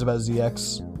one cares about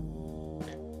ZX.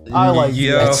 I like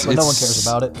Yeah. ZX, but no one It's- cares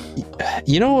about it.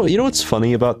 You know what's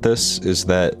funny about this is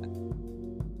that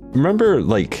remember,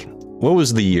 like, what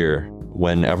was the year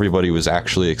when everybody was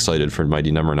actually excited for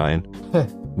Mighty Number 9?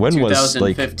 When was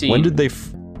like 2015. when did they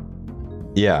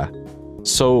yeah.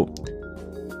 So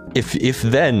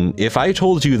if I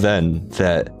told you then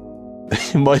that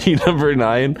Mighty Number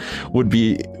 9 would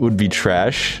be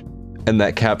trash and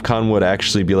that Capcom would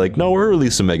actually be like, no, we're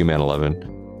releasing Mega Man 11.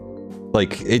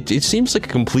 Like, it seems like a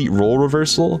complete role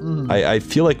reversal. I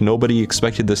feel like nobody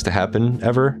expected this to happen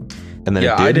ever. And then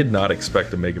Yeah, it did. I did not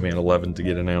expect a Mega Man 11 to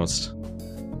get announced,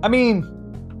 I mean,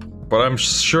 but I'm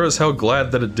sure as hell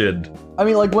glad that it did.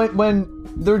 like when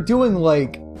they're doing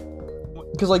like,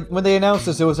 because like when they announced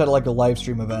this, it was at like a live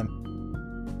stream event,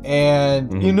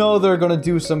 and you know they're gonna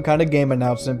do some kind of game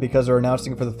announcement because they're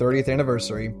announcing it for the 30th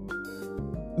anniversary.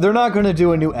 They're not gonna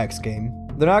do a new X game.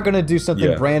 They're not gonna do something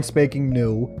Yeah. brand spanking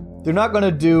new. They're not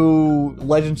gonna do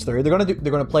Legends 3. They're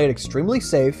gonna play it extremely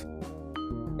safe,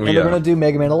 and they're gonna do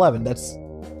Mega Man 11. That's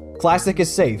classic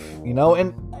is safe, you know.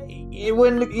 And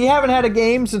when you haven't had a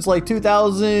game since like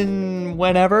 2000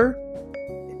 whenever,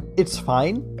 it's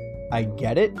fine. I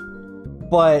get it,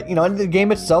 but you know, and the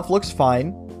game itself looks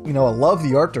fine. You know, I love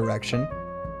the art direction,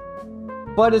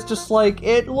 but it's just like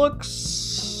it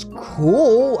looks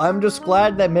cool. I'm just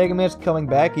glad that Mega Man's coming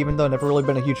back, even though I've never really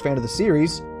been a huge fan of the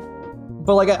series.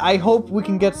 But like, I hope we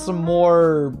can get some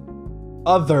more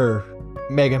other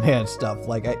Mega Man stuff.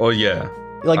 Like, Oh yeah,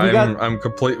 we got I'm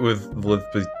complete with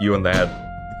you on that.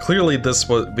 Clearly, this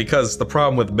was because the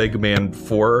problem with Mega Man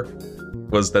 4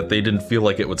 was that they didn't feel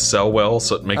like it would sell well,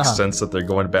 so it makes sense that they're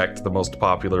going back to the most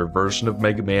popular version of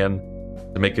Mega Man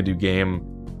to make a new game.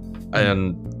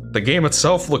 And the game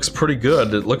itself looks pretty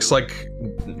good. It looks like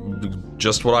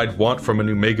just what I'd want from a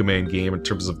new Mega Man game in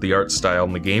terms of the art style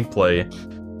and the gameplay.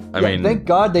 I mean, thank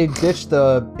God they ditched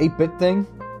the 8-bit thing.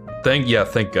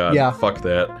 thank God. Yeah. Fuck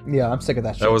that. Yeah, I'm sick of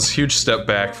that shit. That was a huge step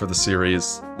back for the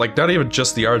series. Like, not even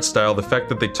just the art style, the fact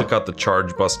that they took out the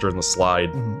Charge Buster and the Slide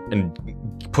and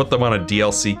put them on a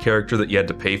DLC character that you had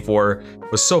to pay for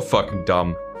was so fucking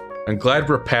dumb. I'm glad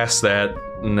we're past that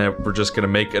and that we're just gonna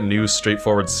make a new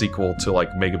straightforward sequel to,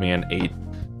 like, Mega Man 8.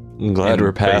 I'm glad and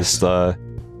we're past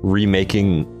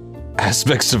remaking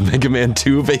aspects of Mega Man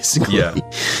 2, basically. Yeah.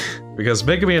 Because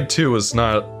Mega Man 2 is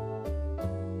not...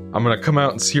 I'm gonna come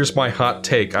out and here's my hot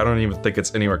take. I don't even think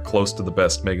it's anywhere close to the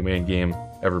best Mega Man game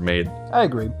ever made. I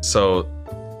agree. So,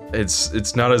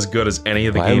 it's not as good as any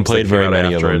of the I haven't games played that very came out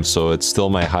many of after them, it. so it's still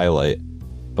my highlight.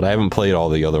 But I haven't played all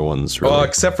the other ones, really. Well,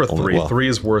 except for 3. Well, 3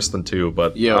 is worse than 2,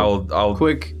 but Yo, I'll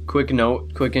quick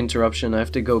note, quick interruption. I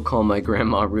have to go call my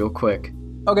grandma real quick.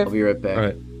 Okay. I'll be right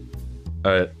back.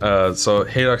 Alright. So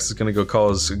Haydox is gonna go call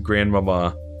his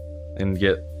grandmama and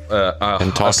get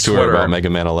and talk to her about Mega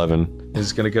Man 11.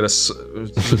 He's gonna get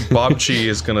Bob Chi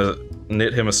is gonna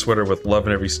knit him a sweater with love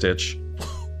in every stitch.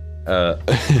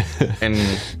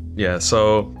 And yeah,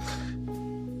 so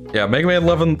yeah, Mega Man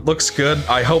 11 looks good.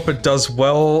 I hope it does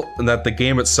well and that the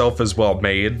game itself is well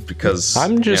made, because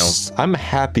I'm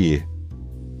happy.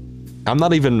 I'm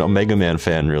not even a Mega Man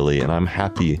fan really, and I'm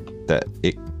happy that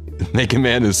Mega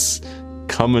Man is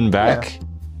coming back.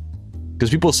 Because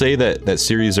people say that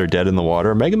series are dead in the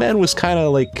water. Mega Man was kind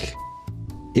of like,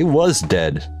 it was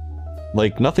dead.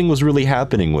 Like nothing was really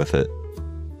happening with it.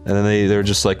 And then they're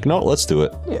just like, no, let's do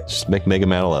it. Yeah. Just make Mega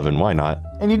Man 11. Why not?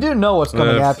 And you do know what's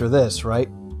coming after this, right?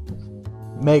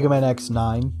 Mega Man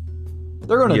X9.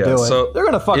 They're gonna do it. So they're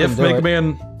gonna fucking if do Mega it.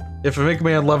 Man, if Mega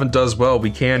Man 11 does well,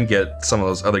 we can get some of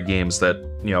those other games that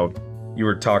you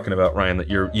were talking about, Ryan, that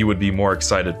you would be more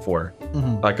excited for.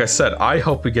 Like I said, I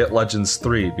hope we get Legends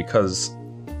 3 because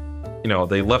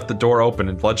they left the door open,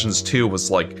 and Legends 2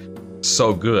 was like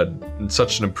so good and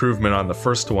such an improvement on the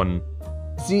first one.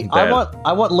 See, I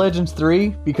want Legends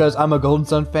 3 because I'm a Golden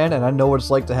Sun fan and I know what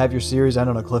it's like to have your series end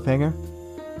on a cliffhanger.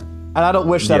 And I don't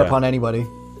wish that upon anybody.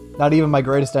 Not even my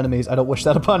greatest enemies. I don't wish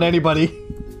that upon anybody.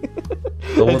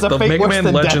 The Mega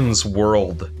Man Legends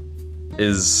world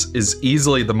is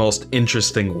easily the most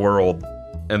interesting world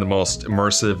and the most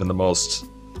immersive and the most,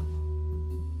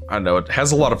 I don't know, it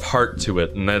has a lot of heart to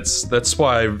it, and that's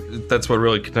what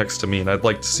really connects to me. And I'd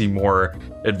like to see more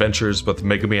adventures with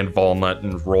Mega Man Walnut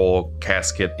and Roll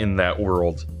Casket in that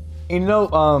world. And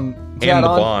the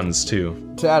Bonds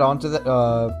too. To add on to that,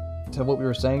 to what we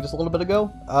were saying just a little bit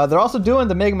ago, they're also doing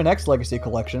the Mega Man X Legacy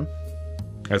Collection.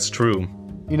 That's true.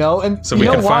 And so we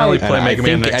can finally play Mega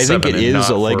Man X7. I think it is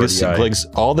a legacy. Like,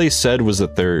 all they said was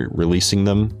that they're releasing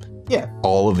them. Yeah.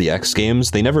 All of the X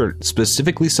games. They never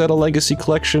specifically said a legacy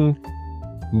collection,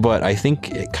 but I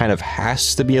think it kind of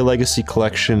has to be a legacy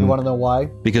collection. You want to know why?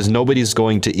 Because nobody's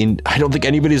going to. I don't think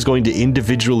anybody's going to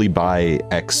individually buy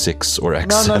X6 or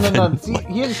X7. No. See,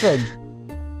 here's the thing.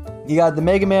 You got the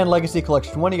Mega Man Legacy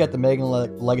Collection 1. You got the Mega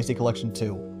Man Legacy Collection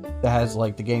 2. That has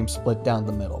like the game split down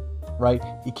the middle. Right?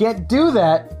 You can't do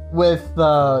that with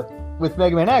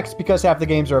Mega Man X because half the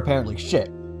games are apparently shit.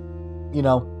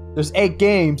 There's 8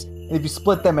 games, and if you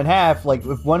split them in half, like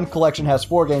if one collection has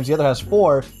 4 games, the other has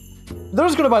 4, they're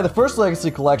just gonna buy the first Legacy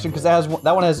Collection because that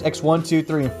one has X1, 2,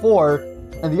 3, and 4,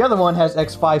 and the other one has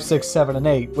X5, 6, 7, and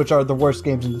 8, which are the worst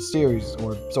games in the series,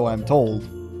 or so I'm told.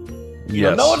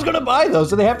 Yes. No one's gonna buy those,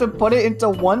 so they have to put it into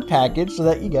one package so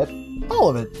that you get all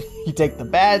of it. You take the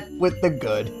bad with the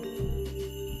good.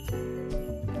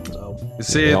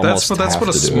 See, that's what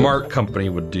a smart company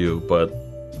would do, but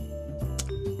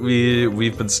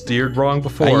we've been steered wrong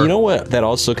before. You know what that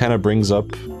also kind of brings up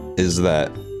is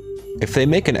that if they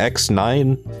make an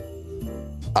X9,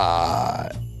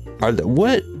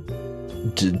 what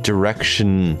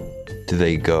direction do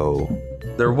they go?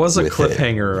 There was a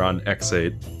cliffhanger on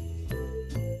X8.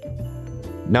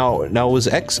 Now was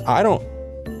X? I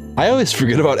always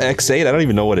forget about X8. I don't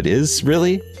even know what it is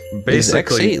really.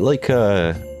 Basically, is X8 like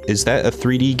is that a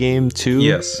 3D game too?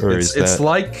 Yes, or it's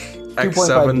like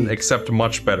X7 except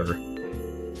much better.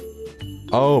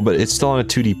 Oh, but it's still on a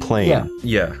 2D plane.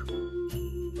 Yeah.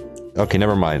 Okay,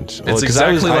 never mind. It's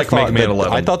exactly like Mega Man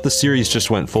 11. I thought the series just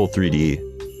went full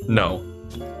 3D. No.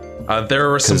 There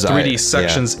were some 3D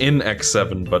sections in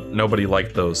X7, but nobody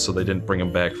liked those, so they didn't bring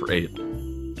them back for 8.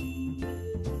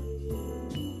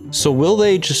 So will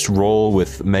they just roll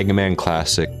with Mega Man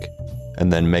Classic,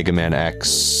 and then Mega Man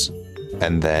X,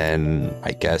 and then,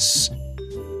 I guess...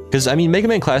 Because, I mean, Mega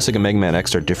Man Classic and Mega Man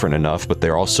X are different enough, but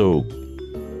they're also...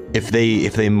 If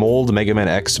they mold Mega Man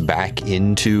X back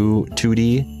into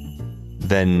 2D,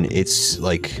 then it's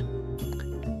like...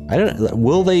 I don't know,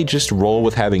 will they just roll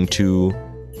with having 2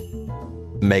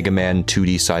 Mega Man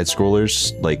 2D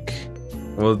side-scrollers? Like...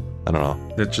 Well, I don't know.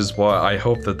 Which is why I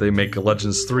hope that they make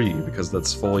Legends 3, because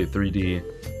that's fully 3D.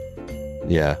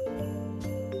 Yeah.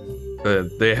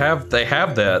 They have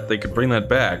that. They could bring that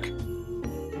back,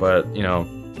 but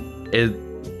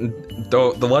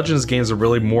the Legends games are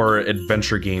really more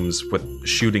adventure games with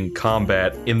shooting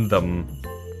combat in them,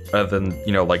 rather than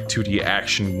like 2D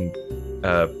action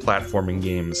platforming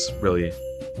games. Really,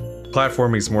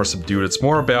 platforming is more subdued. It's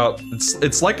more about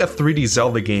it's like a 3D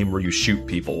Zelda game where you shoot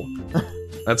people.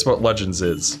 That's what Legends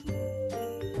is.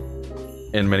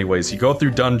 In many ways, you go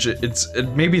through dungeon.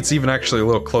 Maybe it's even actually a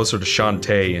little closer to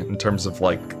Shantae in terms of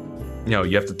like,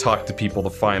 you have to talk to people to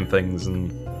find things,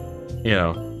 and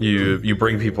you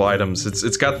bring people items.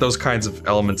 It's got those kinds of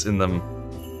elements in them,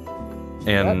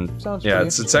 and yeah,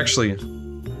 it's actually.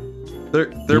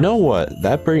 You know what?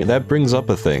 That brings up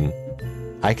a thing.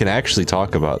 I can actually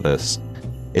talk about this.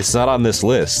 It's not on this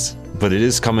list, but it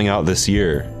is coming out this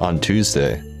year on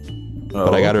Tuesday.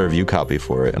 But I got a review copy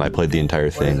for it, and I played the entire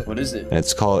thing. What is it? And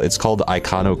it's called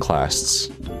Iconoclasts.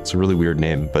 It's a really weird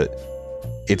name, but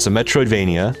it's a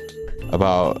Metroidvania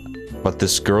about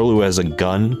this girl who has a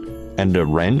gun and a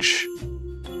wrench.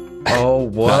 Oh,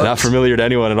 what? Not familiar to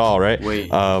anyone at all, right? Wait,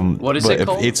 what is it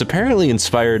called? It's apparently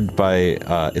inspired by.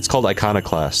 It's called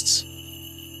Iconoclasts.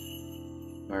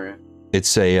 Alright.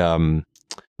 It's a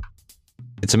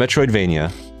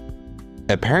Metroidvania.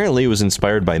 Apparently, it was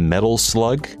inspired by Metal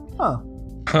Slug.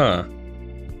 Huh.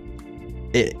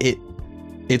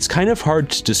 It's kind of hard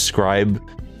to describe,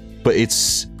 but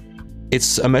it's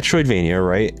a Metroidvania,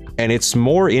 right? And it's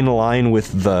more in line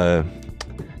with the,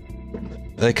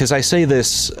 because I say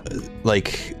this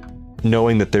like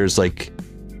knowing that there's like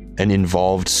an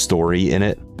involved story in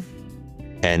it,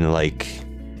 and like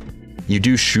you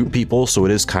do shoot people, so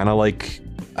it is kind of like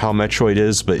how Metroid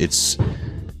is, but it's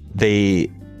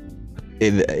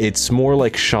more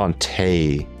like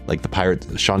Shantae, like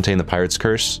Shantae and the Pirate's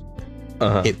Curse.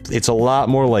 It's a lot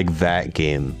more like that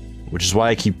game, which is why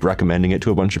I keep recommending it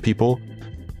to a bunch of people,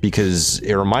 because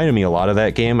it reminded me a lot of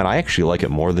that game, and I actually like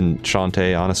it more than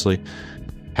Shantae, honestly,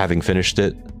 having finished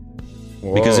it.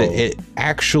 Whoa. Because it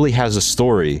actually has a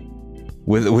story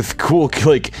with cool,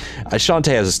 like, Shantae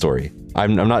has a story.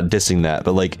 I'm not dissing that,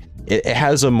 but like it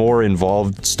has a more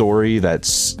involved story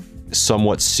that's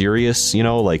somewhat serious, you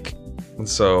know, like.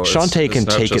 So Shantae can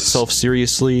take itself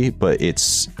seriously, but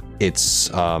it's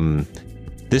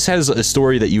this has a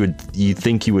story that you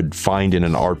think you would find in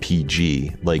an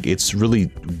RPG. Like, it's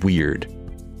really weird.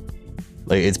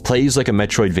 Like, it plays like a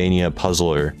Metroidvania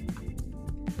puzzler,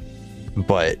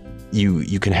 but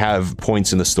you can have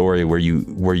points in the story where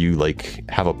you like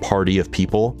have a party of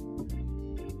people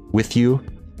with you.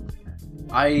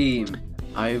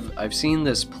 I've seen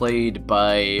this played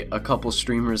by a couple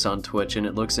streamers on Twitch, and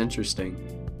it looks interesting.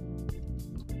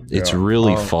 It's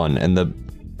really fun, and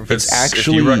if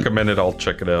you recommend it, I'll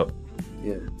check it out.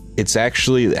 Yeah. It's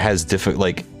actually has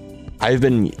like, I've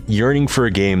been yearning for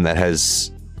a game that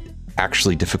has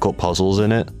actually difficult puzzles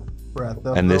in it.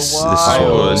 And this is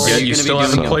what you still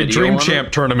haven't played Dream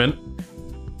Champ Tournament.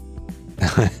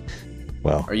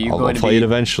 Well, I'll play it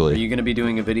eventually. Are you going to be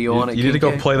doing a video on it? You need to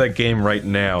go play that game right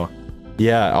now.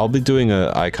 Yeah, I'll be doing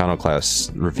a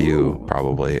Iconoclast review,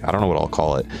 probably. I don't know what I'll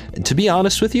call it. And to be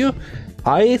honest with you,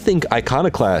 I think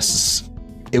Iconoclasts,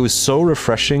 it was so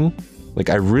refreshing. Like,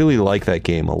 I really like that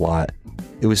game a lot.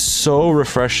 It was so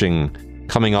refreshing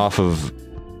coming off of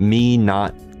me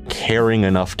not caring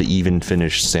enough to even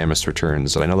finish Samus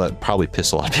Returns. And I know that probably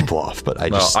pissed a lot of people off, but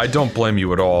I don't blame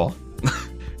you at all.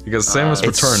 Because Samus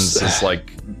Returns is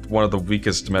like one of the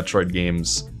weakest Metroid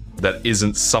games that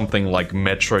isn't something like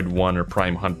Metroid 1 or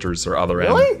Prime Hunters or Other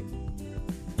M. Really?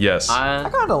 Yes. I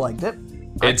kind of liked it.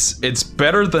 It's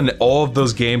better than all of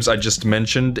those games I just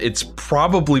mentioned. It's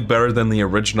probably better than the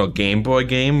original Game Boy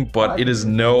game, but it is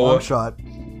no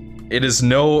It is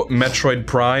no Metroid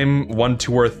Prime 1,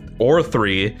 2, or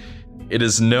 3. It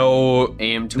is no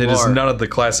AM2R. It is none of the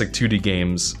classic 2D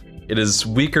games. It is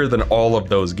weaker than all of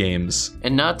those games.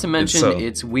 And not to mention,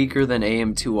 it's weaker than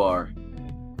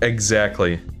AM2R.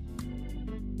 Exactly.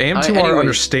 AM2R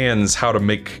understands how to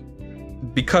make,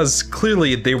 because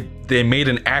clearly they made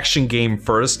an action game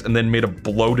first and then made a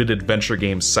bloated adventure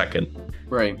game second.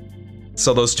 Right.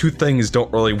 So those two things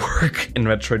don't really work in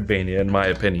Metroidvania, in my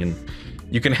opinion.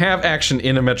 You can have action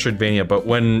in a Metroidvania, but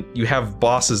when you have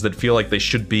bosses that feel like they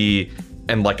should be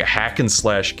in like a hack and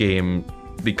slash game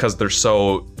because they're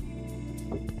so,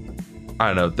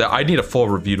 I don't know, I need a full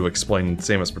review to explain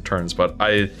Samus Returns, but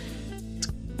it's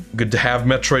good to have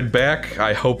Metroid back.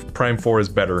 I hope Prime 4 is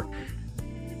better.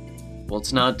 Well,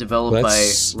 it's not developed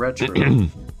by Retro.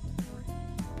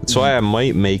 That's why I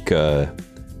might make a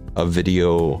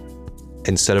video,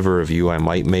 instead of a review, I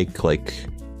might make like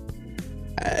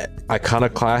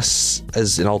Iconoclasts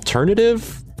as an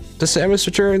alternative to Samus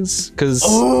Returns, because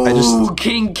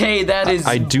King K, that is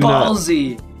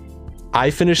ballsy. I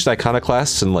finished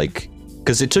Iconoclasts in like,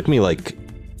 because it took me like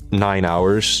 9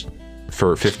 hours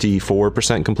for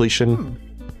 54% completion.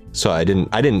 So I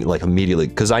didn't like immediately,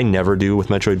 because I never do with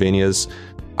Metroidvanias.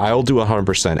 I'll do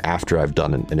 100% after I've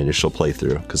done an initial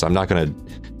playthrough, because I'm not gonna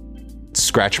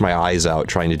scratch my eyes out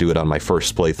trying to do it on my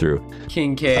first playthrough.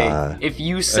 King K, if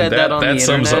you said that on the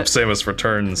internet, that sums up Samus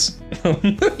Returns.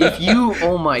 If you,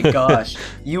 oh my gosh,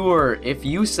 if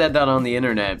you said that on the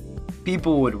internet,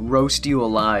 people would roast you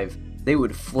alive. They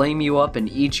would flame you up and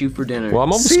eat you for dinner. Well,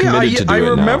 I'm almost committed to do it now. I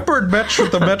remembered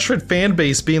the Metroid fan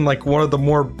base being like one of the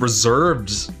more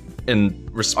reserved and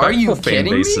respectful fan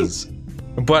bases.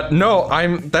 But no,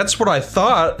 that's what I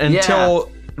thought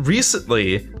until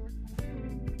recently,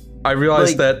 I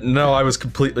realized Like- that no, I was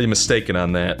completely mistaken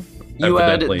on that. You had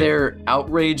evidently. their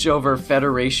outrage over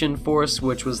Federation Force,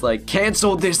 which was like,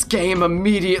 cancel this game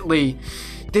immediately.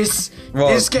 This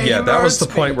game yeah, that was the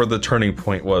hurts point me." where the turning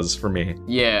point was for me.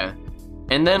 Yeah.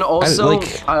 And then also,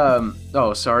 like-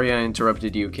 oh, sorry I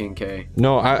interrupted you, King K.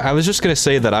 No, I was just gonna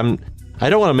say that I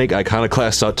don't want to make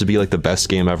Iconoclast out to be like the best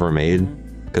game ever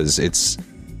made, because it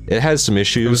has some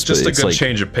issues. It was just but a it's good like,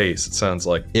 change of pace. It sounds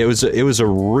like. It was a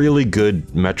really good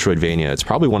Metroidvania. It's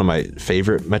probably one of my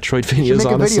favorite Metroidvanias. You should make a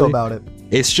honestly. video about it.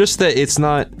 It's just that it's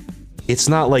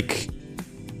not like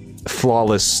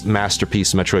flawless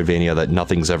masterpiece Metroidvania that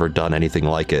nothing's ever done anything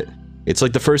like it. It's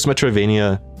like the first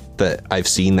Metroidvania that I've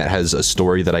seen that has a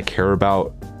story that I care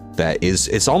about.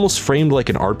 It's almost framed like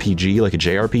an RPG, like a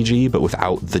JRPG, but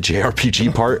without the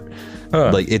JRPG part.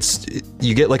 Like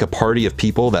you get like a party of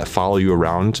people that follow you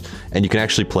around, and you can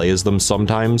actually play as them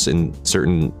sometimes in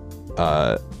certain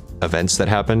events that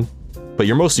happen. But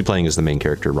you're mostly playing as the main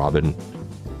character, Robin.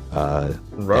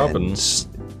 Robin, and-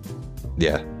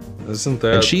 yeah. isn't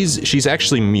that? And she's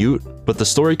actually mute, but the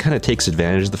story kind of takes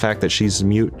advantage of the fact that she's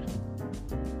mute.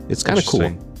 It's kind of cool,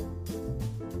 Interesting.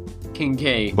 King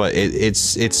K. but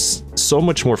it's so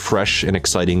much more fresh and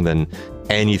exciting than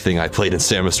anything I played in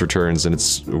Samus Returns, and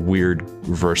it's a weird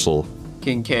reversal.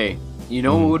 King K. You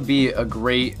know what would be a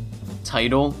great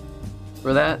title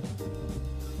for that?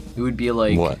 It would be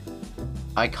like What?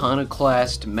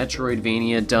 Iconoclast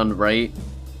Metroidvania done right.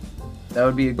 That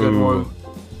would be a good one.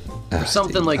 Or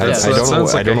something like That's- that. I that don't know.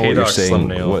 sounds I like don't a know what you're Haydock saying.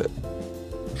 thumbnail. What?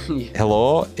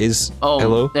 Hello is Oh,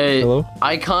 hello hello.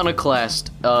 Iconoclast.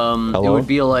 It would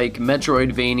be like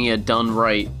Metroidvania done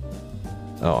right.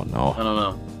 Oh no. I don't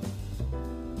know.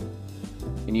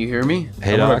 Can you hear me?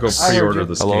 Hey I'm gonna go Docs. I heard pre-order you.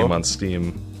 this Hello? game on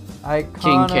Steam. King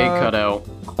K cut out.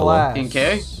 Class. King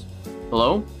K?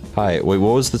 Hello? Hi. Wait.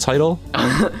 What was the title?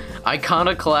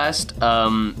 Iconoclast,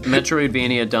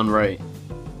 Metroidvania done right.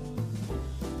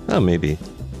 Oh, maybe.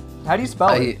 How do you spell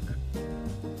it?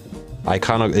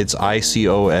 Icono. It's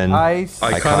ICON.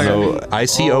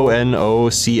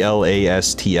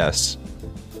 ICONOCLASTS.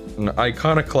 An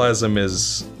iconoclasm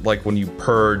is like when you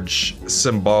purge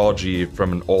symbology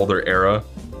from an older era.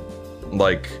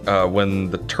 Like when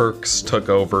the Turks took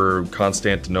over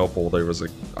Constantinople, there was a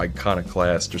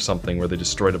iconoclast or something where they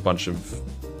destroyed a bunch of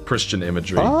Christian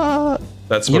imagery.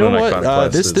 That's You what know an what?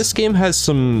 iconoclast is. This game has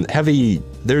some heavy.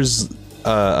 There's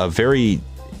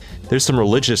there's some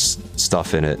religious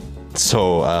stuff in it.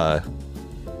 So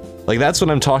like that's what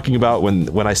I'm talking about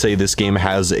when I say this game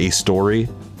has a story.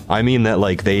 I mean that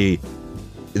like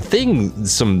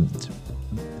some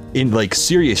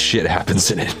serious shit happens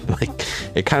in it. Like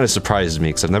it kind of surprises me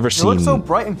because I've never It seen. looks so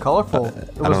bright and colorful. It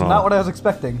was don't know. not what I was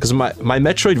expecting. Because my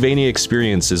Metroidvania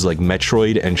experience is like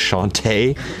Metroid and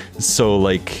Shantae, so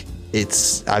like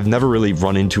I've never really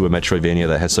run into a Metroidvania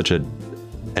that has such an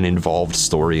involved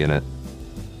story in it.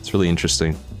 It's really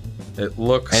interesting. It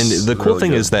looks. And the cool really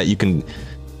thing good. is that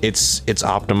it's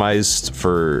optimized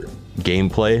for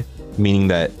gameplay, meaning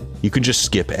that you can just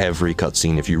skip every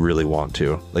cutscene if you really want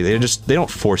to. Like they don't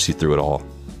force you through it all.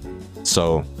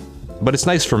 So, but it's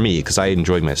nice for me because I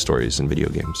enjoy my stories in video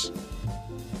games.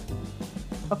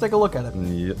 I'll take a look at it.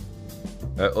 Yep.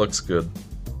 That looks good.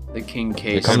 The King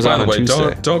K. It comes By out the on way,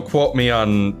 Tuesday. don't quote me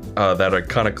on that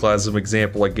iconoclasm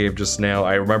example I gave just now.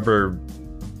 I remember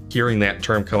hearing that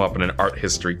term come up in an art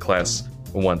history class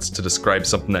once to describe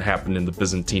something that happened in the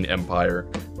Byzantine Empire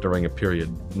during a period,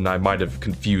 and I might have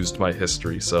confused my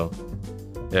history. So,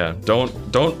 yeah, don't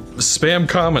spam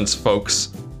comments, folks.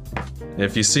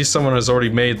 If you see someone has already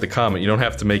made the comment, you don't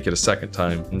have to make it a second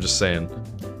time. I'm just saying.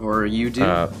 Or you do.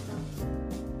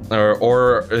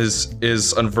 Or is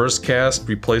Unversecast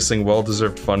replacing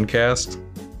well-deserved Funcast?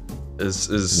 Is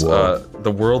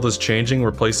the world is changing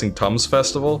replacing Tums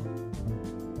Festival?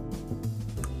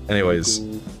 Anyways,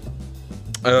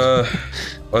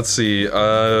 let's see.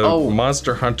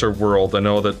 Monster Hunter World. I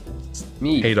know that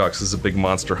Me. Haydox is a big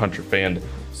Monster Hunter fan.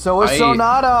 So is I-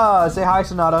 Sonata. Say hi,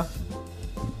 Sonata.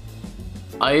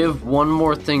 I have one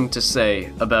more thing to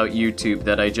say about YouTube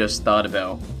that I just thought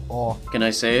about. Oh, Can I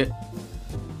say it?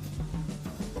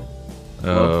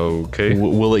 Okay.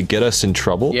 Will it get us in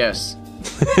trouble? Yes.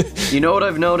 You know what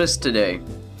I've noticed today?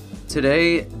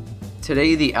 Today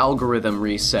the algorithm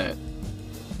reset.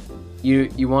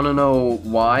 You want to know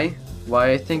why?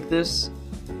 Why I think this?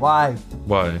 why?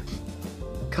 Why?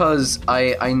 Cause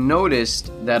I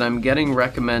noticed that I'm getting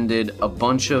recommended a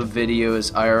bunch of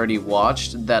videos I already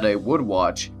watched that I would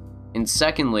watch, and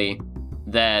secondly,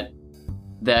 that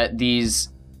these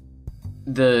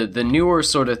the newer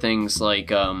sort of things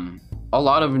like a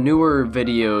lot of newer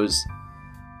videos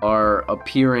are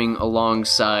appearing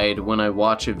alongside when I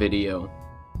watch a video.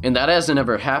 And that hasn't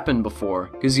ever happened before,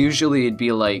 because usually it'd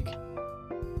be like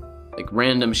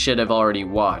random shit I've already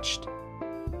watched.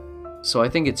 So I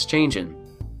think it's changing.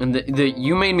 And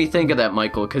you made me think of that,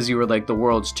 Michael, because you were like, the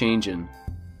world's changing.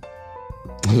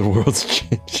 The world's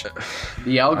changing.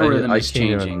 The algorithm is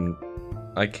changing.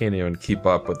 I can't even keep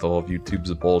up with all of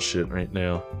YouTube's bullshit right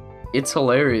now. It's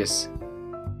hilarious.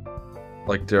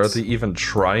 Like, are they even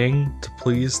trying to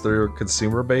please their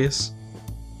consumer base?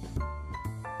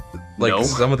 Like, No.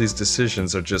 some of these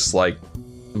decisions are just, like,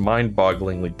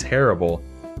 mind-bogglingly terrible.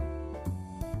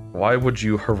 Why would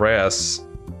you harass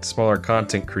smaller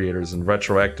content creators and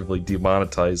retroactively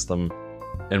demonetize them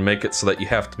and make it so that you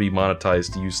have to be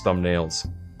monetized to use thumbnails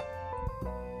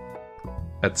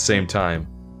at the same time?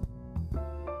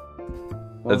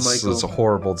 Well, It's Michael, a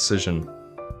horrible decision.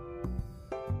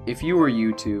 if you were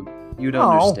YouTube, you'd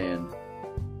No. understand.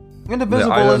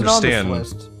 Indivisible I isn't on this understand.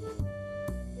 list.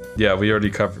 Yeah, we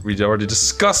already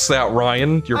discussed that,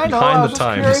 Ryan. You're I know, I behind was the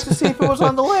just curious times. to see if it was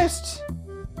on the list.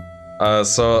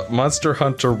 So Monster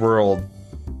Hunter World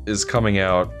is coming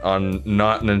out on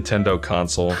not Nintendo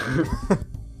console.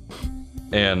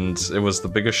 And it was the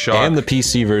biggest shock. And the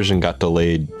PC version got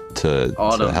delayed to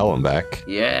Autumn. hell and back.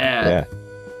 Yeah. Yeah.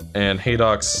 And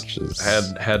Haydox Which is-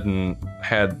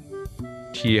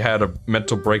 he had a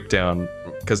mental breakdown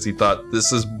because he thought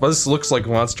this looks like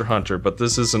Monster Hunter, but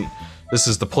this isn't. This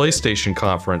is the PlayStation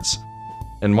conference,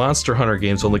 and Monster Hunter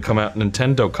games only come out on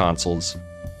Nintendo consoles,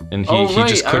 and he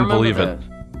just couldn't believe it.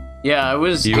 Yeah, I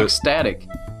was He wa- ecstatic.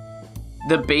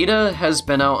 The beta has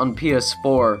been out on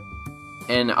PS4,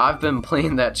 and I've been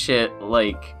playing that shit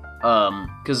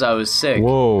because I was sick.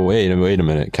 Whoa, wait a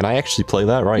minute. Can I actually play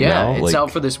that right Yeah, now? it's out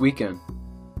for this weekend.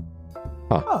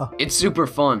 Huh. It's super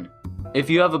fun. If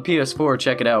you have a PS4,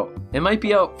 check it out. It might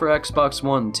be out for Xbox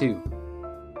One too.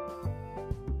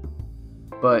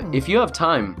 But if you have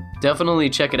time, definitely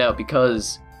check it out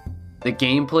because the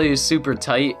gameplay is super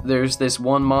tight. There's this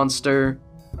one monster,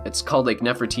 it's called like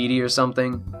Nefertiti or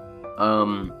something.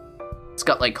 It's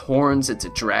got like horns, it's a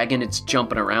dragon, it's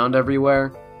jumping around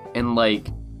everywhere. And like,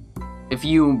 if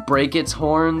you break its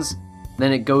horns,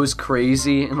 then it goes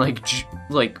crazy and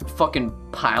like fucking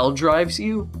pile drives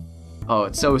you. Oh,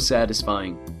 it's so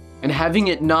satisfying. And having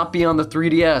it not be on the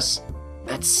 3DS,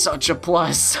 that's such a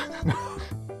plus.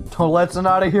 Don't let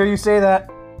Sonata hear you say that.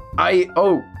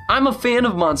 I'm a fan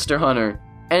of Monster Hunter.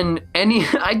 And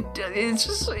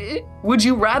would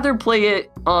you rather play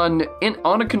it on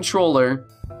a controller,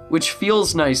 which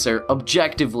feels nicer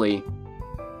objectively,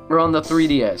 or on the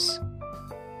 3DS?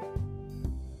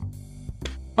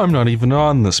 I'm not even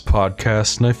on this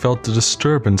podcast, and I felt a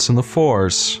disturbance in the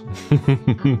force.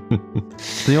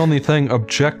 The only thing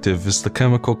objective is the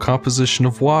chemical composition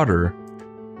of water.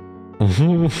 The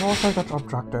only thing that's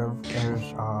objective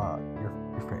is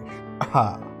your face.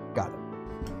 Aha, got it.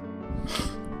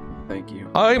 Thank you.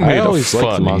 I I made always a liked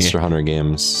the funny. Monster Hunter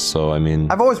games, so I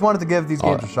mean... I've always wanted to give these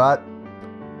games a shot.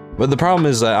 But the problem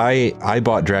is that I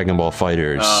bought Dragon Ball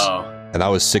FighterZ, Oh. and that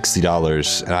was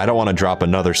 $60, and I don't want to drop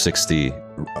another $60,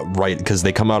 right? Because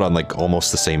they come out on like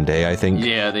almost the same day, I think.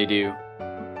 Yeah, they do.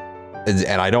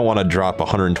 And I don't want to drop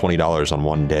 $120 on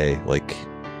one day, like,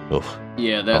 ugh.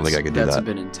 Yeah, don't think I could do that's a that.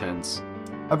 bit intense.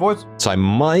 I've always So I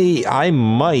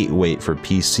might wait for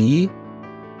PC,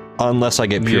 unless I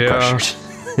get peer Yeah. pressured.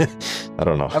 I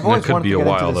don't know. I've always could wanted be to a get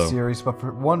while, into this though. series, but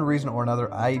for one reason or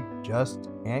another, I just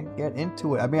can't get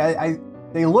into it. I mean,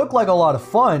 they look like a lot of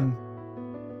fun,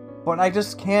 but I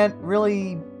just can't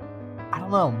really. I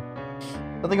don't know.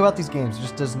 Something about these games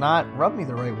just does not rub me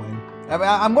the right way. I mean,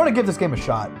 I'm going to give this game a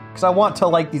shot because I want to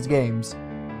like these games,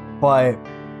 but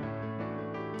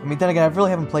I mean, then again, I really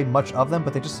haven't played much of them.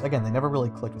 But they never really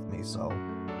clicked with me. So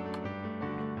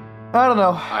I don't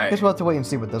know. I guess we'll have to wait and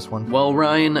see with this one. Well,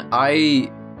 Ryan,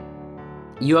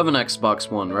 you have an Xbox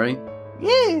One, right?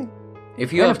 Yeah.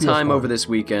 If you And have a time PS4. over this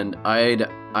weekend,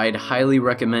 I'd highly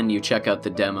recommend you check out the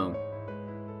demo.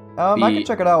 I can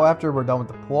check it out after we're done with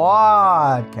the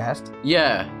podcast.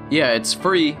 Yeah, it's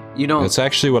free. You don't. It's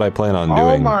actually what I plan on Oh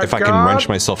doing my if I can God. wrench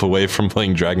myself away from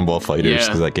playing Dragon Ball FighterZ, Yeah.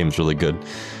 because that game's really good.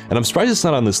 And I'm surprised it's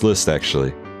not on this list,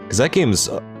 actually, because that game's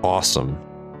awesome.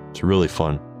 It's really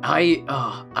fun. I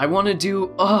want to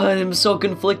do. I'm so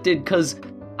conflicted because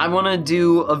I want to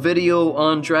do a video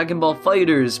on Dragon Ball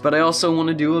FighterZ, but I also want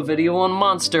to do a video on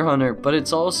Monster Hunter. But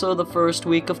it's also the first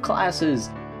week of classes,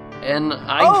 and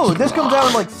This comes out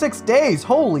in like 6 days.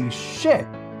 Holy shit.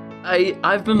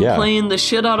 I've been Yeah. playing the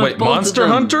shit out of Wait, both Monster of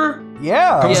them. Hunter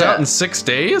Yeah. comes Yeah. out in 6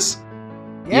 days?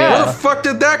 Yeah. Where the fuck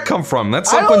did that come from?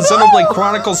 That's I like when don't Xenoblade know.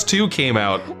 Chronicles 2 came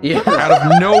out. Yeah. Out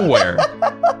of nowhere.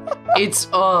 It's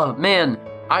man,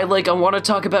 I want to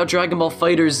talk about Dragon Ball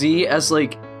Fighter Z as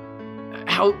like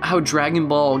how Dragon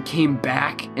Ball came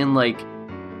back and like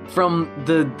from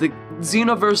the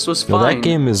Xenoverse was No, fine. that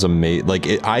game is amazing. Like,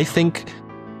 I think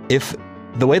if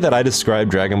the way that I describe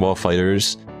Dragon Ball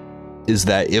Fighters is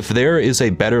that if there is a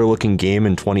better looking game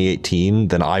in 2018,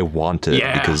 then I want it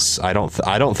Yeah. because I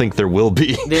don't think there will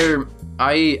be.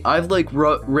 I've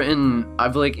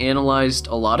analyzed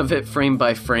a lot of it frame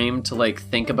by frame to like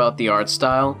think about the art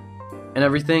style and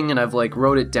everything, and I've like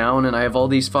wrote it down, and I have all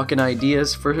these fucking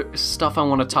ideas for stuff I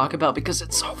want to talk about because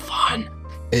it's so fun.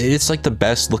 It's like the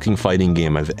best looking fighting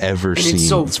game I've ever And seen. it's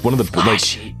so one of the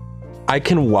flashy. I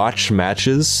can watch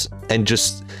matches and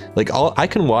just like I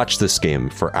can watch this game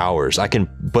for hours. I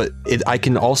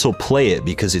can also play it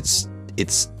because it's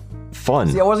fun.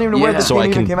 See, I wasn't even aware Yeah. this So game I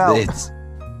even can. came out.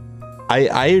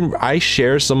 I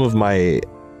share some of my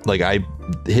I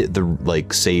hit the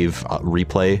save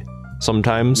replay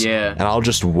sometimes. Yeah. And I'll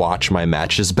just watch my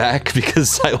matches back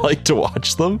because I like to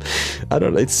watch them. I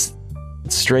don't know. It's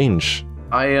strange.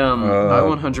 I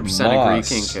 100% agree, Moss.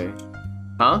 King K.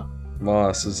 Huh?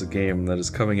 Moss is a game that is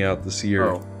coming out this year.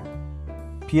 Oh.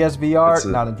 PSVR, It's a-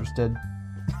 not interested.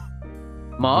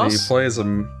 He Moss? plays a...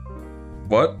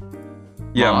 What?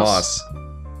 Yeah, Moss? Moss.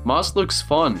 Moss looks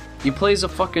fun. He plays a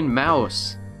fucking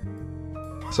mouse.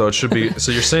 So it should be...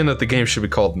 So you're saying that the game should be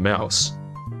called Mouse.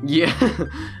 Yeah,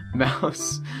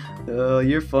 mouse.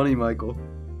 You're funny, Michael.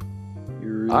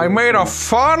 You're really I made a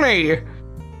funny. funny...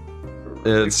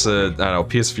 It's a, I don't know,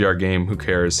 PSVR game, who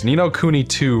cares? Ni no Kuni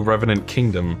 2 Revenant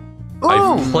Kingdom.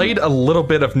 I've played a little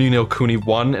bit of Ni no Kuni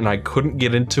 1 and I couldn't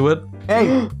get into it.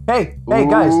 Hey,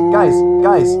 guys.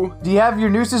 Do you have your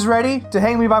nooses ready to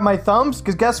hang me by my thumbs?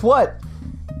 Because guess what?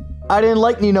 I didn't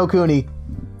like Ni no Kuni.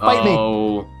 Fight me.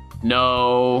 Oh,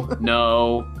 no,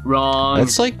 wrong.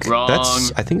 That's wrong.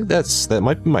 I think that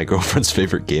might be my girlfriend's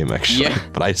favorite game actually. Yeah.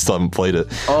 But I still haven't played it.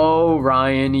 Oh,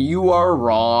 Ryan, you are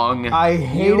wrong. I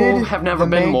hated You have never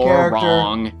the been main more character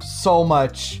wrong. so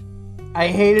much. I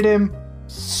hated him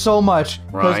so much.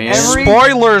 'Cause Ryan. every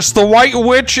Spoilers! The White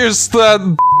Witch is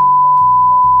the...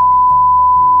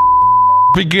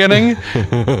 beginning.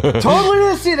 totally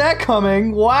didn't see that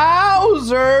coming.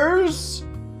 Wowzers!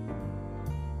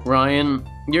 Ryan,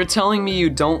 you're telling me you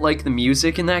don't like the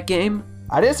music in that game?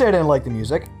 I didn't say I didn't like the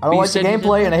music. I don't You like the said you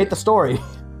gameplay, didn't. and I hate the story.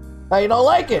 I don't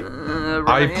like it. I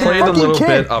Ryan. played a Fucking little kid,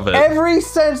 bit of it. Every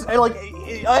sentence,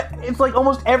 it's like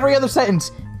almost every other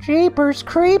sentence. Jeepers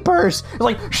creepers. It's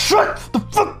like, shut the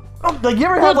fuck up. Like, you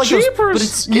ever have like those... But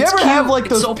it's You ever cute. have like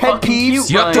It's those so pet fucking peeves? cute,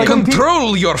 You have to Ryan. Like, when pe-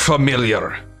 control your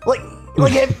familiar. Like,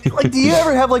 do you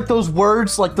ever have like those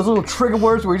words, like those little trigger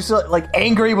words where you're just like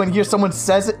angry when you hear someone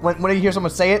says it, when you hear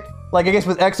someone say it? Like, I guess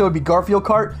with X it would be Garfield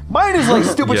Kart. Mine is like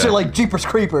stupid Yeah. shit like Jeepers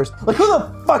Creepers. Like, who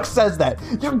the fuck says that?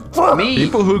 You fuck. Me.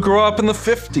 People who grew up in the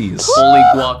 50s. Holy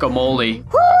guacamole. In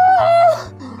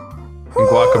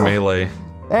Guacamelee.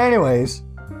 Anyways,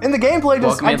 in the gameplay,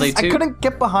 Guacamelee I 2. couldn't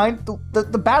get behind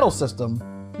the battle system.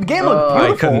 The game looked I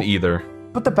beautiful, couldn't either.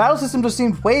 but the battle system just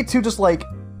seemed way too just like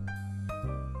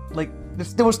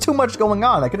there was too much going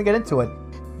on. I couldn't get into it.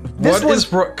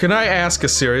 Can I ask a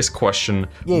serious question?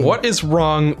 Yeah. What is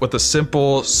wrong with a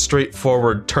simple,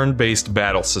 straightforward, turn-based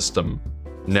battle system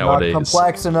nowadays? Not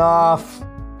complex enough.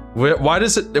 Why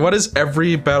does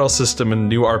every battle system in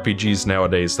new RPGs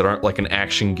nowadays that aren't like an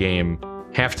action game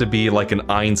have to be like an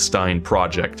Einstein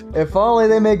project? If only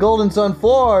they made Golden Sun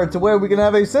 4 to where we can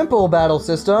have a simple battle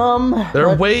system. There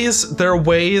are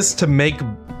ways to make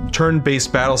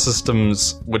turn-based battle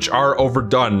systems which are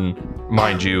overdone,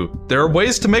 mind you. There are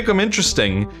ways to make them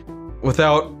interesting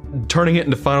without turning it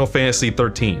into Final Fantasy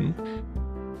 13.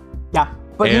 Yeah,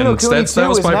 but Ni And no Kuni 2 that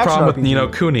was is an my action problem with RPG. Ni no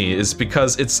Kuni, is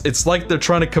because it's like they're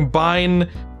trying to combine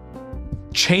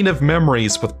Chain of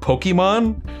Memories with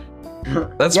Pokemon.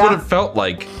 That's what Yeah. it felt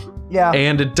like. Yeah.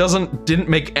 And it didn't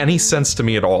make any sense to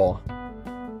me at all.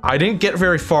 I didn't get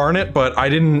very far in it, but I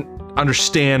didn't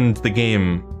understand the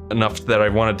game enough that I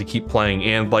wanted to keep playing.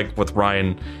 And like with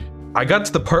Ryan, I got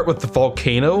to the part with the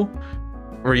volcano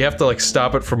where you have to like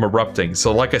stop it from erupting.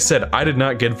 So like I said, I did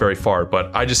not get very far,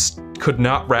 but I just could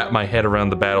not wrap my head around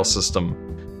the battle system.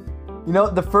 You know,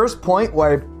 the first point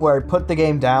where I put the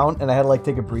game down and I had to like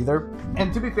take a breather.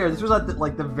 And to be fair, this was at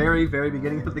the very, very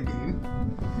beginning of the game.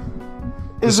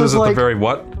 This was at the very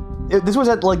what? This was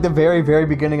at like the very, very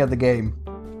beginning of the game.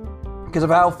 Because of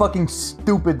how fucking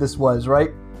stupid this was,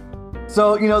 right?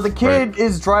 So, you know, the kid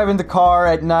is driving the car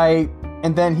at night,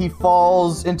 and then he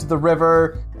falls into the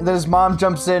river, and then his mom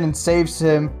jumps in and saves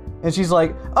him. And she's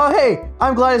like, oh, hey,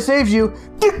 I'm glad I saved you.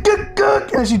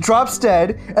 And she drops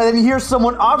dead. And then you hear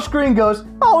someone off screen goes,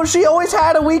 oh, she always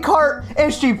had a weak heart.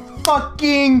 And she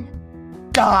fucking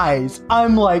dies.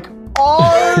 I'm like,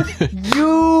 are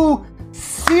you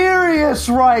serious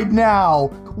right now?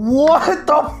 What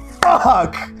the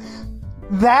fuck?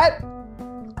 That,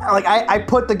 like, I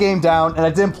put the game down and I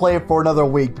didn't play it for another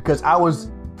week because I was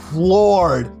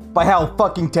floored by how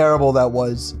fucking terrible that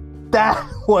was. That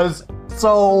was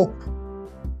so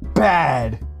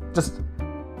bad. Just,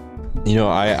 You know,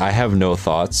 I have no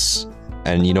thoughts.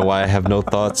 And you know why I have no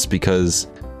thoughts? Because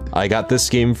I got this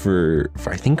game for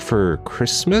I think for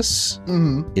Christmas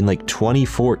in like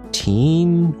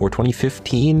 2014 or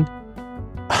 2015.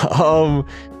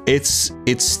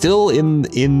 It's still in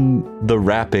the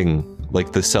wrapping,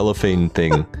 like the cellophane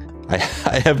thing.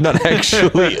 I have not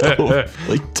actually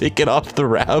like taken off the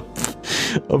wrap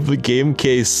of the game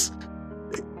case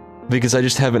because I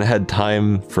just haven't had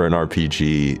time for an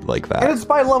RPG like that. and it's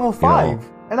by level 5. You know.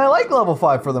 And I like level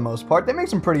 5 for the most part. They make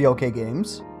some pretty okay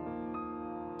games.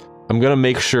 I'm gonna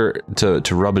make sure to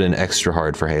rub it in extra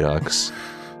hard for Haydux.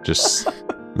 Just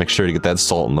make sure to get that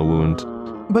salt in the wound.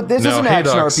 But this No, is an hey,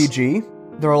 action Ducks. RPG.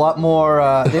 They're a lot more,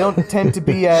 they don't tend to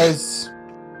be as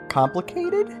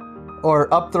complicated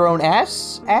or up their own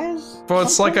ass as. Well,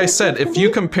 it's like I said, if you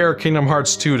compare Kingdom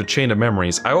Hearts 2 to Chain of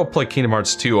Memories, I will play Kingdom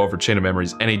Hearts 2 over Chain of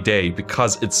Memories any day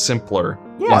because it's simpler.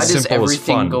 Yeah. and Why does simple is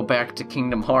everything fun. go back to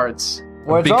Kingdom Hearts?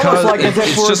 Well, it's Because almost like as if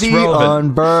it's we're just the relevant.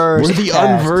 Unversed We're the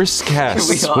cast. Unversed cast.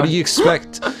 We What are. do you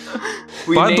expect?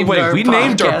 We By the named way, our we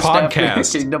named our after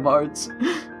podcast. Kingdom Hearts.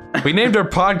 We named our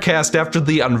podcast after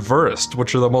the Unversed,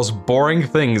 which are the most boring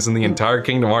things in the entire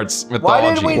Kingdom Hearts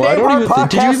mythology. didn't we Well, I name our don't even.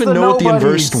 Did you podcast even The know what the Nobodies?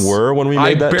 Unversed were when we I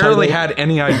made that barely title? had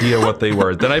any idea what they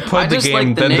were. Then I I played the just game,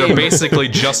 like the then they're name. basically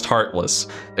just heartless.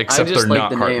 Except just they're like not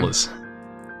the name. heartless.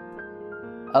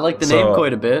 I like the So- name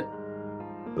quite a bit.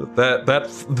 That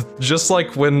just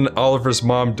like when Oliver's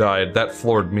mom died, that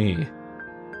floored me.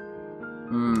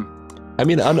 I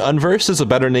mean, Unversed is a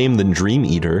better name than Dream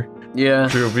Eater, Yeah.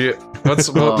 True,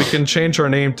 we can change our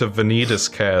name to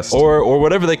Vanitas Cast. or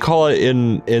whatever they call it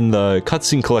in the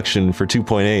cutscene collection for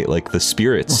 2.8, like the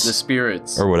Spirits The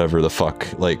spirits. or whatever the fuck.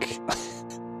 Like,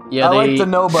 Yeah, I they. like the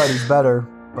Nobodies better,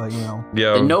 but you know.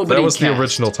 yeah, the Nobody that was the Cast.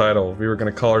 original title. We were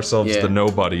gonna call ourselves Yeah. the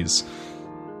Nobodies.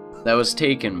 That was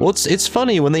taken. well, it's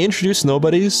funny when they introduce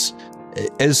Nobodies.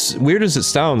 As weird as it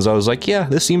sounds, I was like, yeah,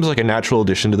 this seems like a natural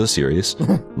addition to the series.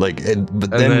 Like,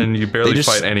 but And then, then you barely they just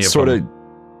fight any of sort them.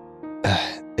 of.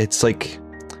 It's like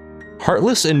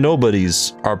Heartless and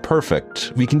Nobodies are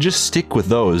perfect. We can just stick with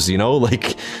those, you know.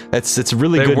 Like it's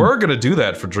really They good. were gonna do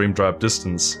that for Dream Drop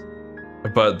Distance,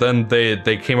 but then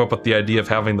they came up with the idea of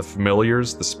having the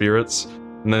familiars, the spirits,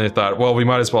 and then they thought, well, we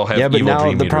might as well have Yeah, but evil now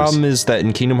Dream the Eaters. problem is that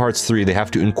in Kingdom Hearts 3, they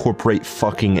have to incorporate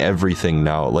fucking everything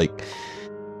now. Like,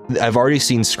 I've already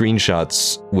seen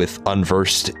screenshots with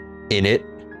Unversed in it.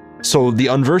 So the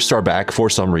Unversed are back for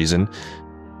some reason.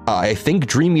 I think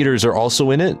Dream Eaters are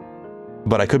also in it,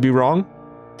 but I could be wrong.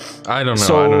 I don't know.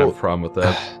 So- I don't have a problem with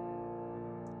that.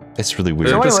 It's really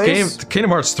weird. So This anyways- game,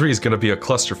 Kingdom Hearts 3 is gonna be a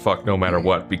clusterfuck no matter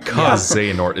what because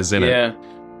Xehanort is in it. Yeah.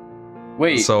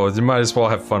 Wait. So you might as well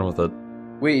have fun with it.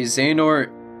 Wait. Xehanort.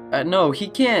 No, he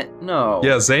can't. No.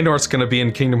 Yeah, Xehanort's gonna be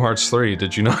in Kingdom Hearts 3.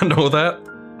 Did you not know that?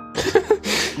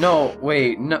 No.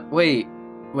 Wait. No. Wait.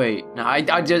 Wait. No. I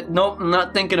just. Nope. I'm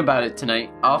not thinking about it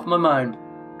tonight. Off my mind.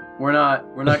 We're not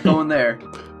going there.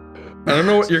 I don't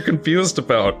know what you're confused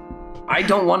about. I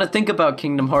don't want to think about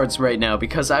Kingdom Hearts right now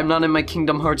because I'm not in my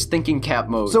Kingdom Hearts thinking cap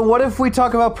mode. So what if we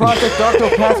talk about Project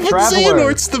Octopath But Traveler?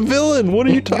 Xehanort's the villain. What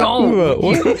are you talking no, about?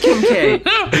 What? Kincaid.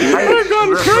 I've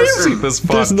gone crazy this podcast.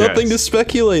 There's nothing to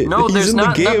speculate. No, He's there's in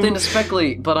not the game. nothing to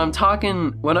speculate. But I'm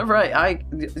talking whenever I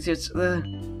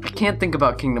can't think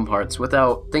about Kingdom Hearts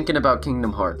without thinking about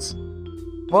Kingdom Hearts.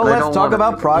 Well, I let's don't talk wanna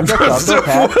about think- Project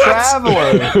Octopath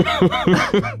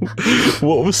Traveler.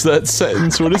 What was that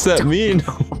sentence? What does that mean?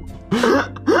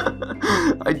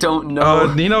 I don't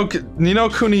know. Nino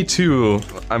Kuni 2.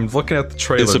 I'm looking at the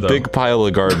trailer. It's a though. big pile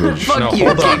of garbage. Fuck no, you,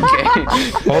 hold on.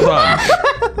 Kincaid. Hold on.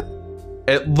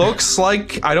 It looks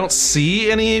like I don't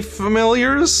see any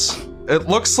familiars. It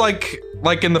looks like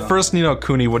in the first Nino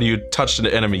Kuni, when you touched an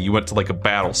enemy, you went to like a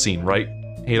battle scene, right?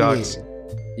 Hey, dogs.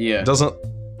 Yeah.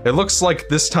 It looks like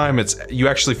this time you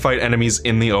actually fight enemies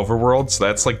in the overworld, so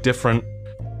that's like different.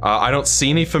 I don't see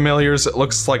any familiars. It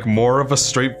looks like more of a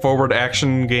straightforward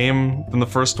action game than the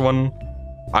first one.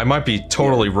 I might be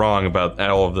totally wrong about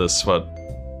all of this, but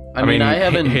I mean, I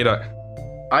haven't. Hey,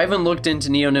 I haven't looked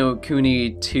into Neo no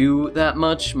Kuni 2 that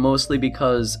much, mostly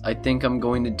because I think I'm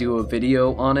going to do a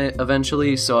video on it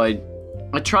eventually, so I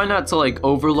I try not to like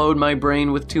overload my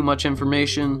brain with too much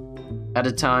information at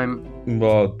a time.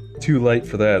 Well, too late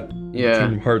for that. Yeah.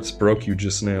 Kingdom Hearts broke you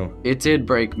just now. It did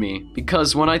break me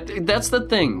because when that's the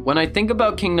thing. When I think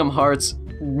about Kingdom Hearts,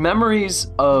 memories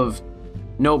of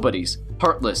nobodies,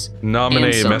 Heartless,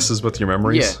 Nominee Ansem, messes with your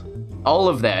memories. Yeah, all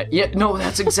of that. Yeah, no,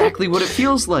 that's exactly what it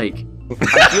feels like.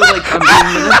 I feel like I'm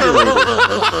being manipulated.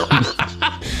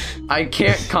 I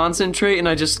can't concentrate, and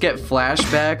I just get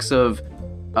flashbacks of,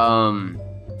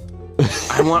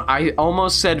 I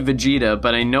almost said Vegeta,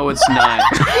 but I know it's not.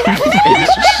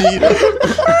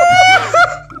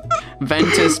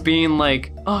 Ventus being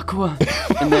like Aqua,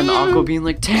 and then Aqua being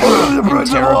like Terra, and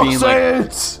Terra being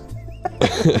like,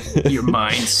 your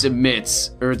mind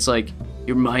submits, or it's like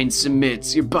your mind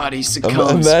submits, your body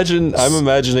succumbs. I'm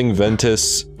imagining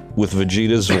Ventus with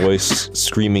Vegeta's voice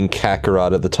screaming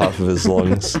Kakarot at the top of his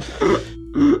lungs.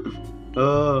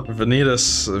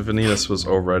 Vanitas was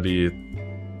already.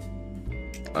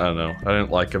 I don't know. I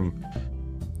didn't like him.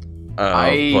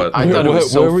 I But thought it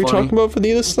was so What are we funny. talking about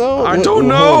Vanitas now? I don't Hold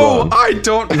know. on. I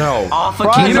don't know. Off of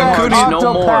Project Kingdom Hearts,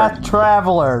 no more. Octopath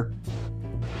Traveler.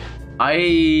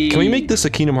 Can we make this a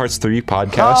Kingdom Hearts 3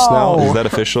 podcast now? No. Is that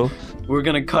official? We're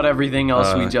gonna cut everything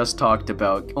else we just talked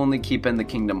about. Only keep in the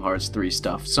Kingdom Hearts 3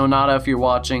 stuff. So Nada, if you're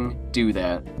watching, do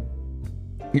that.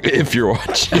 If you're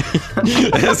watching.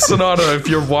 Sonata, if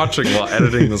you're watching while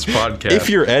editing this podcast. If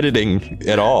you're editing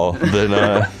at all,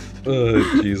 then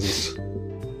Jesus.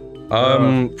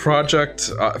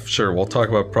 Project. Sure, we'll talk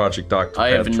about Project Octopath I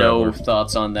have no Traveler.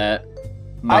 thoughts on that.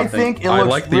 I Nothing. think it I looks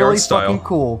like the really art style. fucking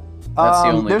cool. That's the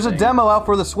only There's a thing. demo out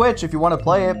for the Switch if you want to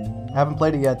play it. Haven't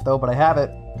played it yet though, but I have it.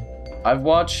 I've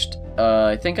watched.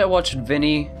 I think I watched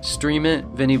Vinny stream it.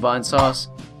 Vinny Vinesauce.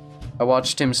 I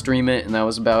watched him stream it, and that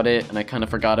was about it. And I kind of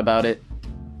forgot about it.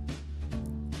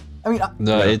 I mean,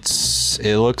 no,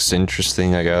 it looks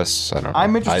interesting, I guess. I don't know.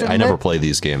 I'm interested I in never it. play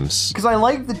these games. because I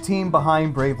like the team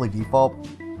behind Bravely Default,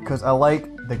 because I like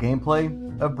the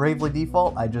gameplay of Bravely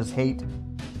Default. I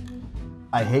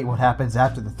hate what happens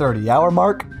after the 30-hour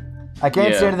mark. I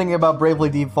can't say Yeah. anything about Bravely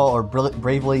Default or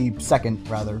Bravely Second,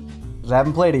 rather, because I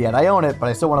haven't played it yet. I own it, but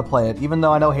I still want to play it, even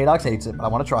though I know Haydox hates it, but I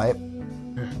want to try it.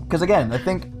 Because again, I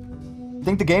think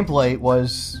the gameplay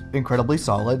was incredibly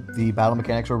solid. The battle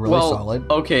mechanics were really solid.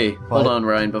 Okay, hold on,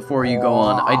 Ryan. Before you go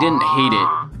on, I didn't hate it.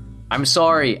 I'm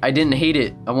sorry, I didn't hate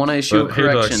it. I want to issue But a hey,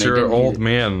 correction. Dux, I you're an didn't hate old it.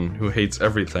 man who hates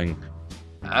everything.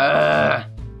 I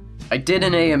did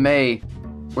an AMA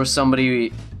where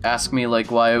somebody asked me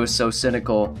like why I was so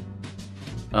cynical.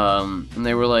 And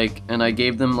they were like, and I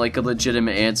gave them like a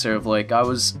legitimate answer of like I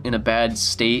was in a bad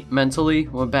state mentally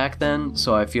back then,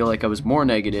 so I feel like I was more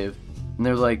negative. And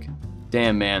they're like,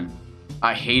 "Damn man,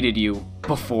 I hated you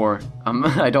before.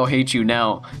 I don't hate you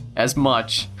now as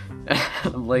much."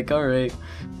 I'm like, "All right,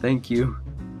 thank you."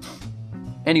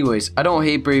 Anyways, I don't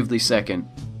hate Bravely Second.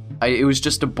 It was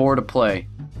just a bore to play.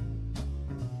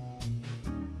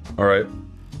 All right.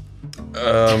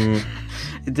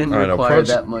 It didn't I don't know, require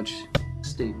that much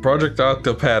state. Project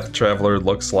Octopath Traveler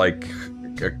looks like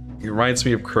it reminds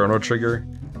me of Chrono Trigger.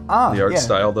 The art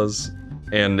style does,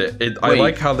 and I Wait.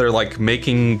 like how they're like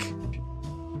making.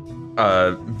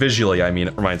 Visually, I mean,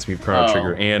 it reminds me of Chrono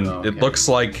Trigger, and it looks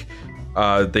like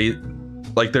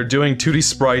they're doing 2D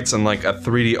sprites and like a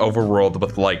 3D overworld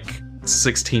with like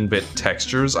 16-bit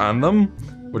textures on them,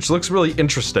 which looks really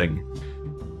interesting.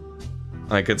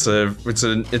 Like it's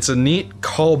a neat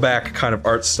callback kind of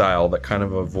art style that kind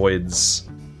of avoids.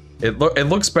 It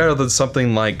looks better than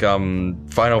something like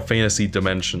Final Fantasy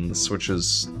Dimensions, which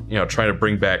is trying to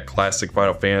bring back classic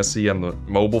Final Fantasy on the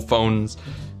mobile phones,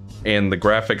 and the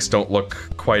graphics don't look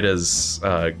quite as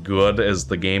good as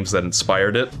the games that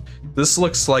inspired it. This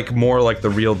looks like more like the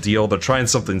real deal. They're trying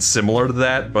something similar to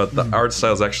that, but the art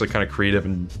style is actually kind of creative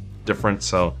and different.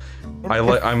 So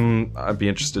I'd be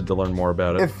interested to learn more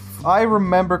about it. If I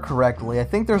remember correctly, I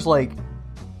think there's like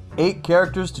 8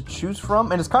 characters to choose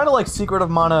from, and it's kind of like Secret of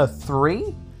Mana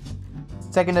 3?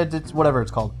 Second edition, whatever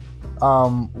it's called.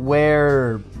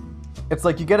 Where it's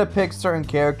like you get to pick certain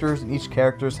characters, and each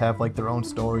characters have like their own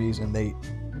stories, and they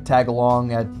tag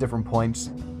along at different points.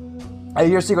 I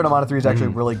hear Secret of Mana 3 is actually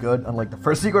really good, unlike the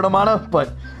first Secret of Mana,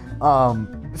 but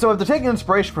so if they're taking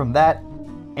inspiration from that,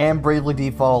 and Bravely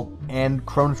Default, and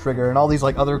Chrono Trigger, and all these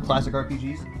like other classic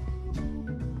RPGs,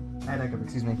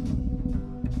 excuse me.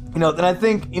 Then I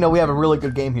think, we have a really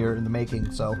good game here in the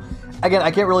making. So, again,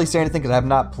 I can't really say anything because I have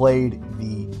not played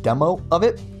the demo of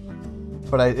it.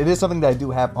 But it is something that I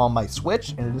do have on my Switch,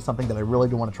 and it is something that I really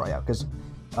do want to try out. Because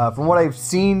from what I've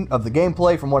seen of the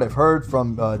gameplay, from what I've heard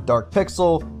from Dark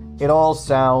Pixel, it all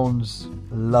sounds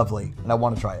lovely, and I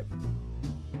want to try it.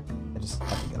 I just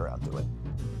have to get around to it.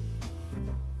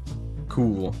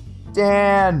 Cool.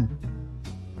 Dan,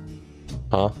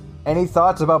 Huh? any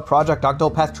thoughts about Project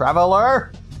Octopath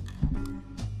Traveler?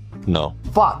 No.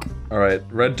 Fuck. All right,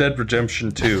 Red Dead Redemption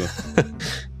 2.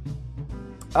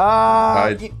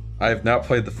 Y- I have not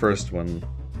played the first one.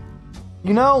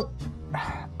 You know,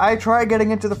 I tried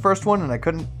getting into the first one and I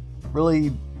couldn't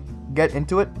really get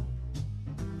into it.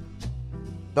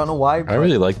 Don't know why. I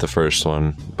really liked the first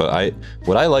one, but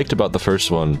what I liked about the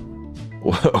first one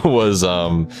was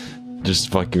just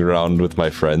fucking around with my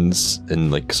friends in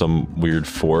like some weird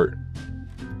fort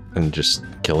and just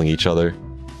killing each other.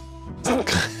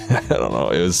 I don't know.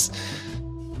 It was.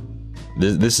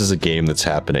 This is a game that's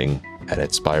happening, and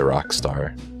it's by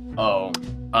Rockstar, Oh,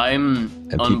 I'm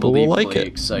and people will like it.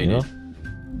 excited. You know?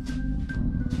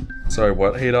 Sorry,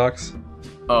 what, Haydox?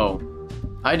 Oh,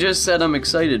 I just said I'm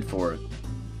excited for it.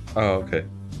 Oh, okay.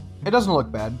 It doesn't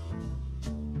look bad.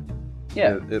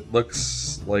 Yeah. It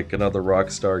looks like another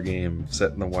Rockstar game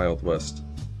set in the Wild West,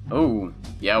 Oh,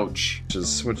 youch.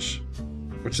 which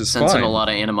is Sensing fine. a lot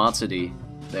of animosity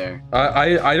there.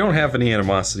 I don't have any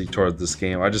animosity toward this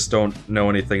game. I just don't know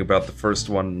anything about the first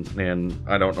one, and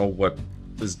I don't know what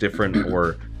is different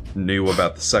or new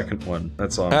about the second one.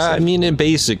 That's all I'm I saying. mean, it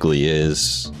basically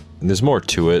is. There's more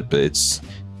to it, but it's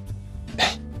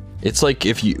like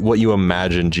what you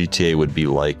imagine GTA would be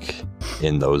like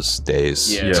in those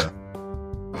days. Yeah.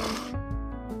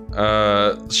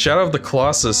 Shadow of the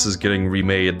Colossus is getting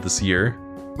remade this year.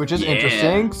 Which is Yeah.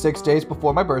 interesting. 6 days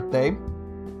before my birthday.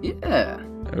 Yeah.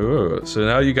 Ooh, so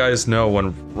now you guys know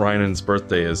when Ryan's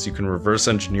birthday is. You can reverse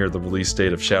engineer the release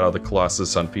date of Shadow of the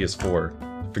Colossus on PS4.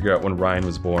 Figure out when Ryan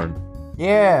was born.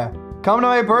 Yeah. Come to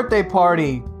my birthday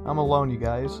party. I'm alone, you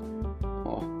guys.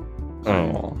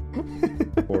 Oh,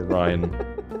 poor Ryan.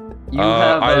 You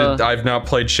have I've not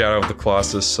played Shadow of the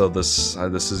Colossus, so this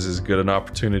is as good an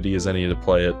opportunity as any to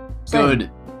play it. good.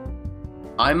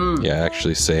 I'm. Yeah,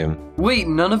 actually, same. Wait,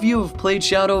 none of you have played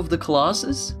Shadow of the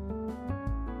Colossus?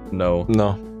 No.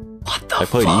 No, What the I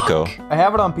played fuck? Eco. I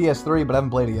have it on PS3, but I haven't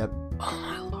played it yet. Oh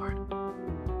my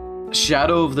lord.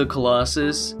 Shadow of the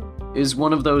Colossus is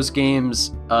one of those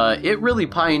games. It really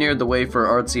pioneered the way for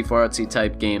artsy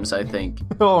type games, I think.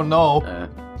 Oh no.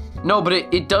 No, but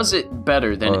it does it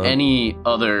better than any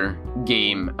other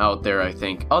game out there, I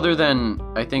think. Other than,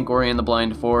 I think, Ori and the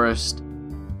Blind Forest.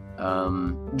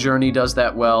 Journey does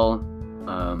that well.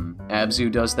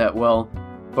 Abzu does that well.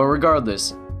 But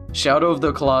regardless, Shadow of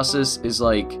the Colossus is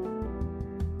like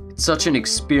such an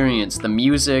experience. The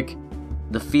music,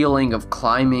 the feeling of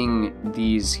climbing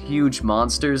these huge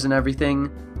monsters and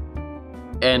everything.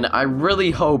 And I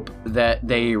really hope that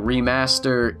they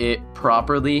remaster it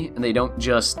properly and they don't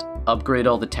just upgrade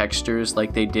all the textures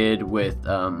like they did with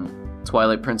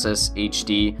Twilight Princess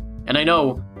HD. And I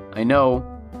know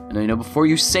before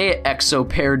you say it, Exo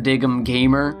Paradigm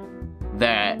Gamer,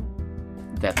 that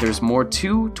there's more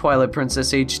to Twilight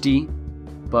Princess HD,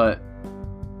 but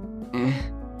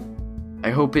I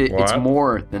hope it's What?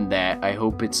 more than that. I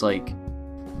hope it's like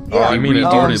Yeah, I mean, it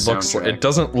redo already the looks. soundtrack. It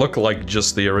doesn't look like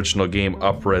just the original game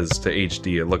up-res to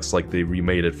HD. It looks like they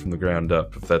remade it from the ground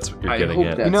up. If that's what you're I getting hope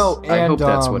at. that's, You know, I hope and,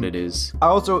 that's what it is. I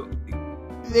also,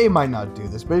 they might not do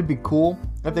this, but it'd be cool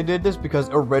if they did this because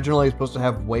originally it's supposed to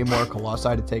have way more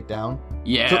Colossi to take down.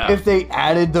 Yeah. So if they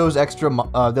added those extra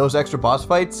boss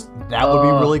fights, that would be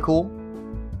really cool.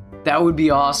 That would be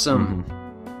awesome. Mm-hmm.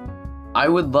 I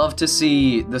would love to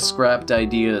see the scrapped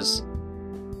ideas.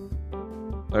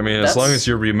 I mean, as long as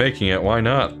you're remaking it, why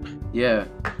not? Yeah.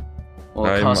 Well,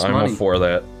 it costs I'm all money. for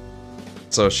that.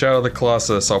 So Shadow of the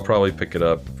Colossus, I'll probably pick it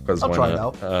up because I'll why try it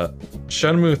not? out.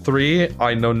 Shenmue 3,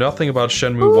 I know nothing about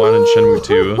Shenmue 1 and Shenmue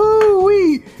 2.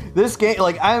 Woo-wee. This game,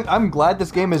 like, I'm glad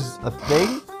this game is a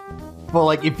thing, but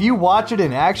like, if you watch it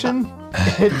in action,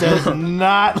 it does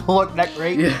not look that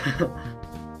great. Yeah.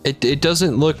 It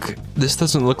doesn't look. This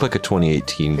doesn't look like a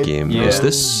 2018 game. yeah. Is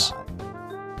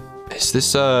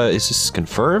this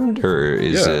confirmed or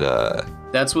is Yeah. it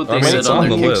That's what they I mean, said it's on on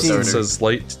their the list. It Kickstarter. says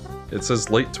late. It says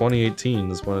late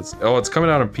 2018 is when it's. Oh, it's coming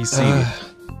out on PC.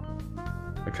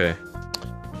 Okay.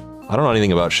 I don't know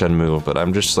anything about Shenmue, but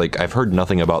I'm just like I've heard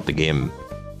nothing about the game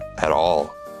at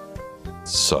all.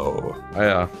 So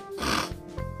Yeah. Those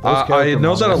I character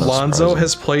know that models are Alonzo surprising.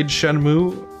 has played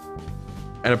Shenmue,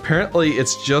 and apparently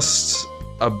it's just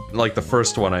like the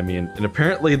first one. I mean, and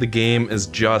apparently the game is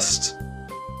just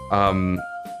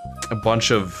a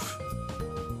bunch of.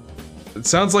 It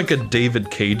sounds like a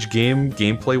David Cage game,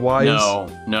 gameplay wise.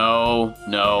 No,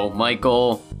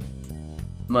 Michael,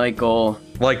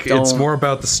 Like it's don't. more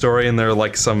about the story, and there are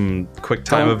like some quick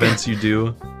time Don't. events you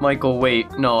do. Michael, wait,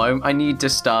 no, I need to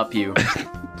stop you.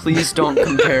 please don't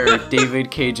compare David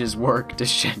Cage's work to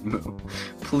Shenmue.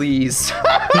 Please.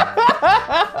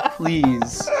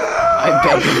 Please. I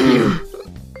beg of you.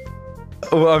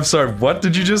 Oh, I'm sorry, what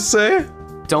did you just say?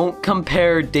 Don't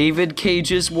compare David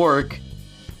Cage's work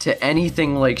to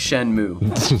anything like Shenmue.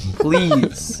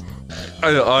 Please.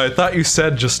 I thought you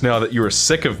said just now that you were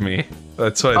sick of me.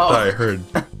 That's what I thought I heard.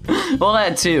 Well,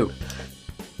 that too.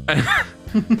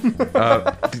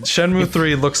 Shenmue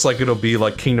 3 looks like it'll be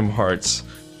like Kingdom Hearts.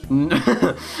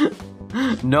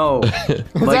 No. Is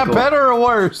that better or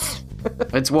worse?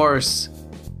 It's worse.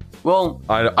 Well,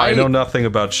 I know nothing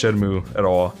about Shenmue at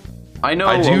all. I know.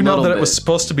 I do know that it was bit.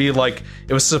 supposed to be like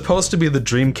the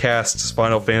Dreamcast's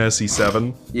Final Fantasy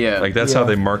VII. Yeah. Like that's how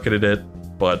they marketed it.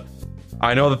 But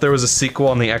I know that there was a sequel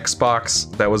on the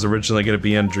Xbox that was originally going to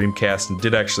be on Dreamcast and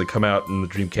did actually come out in the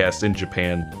Dreamcast in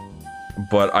Japan.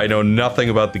 But I know nothing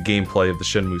about the gameplay of the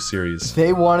Shenmue series.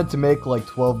 They wanted to make like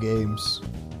 12 games.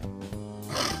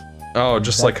 Oh,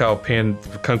 just like how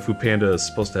Kung Fu Panda is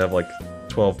supposed to have like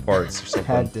 12 parts or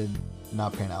something. That did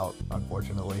not pan out,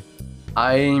 unfortunately.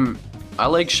 I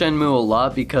like Shenmue a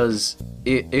lot because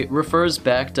it refers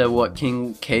back to what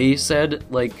King K said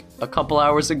like a couple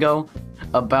hours ago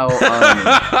about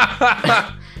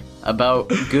about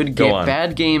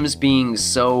bad games being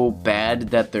so bad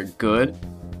that they're good,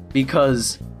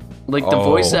 because like the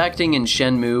voice acting in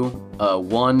Shenmue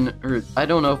 1, or I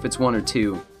don't know if it's 1 or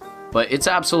 2, but it's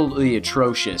absolutely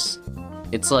atrocious.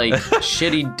 It's like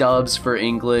shitty dubs for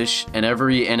English, and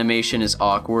every animation is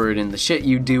awkward, and the shit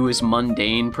you do is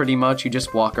mundane pretty much. You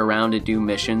just walk around and do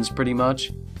missions pretty much.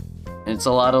 And it's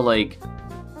a lot of like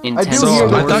intense So I story.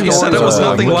 thought you said it was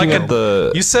nothing like looking it. at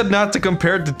the- You said not to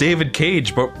compare it to David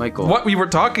Cage, but Michael. what we were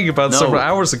talking about No. several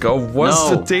hours ago was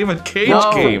No. the David Cage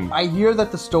No. game. I hear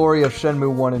that the story of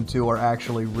Shenmue 1 and 2 are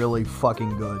actually really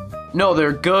fucking good. No,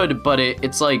 they're good, but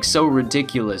it's like so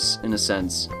ridiculous in a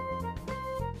sense.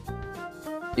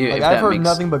 Like, I've heard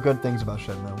nothing but good things about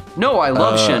Shenmue. No, I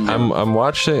love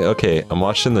Shenmue. I'm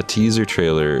watching the teaser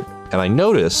trailer, and I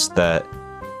noticed that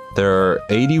there are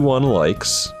 81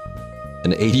 likes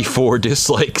and 84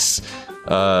 dislikes,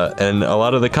 and a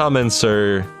lot of the comments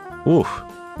are, ooh,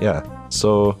 yeah.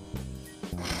 So,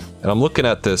 and I'm looking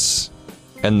at this,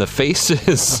 and the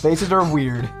faces. Faces are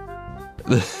weird.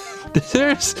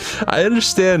 I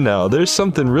understand now. There's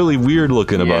something really weird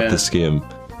looking Yeah. about this game.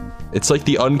 It's like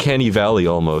the Uncanny Valley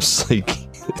almost. Like,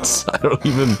 I don't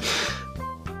even.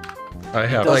 I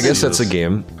have. I guess that's a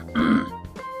game.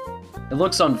 It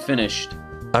looks unfinished.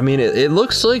 I mean, it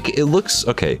looks like it looks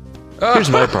okay. Here's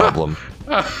my problem.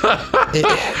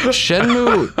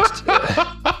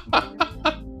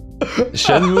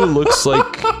 Shenmue looks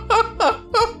like.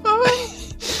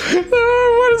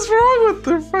 What is wrong with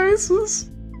their faces?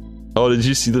 Oh, did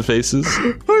you see the faces?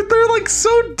 They're like so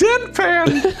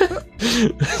deadpan.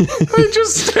 They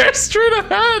just stare straight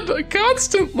ahead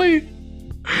constantly.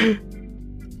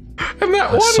 And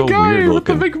that That's one so guy weird with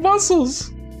the looking. big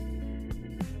muscles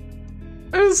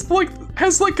has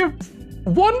like a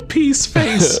One Piece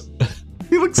face.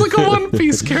 He looks like a One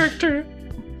Piece character.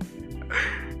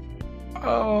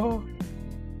 Oh.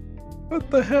 What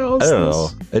the hell is I don't know.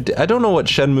 I don't know what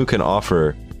Shenmue can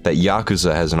offer that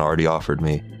Yakuza hasn't already offered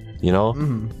me. You know?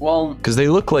 Well, Because they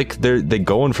look like they're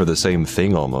going for the same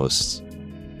thing almost.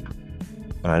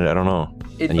 I don't know.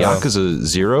 And Yakuza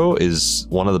 0 is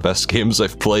one of the best games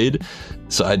I've played,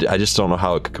 so I just don't know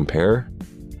how it could compare.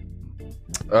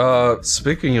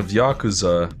 Speaking of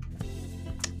Yakuza,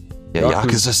 Yeah,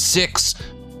 Yakuza 6!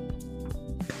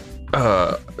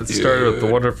 it started with the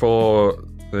wonderful.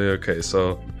 Okay,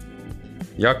 so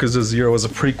Yakuza 0 was a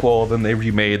prequel, then they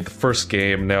remade the first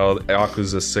game. Now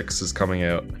Yakuza 6 is coming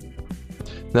out.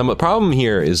 Now, my problem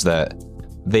here is that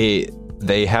they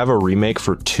have a remake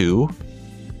for 2,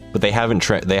 but they haven't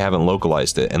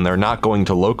localized it, and they're not going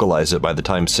to localize it by the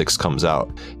time 6 comes out.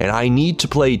 And I need to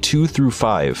play 2 through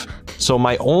 5. So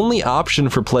my only option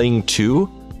for playing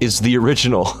 2 is the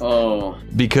original. oh,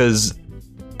 Because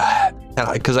I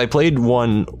played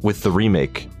 1 with the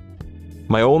remake.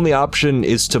 My only option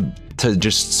is to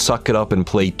just suck it up and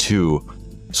play 2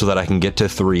 so that I can get to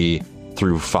 3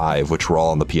 through 5, which were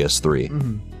all on the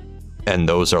PS3. And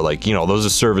those are like, those are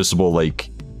serviceable,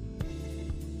 like,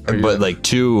 but like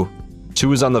 2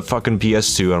 is on the fucking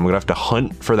PS2, and I'm gonna have to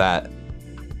hunt for that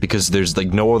because there's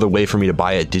like no other way for me to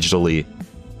buy it digitally.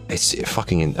 It's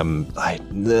fucking, but I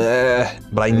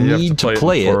need to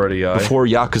play it before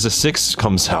Yakuza 6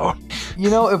 comes out.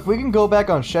 If we can go back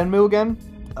on Shenmue again,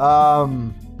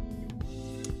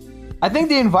 I think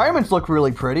the environments look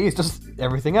really pretty. It's just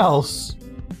everything else.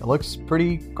 It looks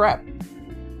pretty crap.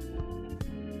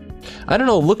 I don't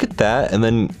know, look at that, and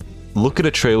then look at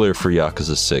a trailer for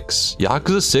Yakuza 6.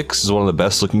 Yakuza 6 is one of the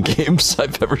best looking games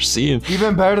I've ever seen.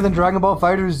 Even better than Dragon Ball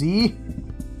Fighter Z?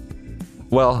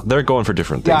 Well, they're going for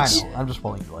different Yeah, I things. know. I'm just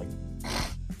pulling your leg.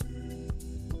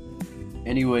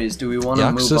 Anyways, do we want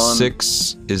to move Yakuza on?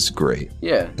 6 is great,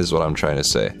 Yeah. is what I'm trying to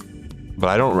say. But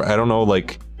I don't know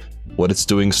like what it's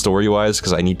doing story-wise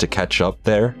because I need to catch up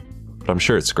there. But I'm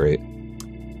sure it's great.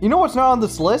 You know what's not on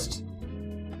this list?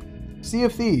 Sea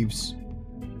of Thieves.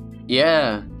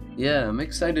 Yeah. Yeah, I'm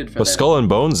excited for But that. Skull and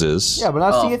Bones is. Yeah, but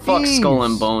not Oh, Sea of fuck Thieves. Skull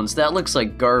and Bones. That looks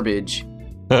like garbage.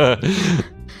 Like,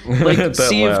 That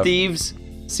Sea of laugh. Thieves.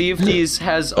 Sea of Thieves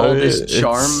has all this It's-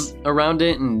 charm around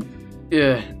it, and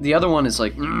the other one is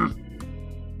like, The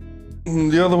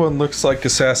other one looks like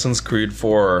Assassin's Creed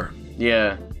 4.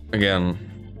 yeah. Again,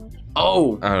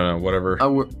 Oh, I don't know, whatever.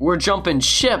 we're jumping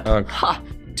ship ha,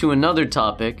 to another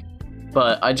topic,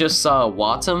 but I just saw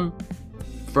Wattam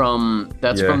from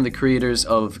Yeah. the creators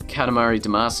of Katamari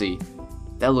Damacy.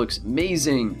 That looks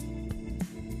amazing.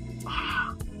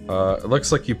 It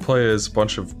looks like you play as a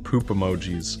bunch of poop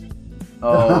emojis.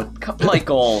 Oh,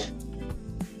 Michael.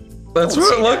 That's Don't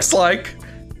what say it looks like.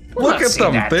 Look not at say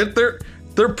them. that.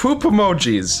 They're poop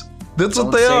emojis. That's Don't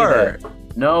what they say are. that.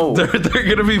 No. They're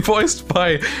gonna be voiced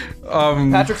by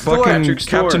Patrick Stewart. fucking Patrick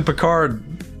Stewart. Captain Picard.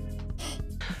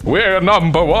 We're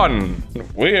number one.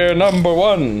 We're number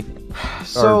one.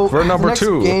 So we're number the next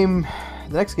two. the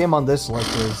next game on this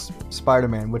list is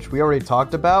Spider-Man, which we already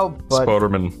talked about. But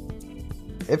Spoderman.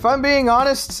 if I'm being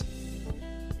honest,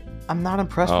 I'm not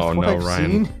impressed Oh, with what no, I've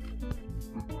Ryan. seen.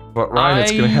 But Ryan,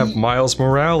 it's gonna I- have Miles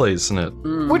Morales in it.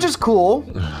 Which is cool,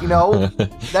 you know.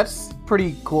 That's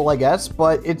pretty cool, I guess.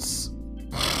 But the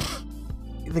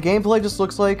gameplay just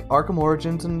looks like Arkham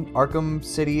Origins and Arkham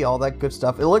City, all that good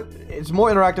stuff. It's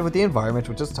more interactive with the environment,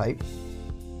 which is tight.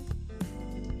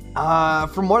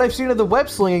 From what I've seen of the web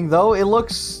slinging, though, it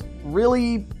looks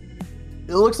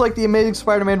like the Amazing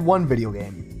Spider-Man 1 video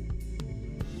game.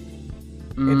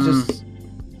 It just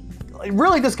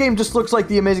really, this game just looks like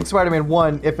the Amazing Spider-Man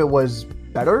 1 if it was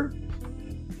better.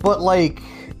 But like,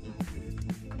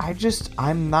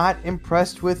 I'm not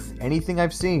impressed with anything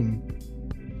I've seen.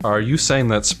 Are you saying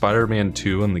that Spider-Man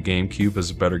 2 on the GameCube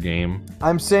is a better game?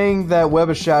 I'm saying that Web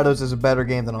of Shadows is a better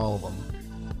game than all of them.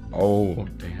 Oh,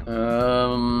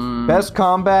 damn. Best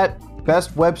combat,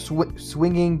 best web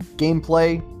swinging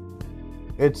gameplay.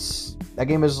 That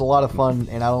game is a lot of fun,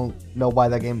 and I don't know why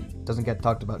that game doesn't get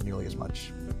talked about nearly as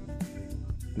much.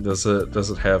 Does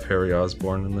it have Harry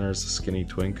Osborn in there as a skinny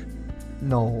twink?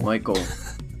 No. Michael,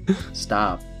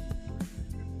 stop.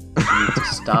 You need to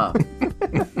stop.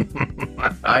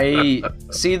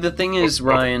 The thing is,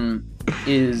 Ryan,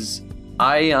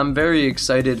 I'm very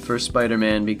excited for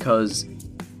Spider-Man because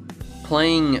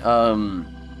playing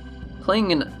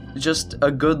just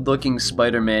a good-looking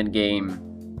Spider-Man game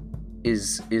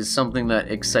is something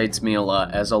that excites me a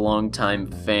lot as a longtime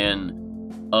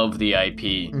fan of the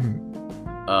IP.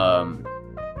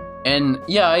 And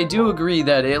yeah, I do agree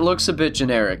that it looks a bit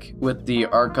generic with the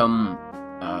Arkham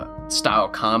style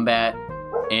combat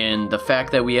and the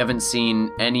fact that we haven't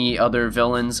seen any other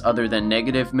villains other than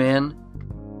Negative Man.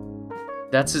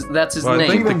 That's his Well, I name.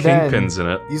 think the Even then- Kingpin's in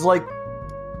it. He's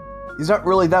not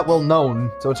really that well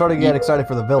known, so it's hard to get excited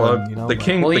for the villain, Well, you know? the but-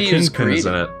 King, Well, the he is Kingpin is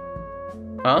in creative.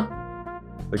 it. Huh?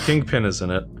 The Kingpin is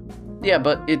in it. Yeah,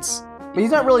 but it's But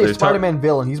he's not really a They talk- Spider-Man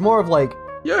villain. He's more of like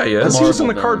Yeah, he is. The He's in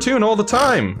the Marvel cartoon all the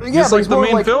time. yeah, He's but like the more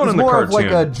main villain he's in the more cartoon. of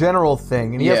like a general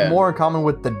thing, and he Yeah. has more in common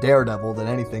with the Daredevil than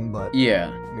anything. But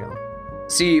yeah. you know,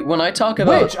 See, when I talk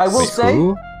about which I will Wait, say,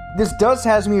 who? this does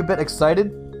has me a bit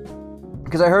excited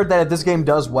because I heard that if this game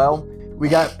does well,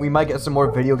 we might get some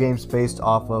more video games based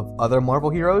off of other Marvel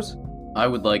heroes. I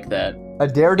would like that A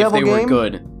if Daredevil they were game,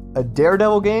 good. a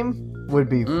Daredevil game would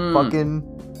be Mm. fucking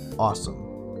awesome.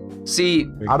 See,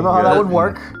 We I don't can know how get that it would and-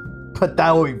 work, but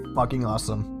that would be fucking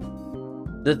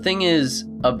awesome. the thing is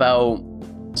about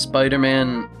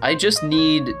Spider-Man, I just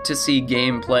need to see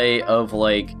gameplay of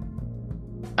like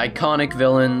iconic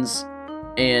villains,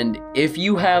 and if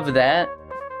you have that,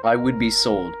 I would be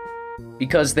sold.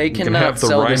 Because they You can cannot have the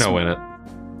sell Rhino this. in it.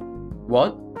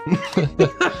 What?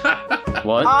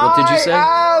 What did you say?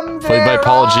 Played by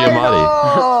Paul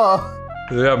Giamatti.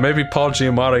 Yeah, maybe Paul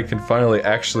Giamatti can finally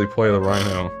actually play the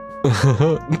Rhino.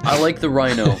 I like the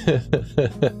Rhino.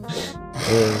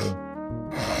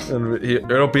 And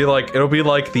it'll be like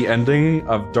the ending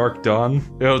of Dark Dawn.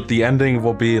 The ending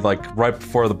will be like right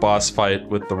before the boss fight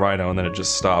with the Rhino, and then it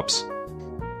just stops.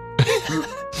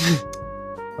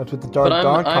 What's with the Dark But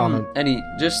Dawn comment?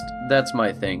 that's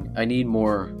my thing. I need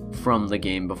more from the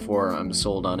game before I'm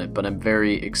sold on it, but I'm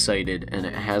very excited and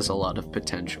it has a lot of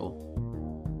potential.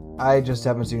 I just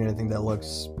haven't seen anything that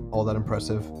looks all that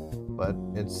impressive. But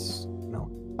it's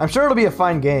I'm sure it'll be a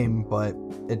fine game, but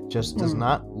it just does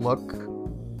not look.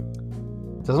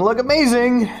 Doesn't look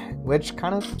amazing, which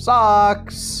kind of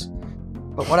sucks.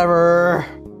 But whatever.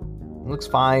 It looks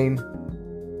fine.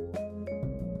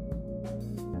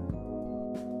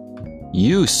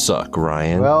 You suck,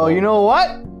 Ryan. Well, you know what?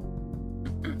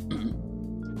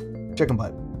 Chicken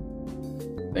butt.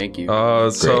 Thank you.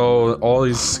 So all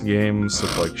these games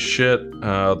look like shit.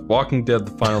 Walking Dead,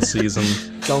 the final season.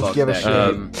 Don't Fuck give a that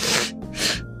shit.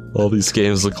 game. All these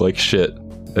games look like shit.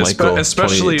 Michael,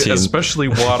 especially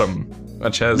 2018. Wadham,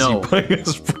 which has No. you playing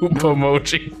as poop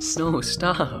emojis. No,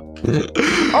 stop.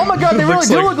 Oh my god, they really looks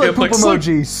do like- look like it poop looks like-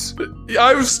 emojis.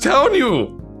 I was telling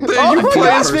you. Oh, You play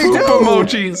yes, as they poop do.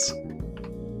 emojis.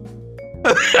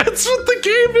 That's what the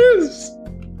game is.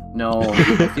 No,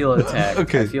 I feel attacked.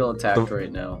 Okay. I feel attacked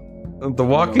right now. The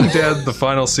Walking Dead, the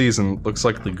final season, looks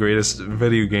like the greatest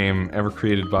video game ever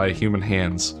created by human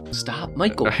hands. Stop,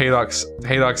 Michael.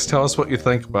 Haydox, tell us what you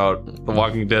think about The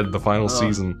Walking Dead, the final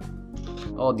season.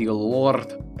 Oh dear lord.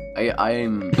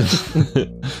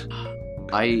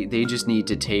 They just need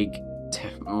to take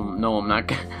no, I'm not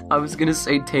gonna. I was gonna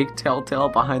say take Telltale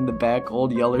behind the back,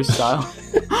 old Yeller style.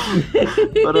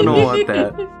 But I don't want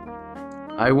that.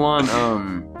 I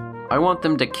want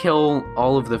them to kill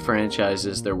all of the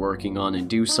franchises they're working on and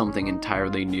do something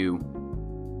entirely new.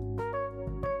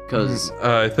 Cause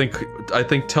I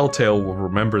think Telltale will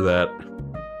remember that.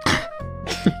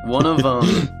 one of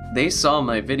them, they saw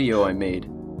my video I made.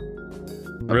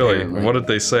 Really? Apparently. What did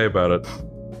they say about it?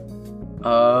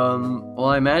 Well,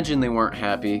 I imagine they weren't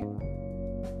happy.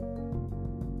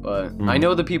 But I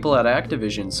know the people at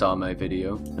Activision saw my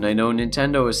video, and I know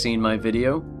Nintendo has seen my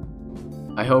video.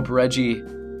 I hope Reggie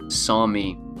saw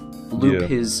me loop Yeah.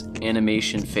 his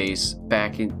animation face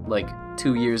back in, like,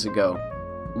 2 years ago.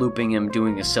 Looping him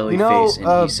doing a silly You know, face,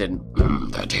 and he said,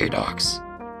 the T-Docs.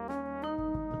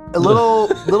 A little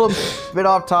bit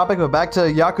off topic, but back to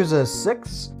Yakuza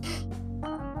 6.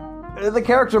 The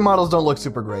character models don't look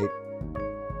super great.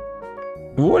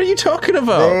 What are you talking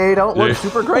about? They don't look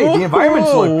super great. The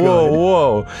environments look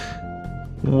good.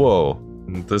 Whoa.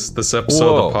 This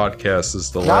episode of the podcast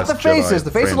is the Not last the faces. Jedi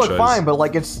The faces look franchise. fine, but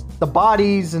like it's the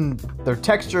bodies and their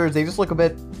textures. They just look a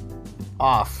bit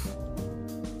off.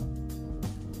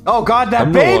 Oh God, that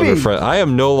I'm baby! no longer I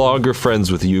am no longer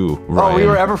friends with you, Ryan. Oh, we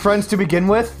were ever friends to begin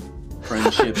with.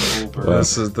 Friendship over.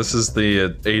 This is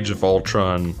the Age of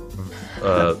Ultron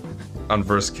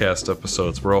Unversed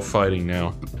episodes. We're all fighting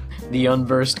now. The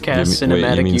Unversed Cast you mean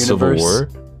Cinematic Universe.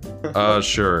 Civil War?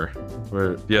 Sure.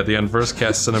 The Unversed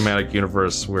Cast Cinematic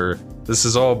Universe, where this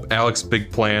is all Alex's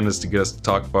big plan is to get us to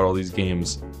talk about all these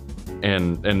games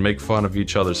and make fun of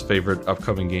each other's favorite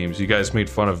upcoming games. You guys made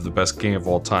fun of the best game of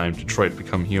all time, Detroit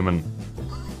Become Human,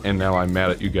 and now I'm mad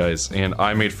at you guys. And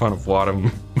I made fun of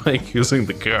Wadham like using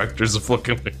the characters of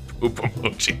looking like poop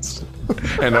emojis.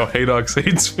 And now Haydox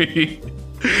hates me.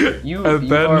 You've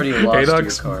already lost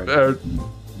your card.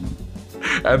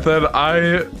 And then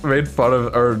I made fun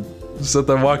of, or said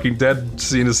the Walking Dead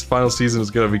scene, his final season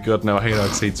is gonna be good. Now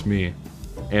Haydox hates me.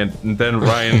 And then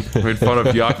Ryan made fun of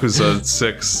Yakuza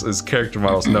 6 as character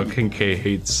models. Now King K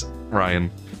hates Ryan.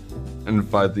 And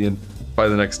by the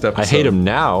next episode, I hate him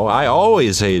now. I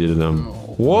always hated him.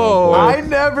 Whoa. I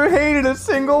never hated a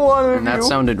single one of And that you.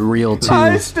 sounded real too.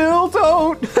 I still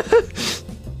don't.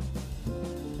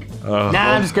 Oh,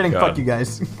 Nah, I'm just kidding. God. Fuck you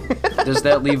guys. Does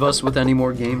that leave us with any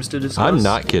more games to discuss? I'm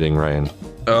not kidding, Ryan.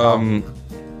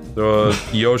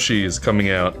 Yoshi is coming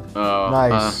out.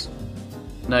 Nice.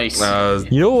 Nice.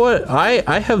 You know what?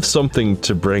 I have something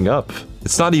to bring up.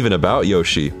 It's not even about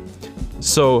Yoshi.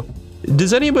 So,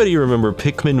 does anybody remember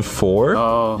Pikmin 4?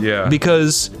 Oh. Yeah.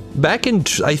 Because back in,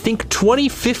 I think,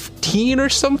 2015 or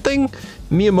something,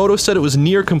 Miyamoto said it was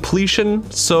near completion,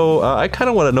 so I kind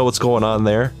of want to know what's going on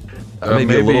there.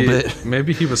 Maybe a little bit.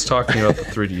 Maybe he was talking about the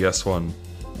 3DS one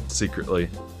secretly.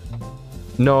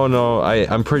 No,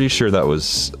 I'm pretty sure that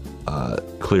was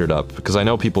cleared up, because I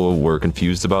know people were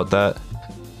confused about that.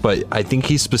 But I think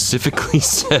he specifically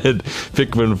said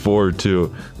Pikmin 4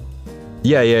 too.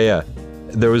 Yeah.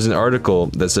 There was an article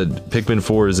that said Pikmin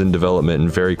 4 is in development and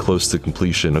very close to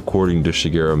completion, according to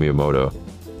Shigeru Miyamoto.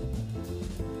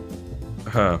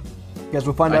 Huh. Guess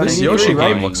we'll find out. This in Yoshi E3,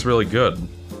 right? game looks really good.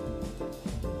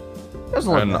 Doesn't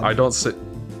look And bad. I don't see.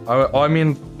 I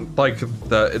mean, like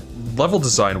level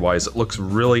design wise, it looks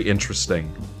really interesting.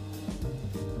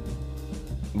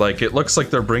 Like it looks like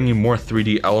they're bringing more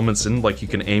 3D elements in. Like you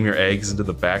can aim your eggs into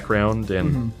the background,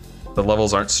 and the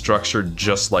levels aren't structured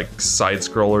just like side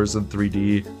scrollers in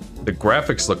 3D. The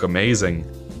graphics look amazing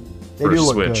They for do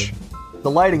look Switch. good.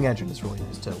 The lighting engine is really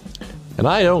nice too. And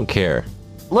I don't care.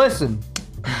 Listen,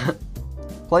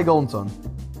 play Golden Sun.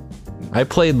 I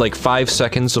played like 5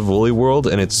 seconds of Woolly World,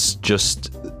 and it's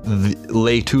just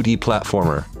lay 2D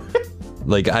platformer.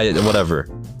 Like, whatever.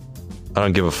 I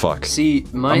don't give a fuck. See,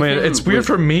 I mean, it's weird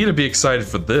for me to be excited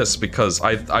for this because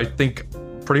I think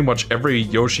pretty much every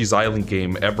Yoshi's Island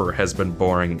game ever has been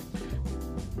boring.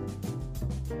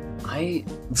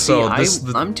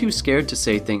 I'm too scared to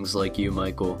say things like you,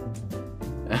 Michael.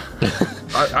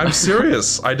 I'm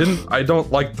serious. I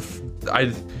don't like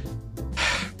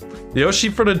Yoshi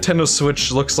for Nintendo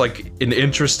Switch looks like an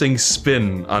interesting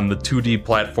spin on the 2D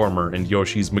platformer and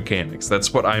Yoshi's mechanics.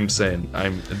 That's what I'm saying.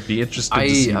 I'd be interested to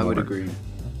see I more. would agree.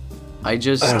 I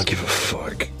don't give a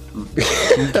fuck.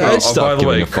 By the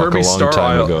way,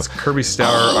 Kirby Star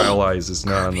Allies is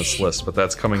not on this list, but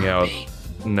that's coming out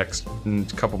next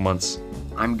couple months.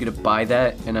 I'm gonna buy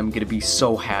that, and I'm gonna be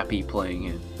so happy playing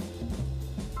it.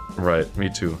 Right, me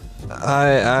too.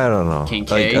 I don't know. King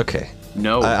Like, K? okay.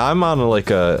 No. I'm on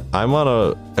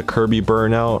a Kirby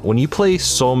burnout. When you play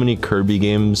so many Kirby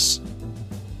games,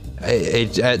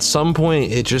 at some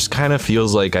point it just kind of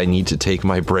feels like I need to take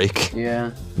my break.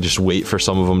 Yeah. Just wait for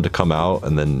some of them to come out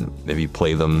and then maybe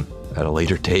play them at a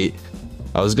later date.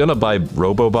 I was gonna buy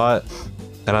Robobot,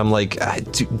 and I'm like,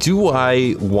 do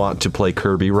I want to play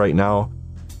Kirby right now?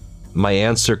 My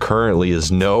answer currently is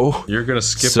no. You're gonna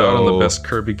skip out on the best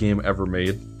Kirby game ever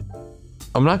made.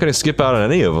 I'm not gonna skip out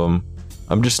on any of them.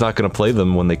 I'm just not gonna play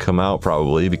them when they come out,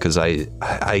 probably, because I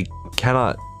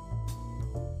cannot.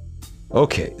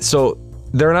 Okay, so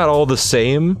they're not all the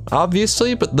same,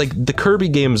 obviously, but like the Kirby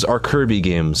games are Kirby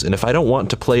games, and if I don't want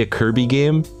to play a Kirby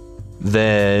game,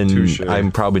 then Touché.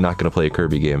 I'm probably not gonna play a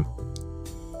Kirby game.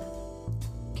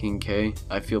 King K,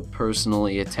 I feel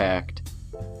personally attacked.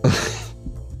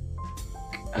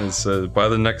 And so by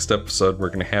the next episode, we're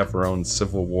gonna have our own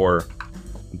civil war.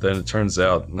 Then it turns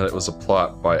out that it was a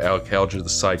plot by Alcalger, the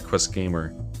side quest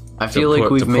gamer. I feel like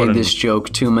we've made this joke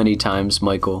too many times,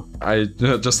 Michael.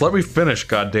 Just let me finish,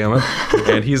 goddammit.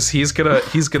 And he's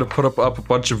gonna put up a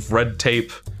bunch of red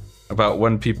tape about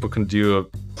when people can do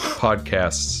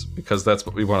podcasts, because that's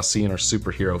what we want to see in our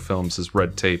superhero films is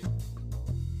red tape.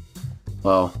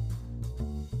 Well,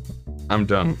 I'm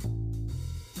done.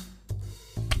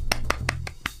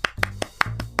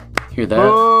 Hear that?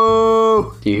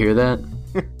 Oh! Do you hear that?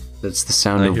 That's the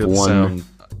sound I of hear the one sound,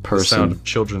 person. The sound of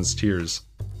children's tears.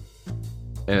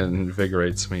 And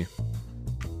invigorates me.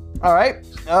 All right.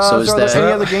 So is are there that-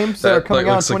 any other games that are that coming out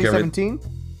in looks like every- 2017?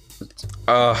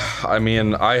 I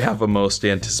mean, I have a most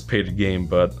anticipated game,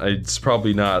 but it's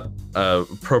probably not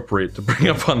appropriate to bring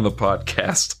up on the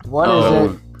podcast. What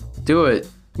is it? Do it.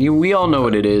 We all know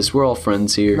what it is. We're all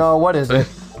friends here. No, what is it?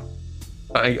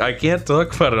 I can't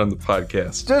talk about it on the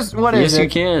podcast. Just what is Yes, it? you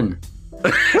can.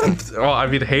 Well, I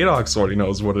mean, Haydox already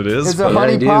knows what it is. Is it but-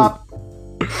 Honey do. Pop?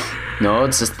 No,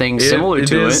 it's a thing similar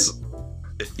to it.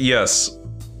 Yes.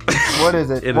 What is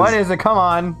it? It What is- is it? Come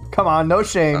on, no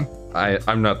shame.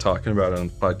 I'm not talking about it on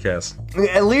the podcast.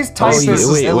 At least type it.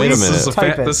 wait At a least minute.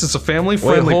 type it. This is a family Wait,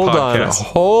 friendly hold podcast.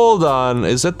 hold on.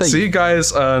 Is that the? See you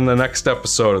guys on the next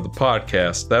episode of the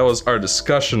podcast. That was our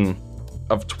discussion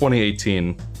of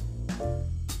 2018.